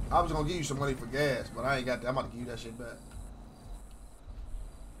 I was gonna give you some money for gas, but I ain't got that. I'm about to give you that shit back.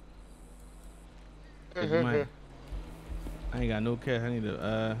 I ain't got no cash. I need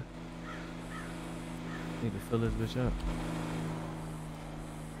to fill this bitch up.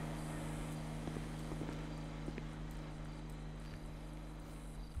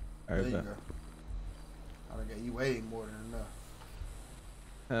 There you go. I done got you way more than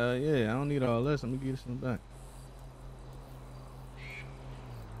enough. Yeah, I don't need all this. Let me give you some back.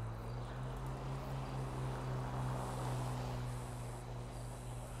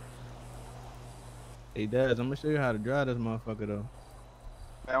 Hey, Daz, I'm gonna show you how to drive this motherfucker, though.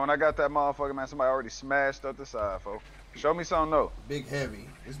 Man, when I got that motherfucker, man, somebody already smashed up the side, folks. Show me something, though. Big heavy.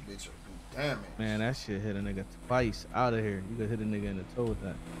 This bitch will do damage. Man, that shit hit a nigga twice out of here. You could hit a nigga in the toe with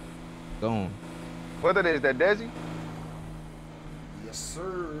that. Gone. What that is, that Desi? Yes,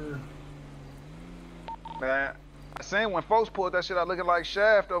 sir. Man, I seen when folks pulled that shit out looking like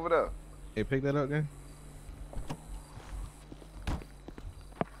Shaft over there. Hey, pick that up, gang.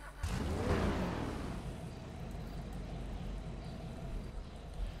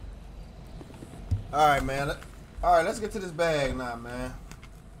 All right, man. All right, let's get to this bag now, man.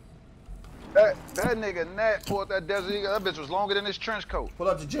 That nigga Nat pulled that Desert Eagle. That bitch was longer than his trench coat. Pull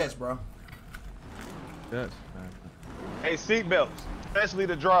up the jets, bro. Yes. Hey, seatbelts, especially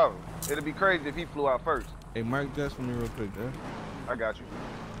the driver. It'd be crazy if he flew out first. Hey, mark jets for me real quick, man. I got you.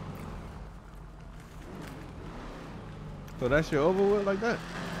 So that shit over with like that?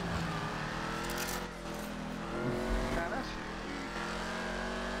 Man, that shit.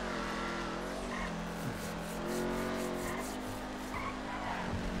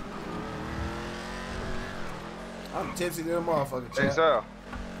 I'm tipsy than a motherfucker. Hey, Sal.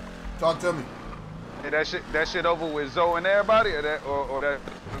 Talk to me. Hey, that shit over with Zoe and everybody, or that?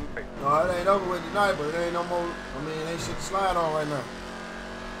 No, it ain't over with tonight, but it ain't no more. I mean, it ain't shit to slide on right now.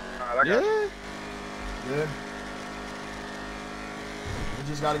 All right, I got you. Yeah. We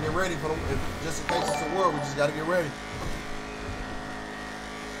just gotta get ready for the. Just in case it's a war, we just gotta get ready.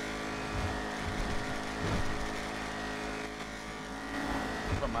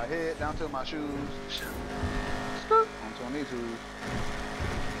 From my head down to my shoes. Skirt. On 22.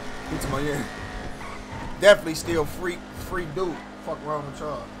 It's my ear. Definitely still free dude. Fuck wrong with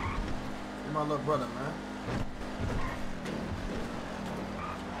y'all. You're my little brother, man.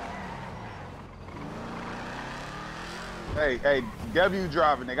 Hey, W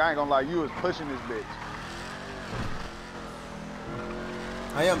driving, nigga. I ain't gonna lie, you was pushing this bitch.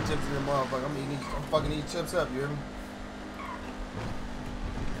 I am tipsy than a motherfucker. I'm fucking eating chips up, you hear me?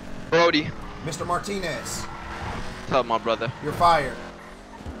 Brody. Mr. Martinez. What's up, my brother? You're fired.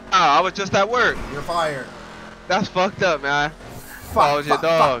 Oh, I was just at work. You're fired. That's fucked up, man. I was your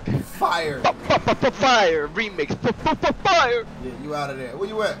dog. Fired. Fire. Remix. Fire. Yeah, you out of there. Where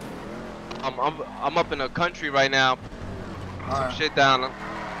you at? I'm up in the country right now. Some right. shit down.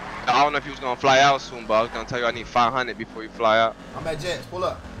 I don't know if you was gonna fly out soon, but I was gonna tell you I need 500 before you fly out. I'm at Jets. Pull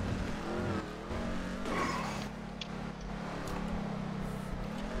up.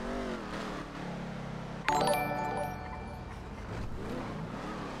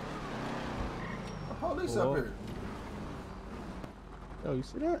 The police up here. Yo, you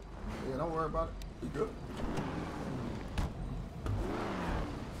see that? Yeah, don't worry about it. You good?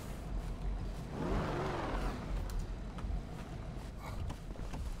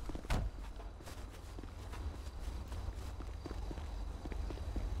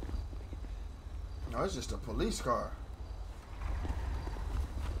 No, it's just a police car.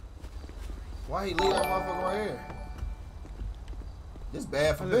 Why he leave that motherfucker right here? This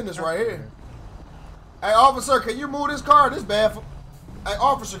bad for business right here. Hey, officer, can you move this car? This bad for... Hey,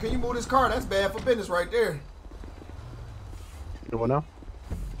 officer, can you move this car? That's bad for business right there. You want now?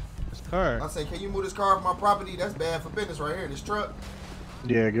 This car. I say, can you move this car off my property? That's bad for business right here. This truck.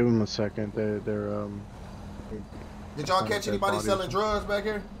 Yeah, give them a second. They're Did y'all catch anybody selling drugs back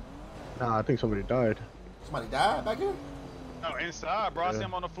here? Nah, I think somebody died. Somebody died back here? No, inside, bro. I see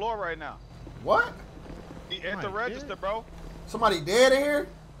him on the floor right now. What? He at the register, bro. Somebody dead in here?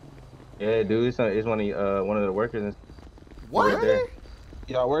 Yeah, dude, it's one of the workers. What? Right there.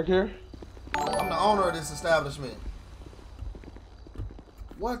 Y'all work here? I'm the owner of this establishment.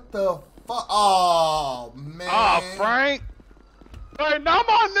 What the fuck? Oh, man. Oh, Frank. Hey, not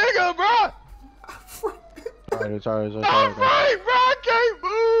my nigga, bro. Alright, it's alright. Oh, Frank, bro, I can't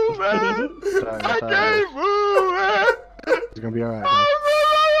move, man. I can't move, man. It's gonna be alright.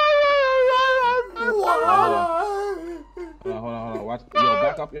 Hold on. Watch. Yo,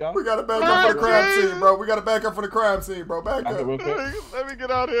 back up, y'all. We gotta back up for the crime scene, bro. We gotta back up for the crime scene, bro. Back up. Let me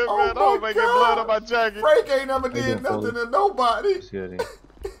get out here, Oh man. I don't my make blood on my jacket. Frank ain't never did nothing to nobody.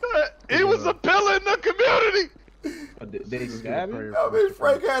 He was a pillar in the community. They stabbed him? I mean,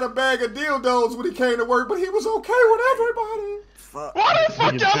 Frank had a bag of dildos when he came to work, but he was okay with everybody. Why the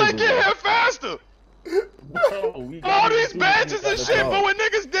fuck y'all ain't get here faster? All these badges and shit, but when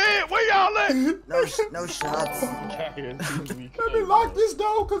niggas dead, where y'all at? No shots. Let me lock this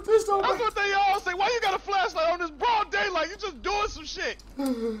door, cause this don't. That's what they all say. Why you got a flashlight on this broad daylight? You just doing some shit.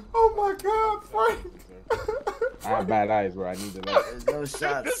 Oh my God, Frank. I have bad eyes, bro. I need to know. No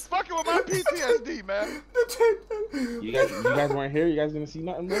shots. This fucking with my PTSD, man. You guys weren't here? You guys didn't see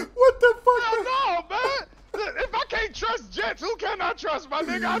nothing, bro? What the fuck? Hell no, man. If I can't trust Jets, who can I trust, my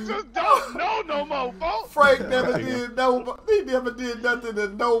nigga? I just don't know no more, folks. Frank never did he never did nothing to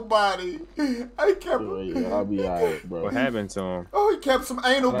nobody. I kept. I'll be alright, bro. What happened to him? Oh, he kept some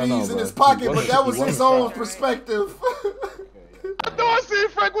anal beads in his pocket, but that was his own perspective. I know I seen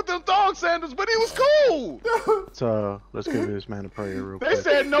Frank with them thong sandals, but he was cool. So let's give this man a prayer real quick. They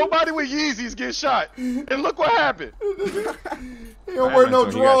said nobody with Yeezys get shot, and look what happened. He don't wear no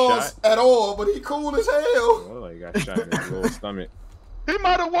drawers at all, but he cool as hell. Oh, he got shot in his little stomach. He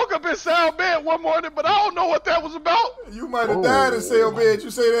might have woke up in SALLE bed one morning, but I don't know what that was about. You might have died in SALLE bed. You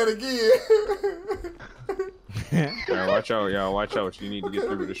say that again. Y'all watch out, y'all. Watch out. You need to get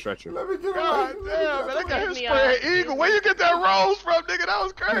through the stretcher. Let me get God damn, man. That got his spread eagle. Where you get that rose from, nigga? That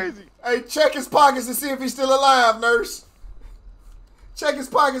was crazy. Hey, check his pockets and see if he's still alive, nurse. Check his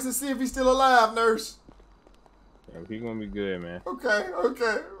pockets and see if he's still alive, nurse. Yeah, he gonna be good, man. Okay.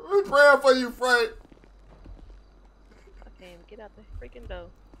 We're praying for you, Frank. Okay, get out the freaking door.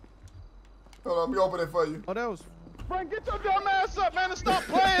 Hold on, let me open it for you. Oh, that was... Frank, get your dumb ass up, man, and stop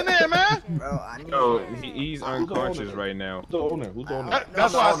playing there, man. Bro, I need. Yo, he's unconscious right now. Who's the owner? Who's the owner?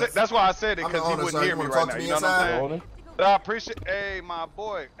 That's why I said it, because he wouldn't hear me right now. You know what I'm saying? I appreciate. Hey, my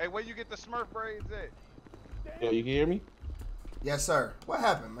boy. Hey, where you get the Smurf braids at? Yo, you can hear me? Yes, sir. What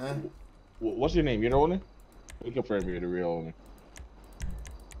happened, man? What's your name? You're the owner? We confirm you're the real owner.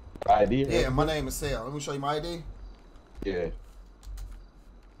 ID? Right? Yeah, my name is SALLE. Let me show you my ID. Yeah.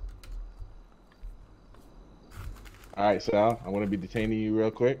 All right, Sal. I'm gonna be detaining you real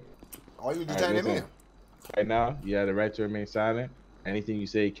quick. Are you detaining me? Right now, you have the right to remain silent. Anything you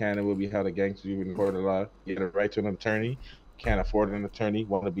say can and will be held against you in the court of law. You have the right to an attorney. Can't afford an attorney.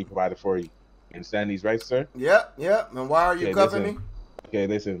 Want to be provided for you. You understand these rights, sir? Yep. And why are you cuffing me? Okay,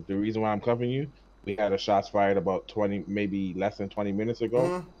 listen. The reason why I'm cuffing you, we had a shots fired about 20, maybe less than 20 minutes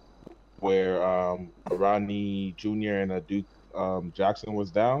ago, where Ronnie Jr. and a Duke Jackson was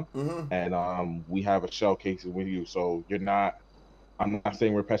down, and we have a shell case with you. So you're not. I'm not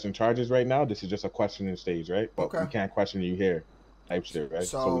saying we're pressing charges right now. This is just a questioning stage, right? But we can't question you here, type shit, right?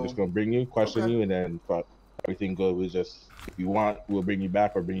 So we're just gonna bring you, question you, and then fuck everything good. We just, if you want, we'll bring you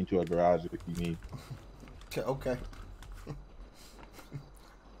back or bring you to a garage if you need. Okay.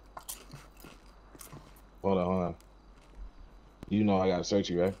 Hold on. You know I gotta search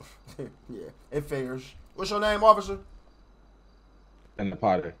you, right? Yeah, it figures. What's your name, officer? Lieutenant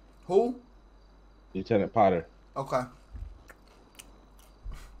Potter. Who? Lieutenant Potter. Okay.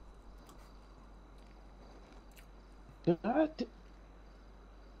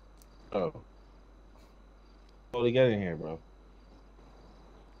 Oh. Totally get in here, bro.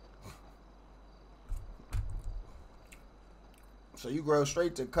 So you go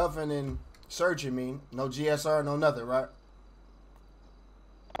straight to cuffing and searching me. No GSR, no nothing, right?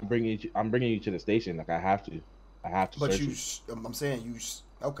 I'm bringing you to the station. Like I have to But search you. I'm saying you.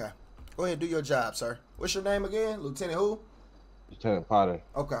 Okay. Go ahead, do your job, sir. What's your name again? Lieutenant who? Lieutenant Potter.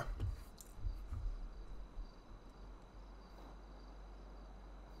 Okay.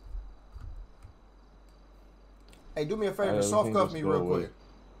 Hey, do me a favor. Soft cuff me real quick.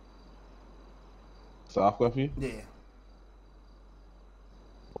 Soft cuff you? Yeah.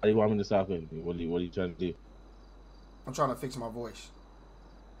 Why do you want me to soft cuff you? What are you trying to do? I'm trying to fix my voice.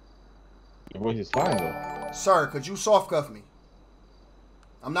 Your voice is fine though. Sir, could you soft cuff me?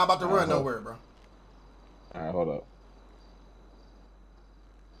 I'm not about to run nowhere, bro. All right, hold up.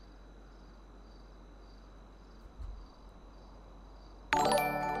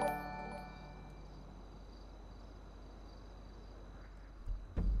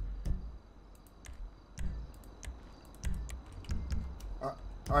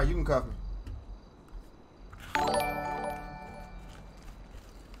 All right, you can cuff me.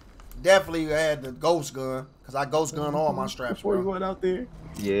 Definitely had the ghost gun, because I ghost gun all my straps, before bro. you went out there?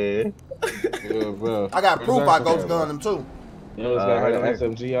 Yeah. Yeah, bro. I got proof I ghost gun them, too. You know, this guy had an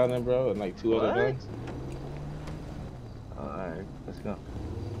SMG on him, bro, and like 2 other guns. Alright, let's go.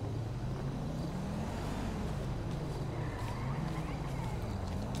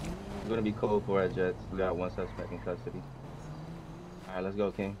 It's gonna be cold for our jets. We got 1 suspect in custody. Alright, let's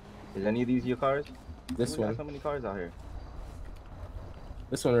go, King. Is any of these your cars? This one. Got so many cars out here.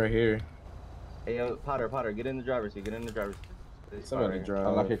 This one right here. Hey, Potter, get in the driver's seat. Get in the driver's seat. Somebody drive.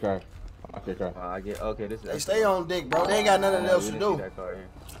 Unlock your car. Unlock your car. I get. Okay, this is. They stay on dick, bro. They ain't got nothing else to do.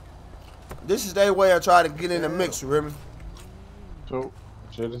 This is their way of trying to get in the mix, you hear me? So,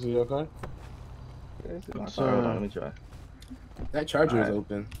 sure this is your car? Yeah, this is my car. Hold on, let me try. That charger is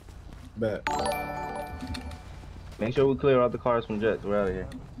open. Bet. Make sure we clear out the cars from jets. We're out of here.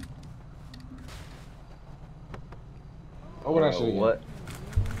 Oh, what I should what?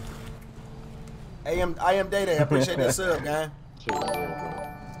 I am Day-Day. I appreciate that sub, gang.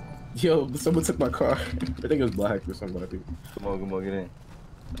 Yo, someone took my car. I think it was black or somebody. Come on, get in.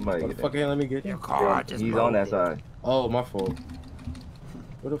 Somebody get in. Fucking let me get your car. He's on that side. Oh, my fault.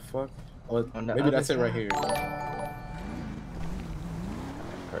 What the fuck? Oh, maybe that's it right here.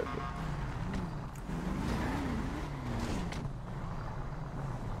 Perfect.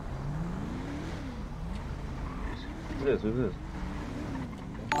 What's this?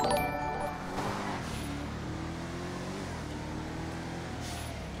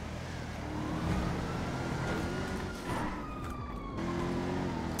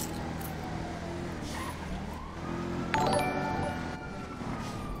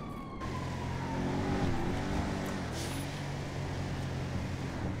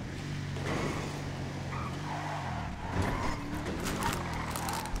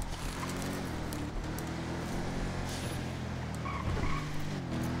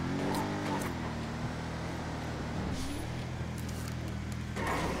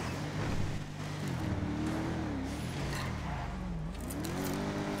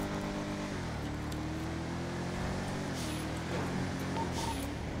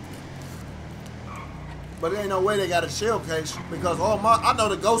 But there ain't no way they got a shell case because I know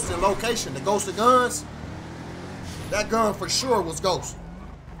the ghost in location, the ghost of guns. That gun for sure was ghost.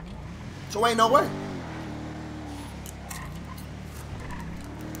 So ain't no way.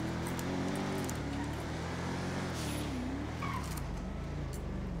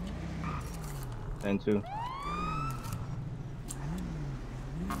 And 2.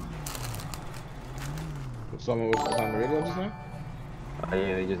 Someone was on the radio just now?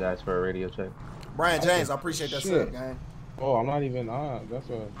 Yeah, they just asked for a radio check. Brian James, I appreciate that sub, gang. Oh, I'm not even on. That's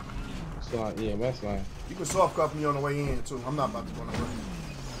a still on EMS line. You can soft cuff me on the way in too. I'm not about to go nowhere.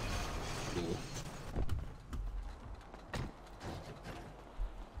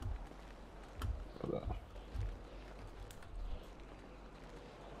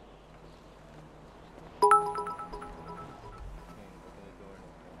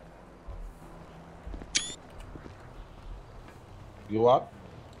 You up?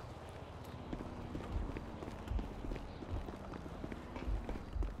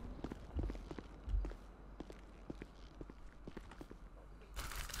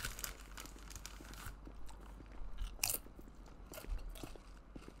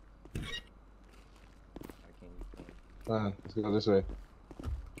 Fine, let's go this way.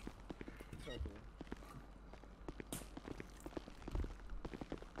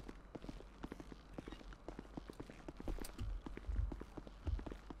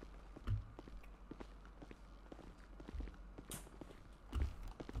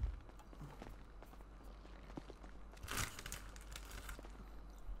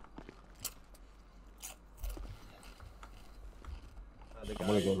 I'm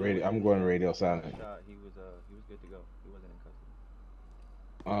gonna go radio. I'm going radio silent. He was good to go. He wasn't in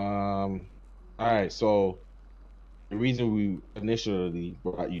custody. All right. So the reason we initially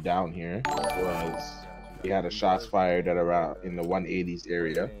brought you down here was we had a shots fired at around in the 180s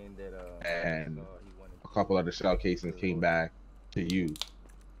area, and a couple other shell casings came back to you.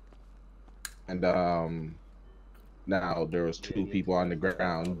 And now there was 2 people on the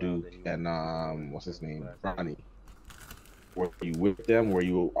ground, Duke and what's his name, Ronnie. Were you with them? Were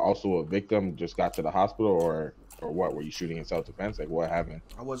you also a victim? Just got to the hospital, or what? Were you shooting in self-defense? Like, what happened?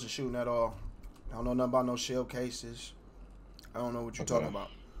 I wasn't shooting at all. I don't know nothing about no shell cases. I don't know what you're talking about.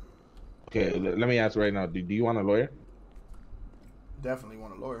 Okay, let me ask right now. Do you want a lawyer? Definitely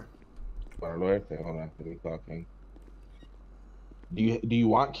want a lawyer. Want a lawyer? Okay, hold on. Let me call King. Do you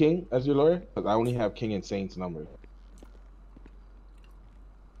want King as your lawyer? Because I only have King and Saint's number.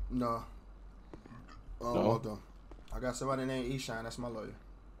 No. Hold on. I got somebody named Eshine. That's my lawyer.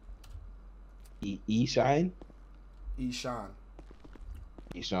 Eshine? Eshine.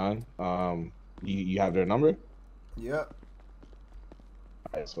 Eshine. You have their number? Yep.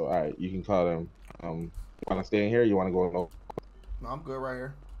 All right, you can call them. You want to stay in here? Or you want to go low? No, I'm good right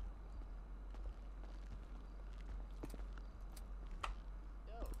here.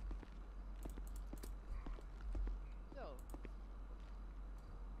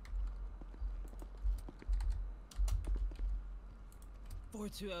 For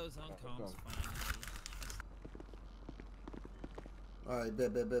 2 hours on comms. Alright,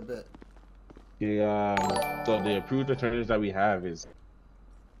 bet. Yeah, so the approved attorneys that we have is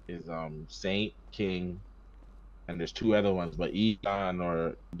Saint, King, and there's 2 other ones, but Eon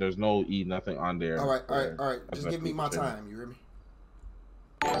or there's no nothing on there. Alright. Just give me my time, you hear me?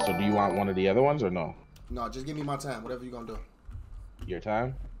 Yeah, so do you want one of the other ones or no? No, just give me my time, whatever you're gonna do. Your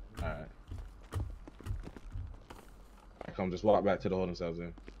time? Alright. Come, just walk back to the holding cells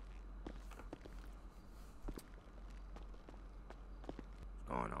then. What's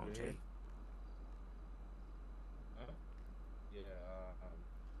going on, Jay? Yeah,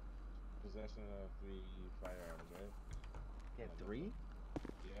 possession of 3 firearms, right? Yeah, 3?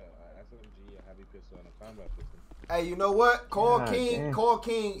 Yeah, SMG, a heavy pistol, and a combat pistol. Hey, you know what? Call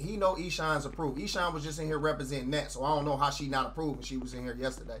King. He know Eshine's approved. Eshine was just in here representing that, so I don't know how she not approved when she was in here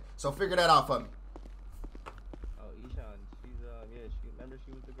yesterday. So figure that out for me.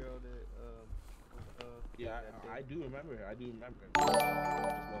 Yeah, I do remember her. She just wasn't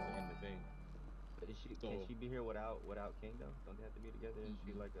in the thing. Can she be here without King though? Don't they have to be together? Is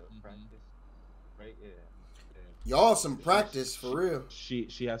she like a practice? Right? Yeah. Y'all some practice for real.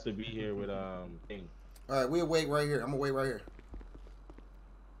 She has to be here with King. All right, we'll wait right here. I'm gonna wait right here.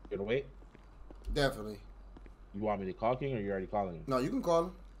 You gonna wait? Definitely. You want me to call King or you already calling him? No, you can call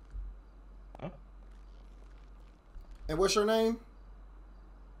him. Huh? And what's your name?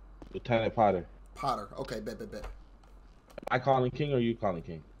 Lieutenant Potter. Potter. Okay, bet. I calling King or you calling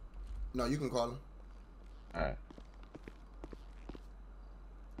King? No, you can call him. All right.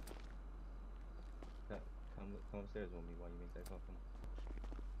 Come upstairs with me while you make that call. Come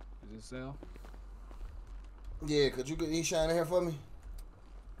on. Is it SALLE? Yeah, could you get Eshawn in here for me?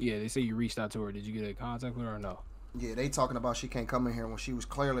 Yeah, they say you reached out to her. Did you get in contact with her or no? Yeah, they talking about she can't come in here when she was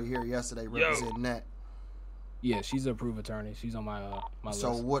clearly here yesterday representing that. Yeah, she's an approved attorney. She's on my my so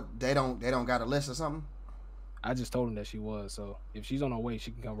list. So what? They don't got a list or something? I just told them that she was. So if she's on her way,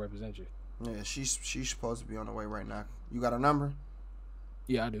 she can come represent you. Yeah, she's supposed to be on her way right now. You got her number?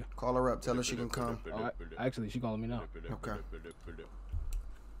 Yeah, I do. Call her up. Tell her she can come. Actually, she calling me now. Okay.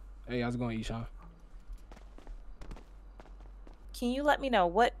 Hey, how's it going, Eshawn? Can you let me know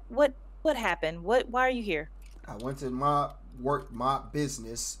what happened? Why are you here? I went to my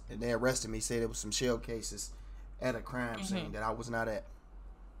business, and they arrested me. Said there was some shell cases at a crime scene that I was not at.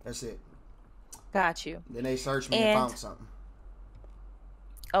 That's it. Got you. Then they searched me and found something.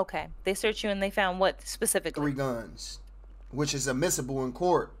 Okay, they searched you and they found what specifically? 3 guns, which is admissible in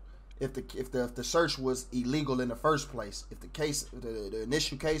court if the search was illegal in the first place. If the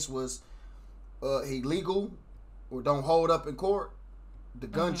initial case was illegal or don't hold up in court, the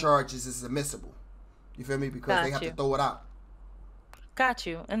gun charges is admissible. You feel me? Because they have to throw it out. Got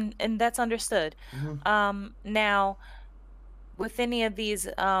you, and that's understood. Now, with any of these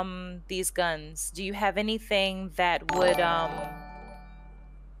guns, do you have anything that would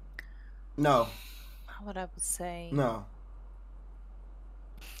No. How would I say? No.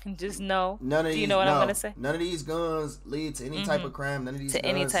 Just no. None of do these, you know what I'm gonna say? None of these guns lead to any type of crime. None of these guns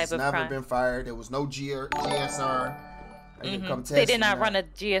any type has of never crime. been fired. There was no GSR. They did not run a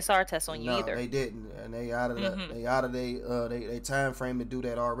GSR test on you either. No, they didn't, and they out of they time frame to do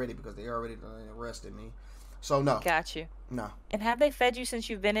that already because they already arrested me. So no. Got you. No. And have they fed you since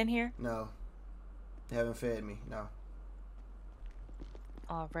you've been in here? No. They haven't fed me. No.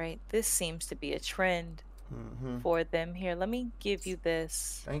 All right. This seems to be a trend for them here. Let me give you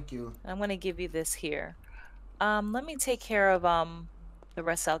this. Thank you. I'm gonna give you this here. Let me take care of the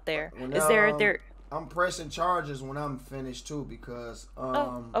rest out there. Well, is there? I'm pressing charges when I'm finished too because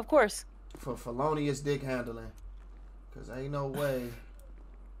of course. For felonious dick handling, because ain't no way.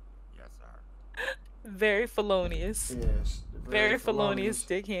 Yes, sir. Very felonious. Yes. Very felonious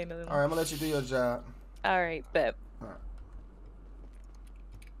dick handling. All right, I'm gonna let you do your job. All right, bet. All right.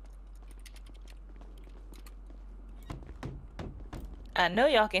 I know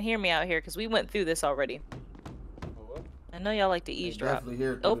y'all can hear me out here because we went through this already. I know y'all like to eavesdrop.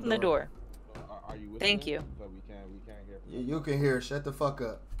 Open the door. Are you with Thank you. So we can't hear. Yeah, you can hear. Shut the fuck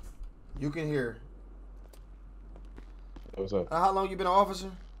up. You can hear. What's up? How long you been an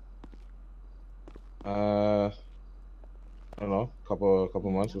officer? I don't know.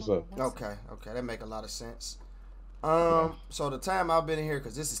 Couple months. What's up? Okay, that make a lot of sense. So the time I've been in here,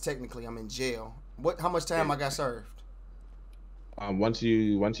 because this is technically I'm in jail. How much time I got served? Once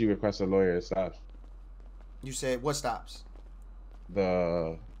you request a lawyer, it stops. You said what stops?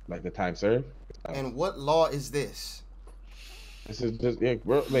 The time served. And what law is this? This is just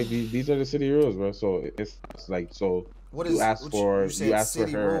bro. Like these are the city rules, bro. So it's like so. What is? You asked for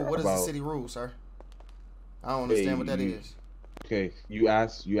her. Rule. What is the city rule, sir? I don't understand what that is. Okay, you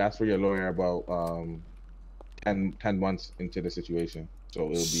asked for your lawyer about 10 months into the situation,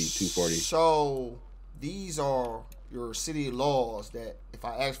 so it'll be 240. So these are your city laws that if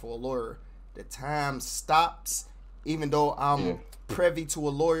I ask for a lawyer, the time stops, even though I'm privy to a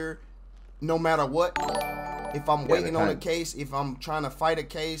lawyer, no matter what. If I'm waiting on a case, if I'm trying to fight a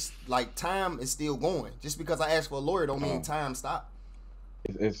case, like time is still going. Just because I ask for a lawyer don't mean time stop.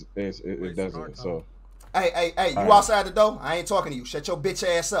 It doesn't. So. Hey, you outside the door? I ain't talking to you. Shut your bitch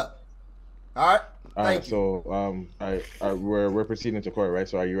ass up. All right. Thank you. So all right, we're proceeding to court, right?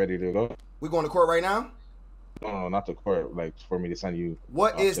 So are you ready to go? We going to court right now? No, not to court. Like for me to send you.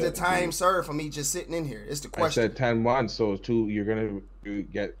 What is the time served for me just sitting in here? It's the question. I said 10 months, so you're gonna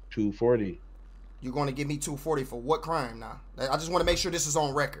get 240. You're going to give me 240 for what crime now? I just want to make sure this is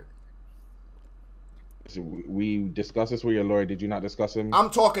on record. So we discussed this with your lawyer. Did you not discuss him?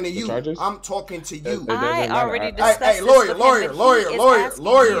 I'm talking to you. I'm talking to you. I already discussed this. Hey,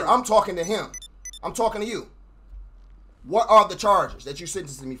 lawyer. I'm talking to him. I'm talking to you. What are the charges that you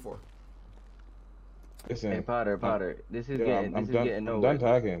sentenced me for? Listen, hey, Potter. This is getting nowhere. I'm done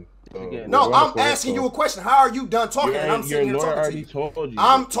talking. No, I'm asking you a question. How are you done talking? And I'm sitting here talking to you. Told you.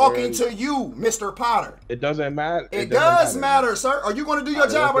 I'm talking to you, Mr. Potter. It doesn't matter. It does matter, sir. Are you going to do your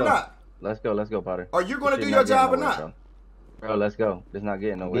job or not? Let's go, Potter. Are you going to do your job or not? Bro, let's go. It's not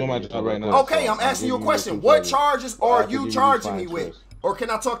getting nowhere. I'm doing my job right now. Okay, I'm asking you a question. What charges are you charging me with? Or can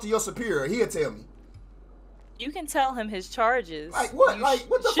I talk to your superior? He'll tell me. You can tell him his charges. Like what? You like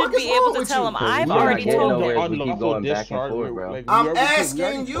what the should fuck is be wrong able to with tell you? him. I've already told him. We keep going back and forth, bro. I'm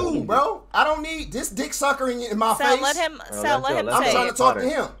asking you, bro. I don't need this dick sucker in my Sal, face. let him. Bro, Sal, let him I'm say trying it. to talk to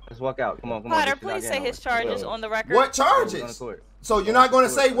him. Let's walk out. Come on, come on. Potter, get your please say dog his in. charges Go. on the record. What charges? So you're not going to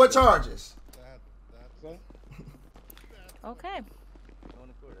say what charges? Okay.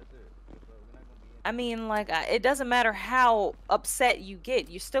 I mean, like, it doesn't matter how upset you get.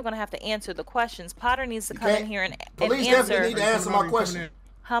 You're still gonna have to answer the questions. Potter needs to come in here and Police answer. definitely need to answer my question.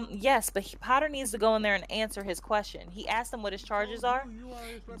 Yes, but Potter needs to go in there and answer his question. He asked him what his charges are.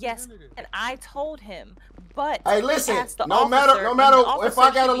 Yes, and I told him. But hey, listen. he asked the No officer, matter and the if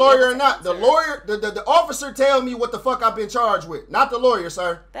I got a officer should be lawyer able or to not, the answer. lawyer, the officer tell me what the fuck I've been charged with, not the lawyer,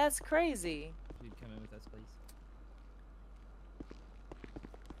 sir. That's crazy.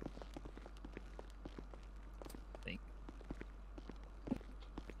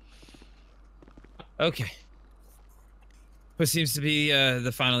 Okay. What seems to be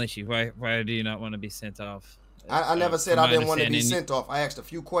the final issue? Why do you not want to be sent off? I never said from I my didn't want to be understanding- sent off. I asked a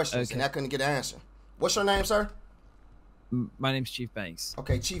few questions Okay. and I couldn't get an answer. What's your name, sir? My name's Chief Banks.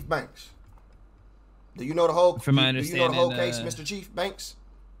 Okay, Chief Banks. Do you know the whole? From my do you know the whole understanding, case, Mr. Chief Banks?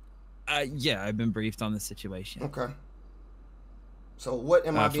 Yeah, I've been briefed on the situation. Okay. So what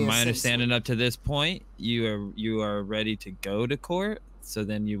am I being From my sent understanding, up to this point, you are ready to go to court. So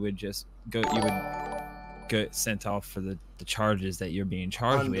then you would just go. You would get sent off for the charges that you're being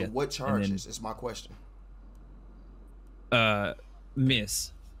charged Under with. what and charges is my question.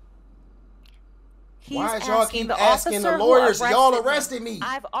 Miss. Why is y'all keep the asking the officer who lawyers? Y'all arrested arrested me.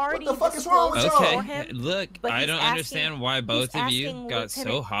 I've already What the fuck is wrong with y'all? Okay, look, but I he's don't asking- understand why both of you asking got so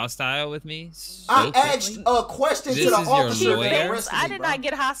Lieutenant- hostile with me. I asked a question to This the is your officer that lawyer? arrested I me, did bro. not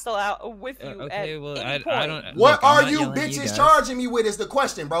get hostile out with you. Okay, at well, any I point. don't. What look, I'm are not you yelling at bitches guys. charging me with is the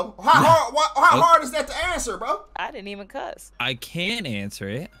question, bro. How hard is that to answer, bro? I didn't even cuss. I can answer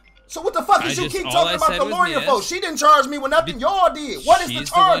it. So what the fuck is you keep all talking I about said the was lawyer miss. for? She didn't charge me with nothing. Y'all did. What is the She's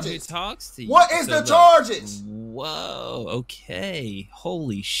the one who charges? talks to you. What is So the look, charges? Whoa. Okay.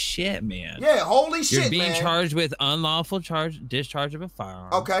 Holy shit, man. Yeah, holy shit, You're being man. charged with unlawful discharge of a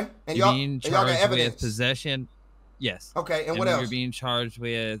firearm. Okay, and You're y'all being and y'all got charged with evidence. possession. Yes. Okay, and what else? You're being charged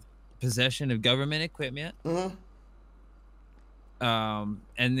with possession of government equipment. Mm-hmm.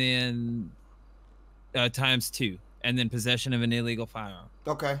 And then ×2, and then possession of an illegal firearm.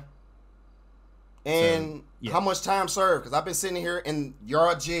 Okay. And So, yeah. how much time served? Because I've been sitting here in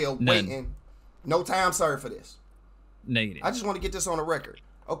your jail None. waiting. No time served for this. Negative. I just want to get this on the record.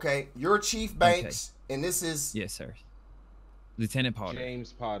 Okay, you're Chief Banks, and this is... Yes, sir. Lieutenant Potter.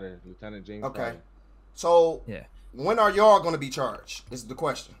 James Potter, Lieutenant James Okay. Potter. So, Yeah. when are y'all going to be charged? Is the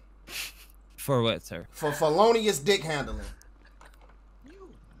question. For what, sir? For felonious dick handling.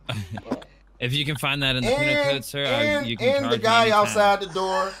 If you can find that in the penal code, sir, you can and charge the me guy anytime. outside the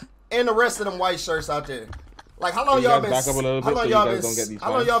door, and the rest of them white shirts out there. Like, how long You y'all guys been? back up a little How bit long so you y'all guys been? don't get these How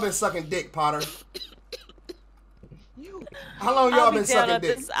long fines? y'all been sucking dick, Potter? How long y'all been sucking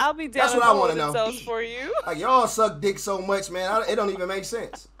dick? I'll be down That's at what the I want to holding know. cells for you. Like, y'all suck dick so much, man. It don't even make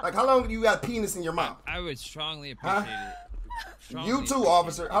sense. Like, how long do you got penis in your mouth? I would strongly appreciate it. You too,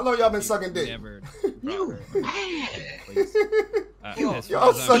 officer. How long y'all been sucking dick? Y'all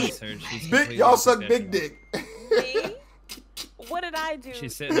suck y'all suck big dick. Me? What did I do?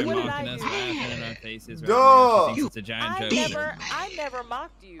 She's sitting there What did mocking I us, do? laughing in our faces. Dog. Right now. She thinks it's a giant joke. I never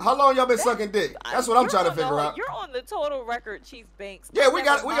mocked you. How long y'all been sucking dick? That's what I'm trying to figure out. You're on the total record, Chief Banks. Yeah, we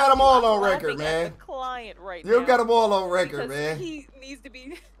got them all on record, man. The client right You now. got them all on record, because man. He needs to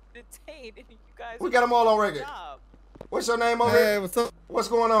be detained, and you guys. We got them all on record. What's your name over Hey, here? what's up? What's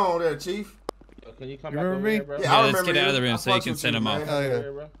going on there, Chief? Can you come You back remember over me? here, bro? Yeah, I let's remember get out of the you. room I so you fucks can with send you, him man. off. Oh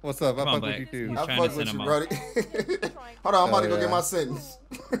yeah. What's up? I Come on, fuck with Black. you too. He's I trying to fuck send with you, him brody. Hold on, I'm about to go get my sentence.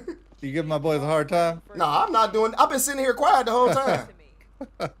 You give my boys a hard time? Nah, I'm not doing. I've been sitting here quiet the whole time.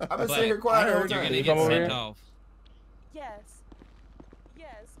 I've been sitting here quiet the whole You're time. gonna get sent off. Yes.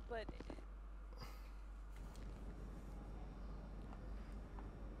 Yes, but.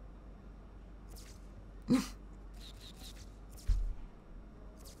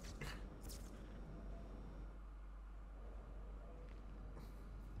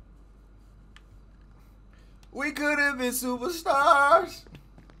 We could have been superstars.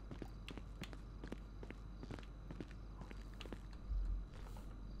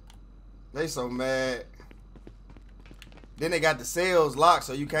 They so mad. Then they got the cells locked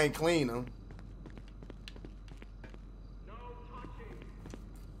so you can't clean them.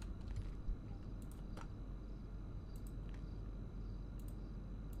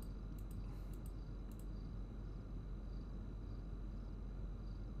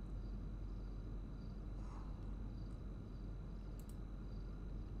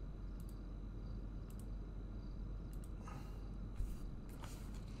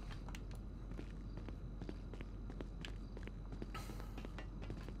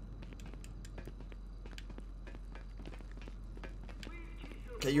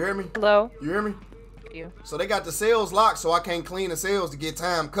 Can you hear me? Hello? You hear me? You. So they got the cells locked, so I can't clean the cells to get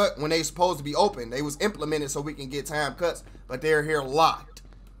time cut when they supposed to be open. They was implemented so we can get time cuts, but they're here locked.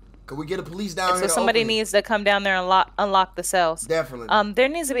 Could we get a police down here? So somebody needs to come down there and unlock the cells. Definitely. There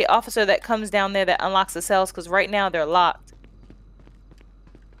needs to be an officer that comes down there that unlocks the cells because right now they're locked.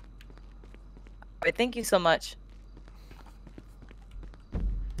 All right, thank you so much.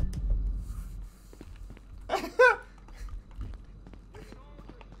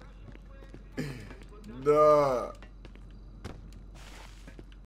 Duh.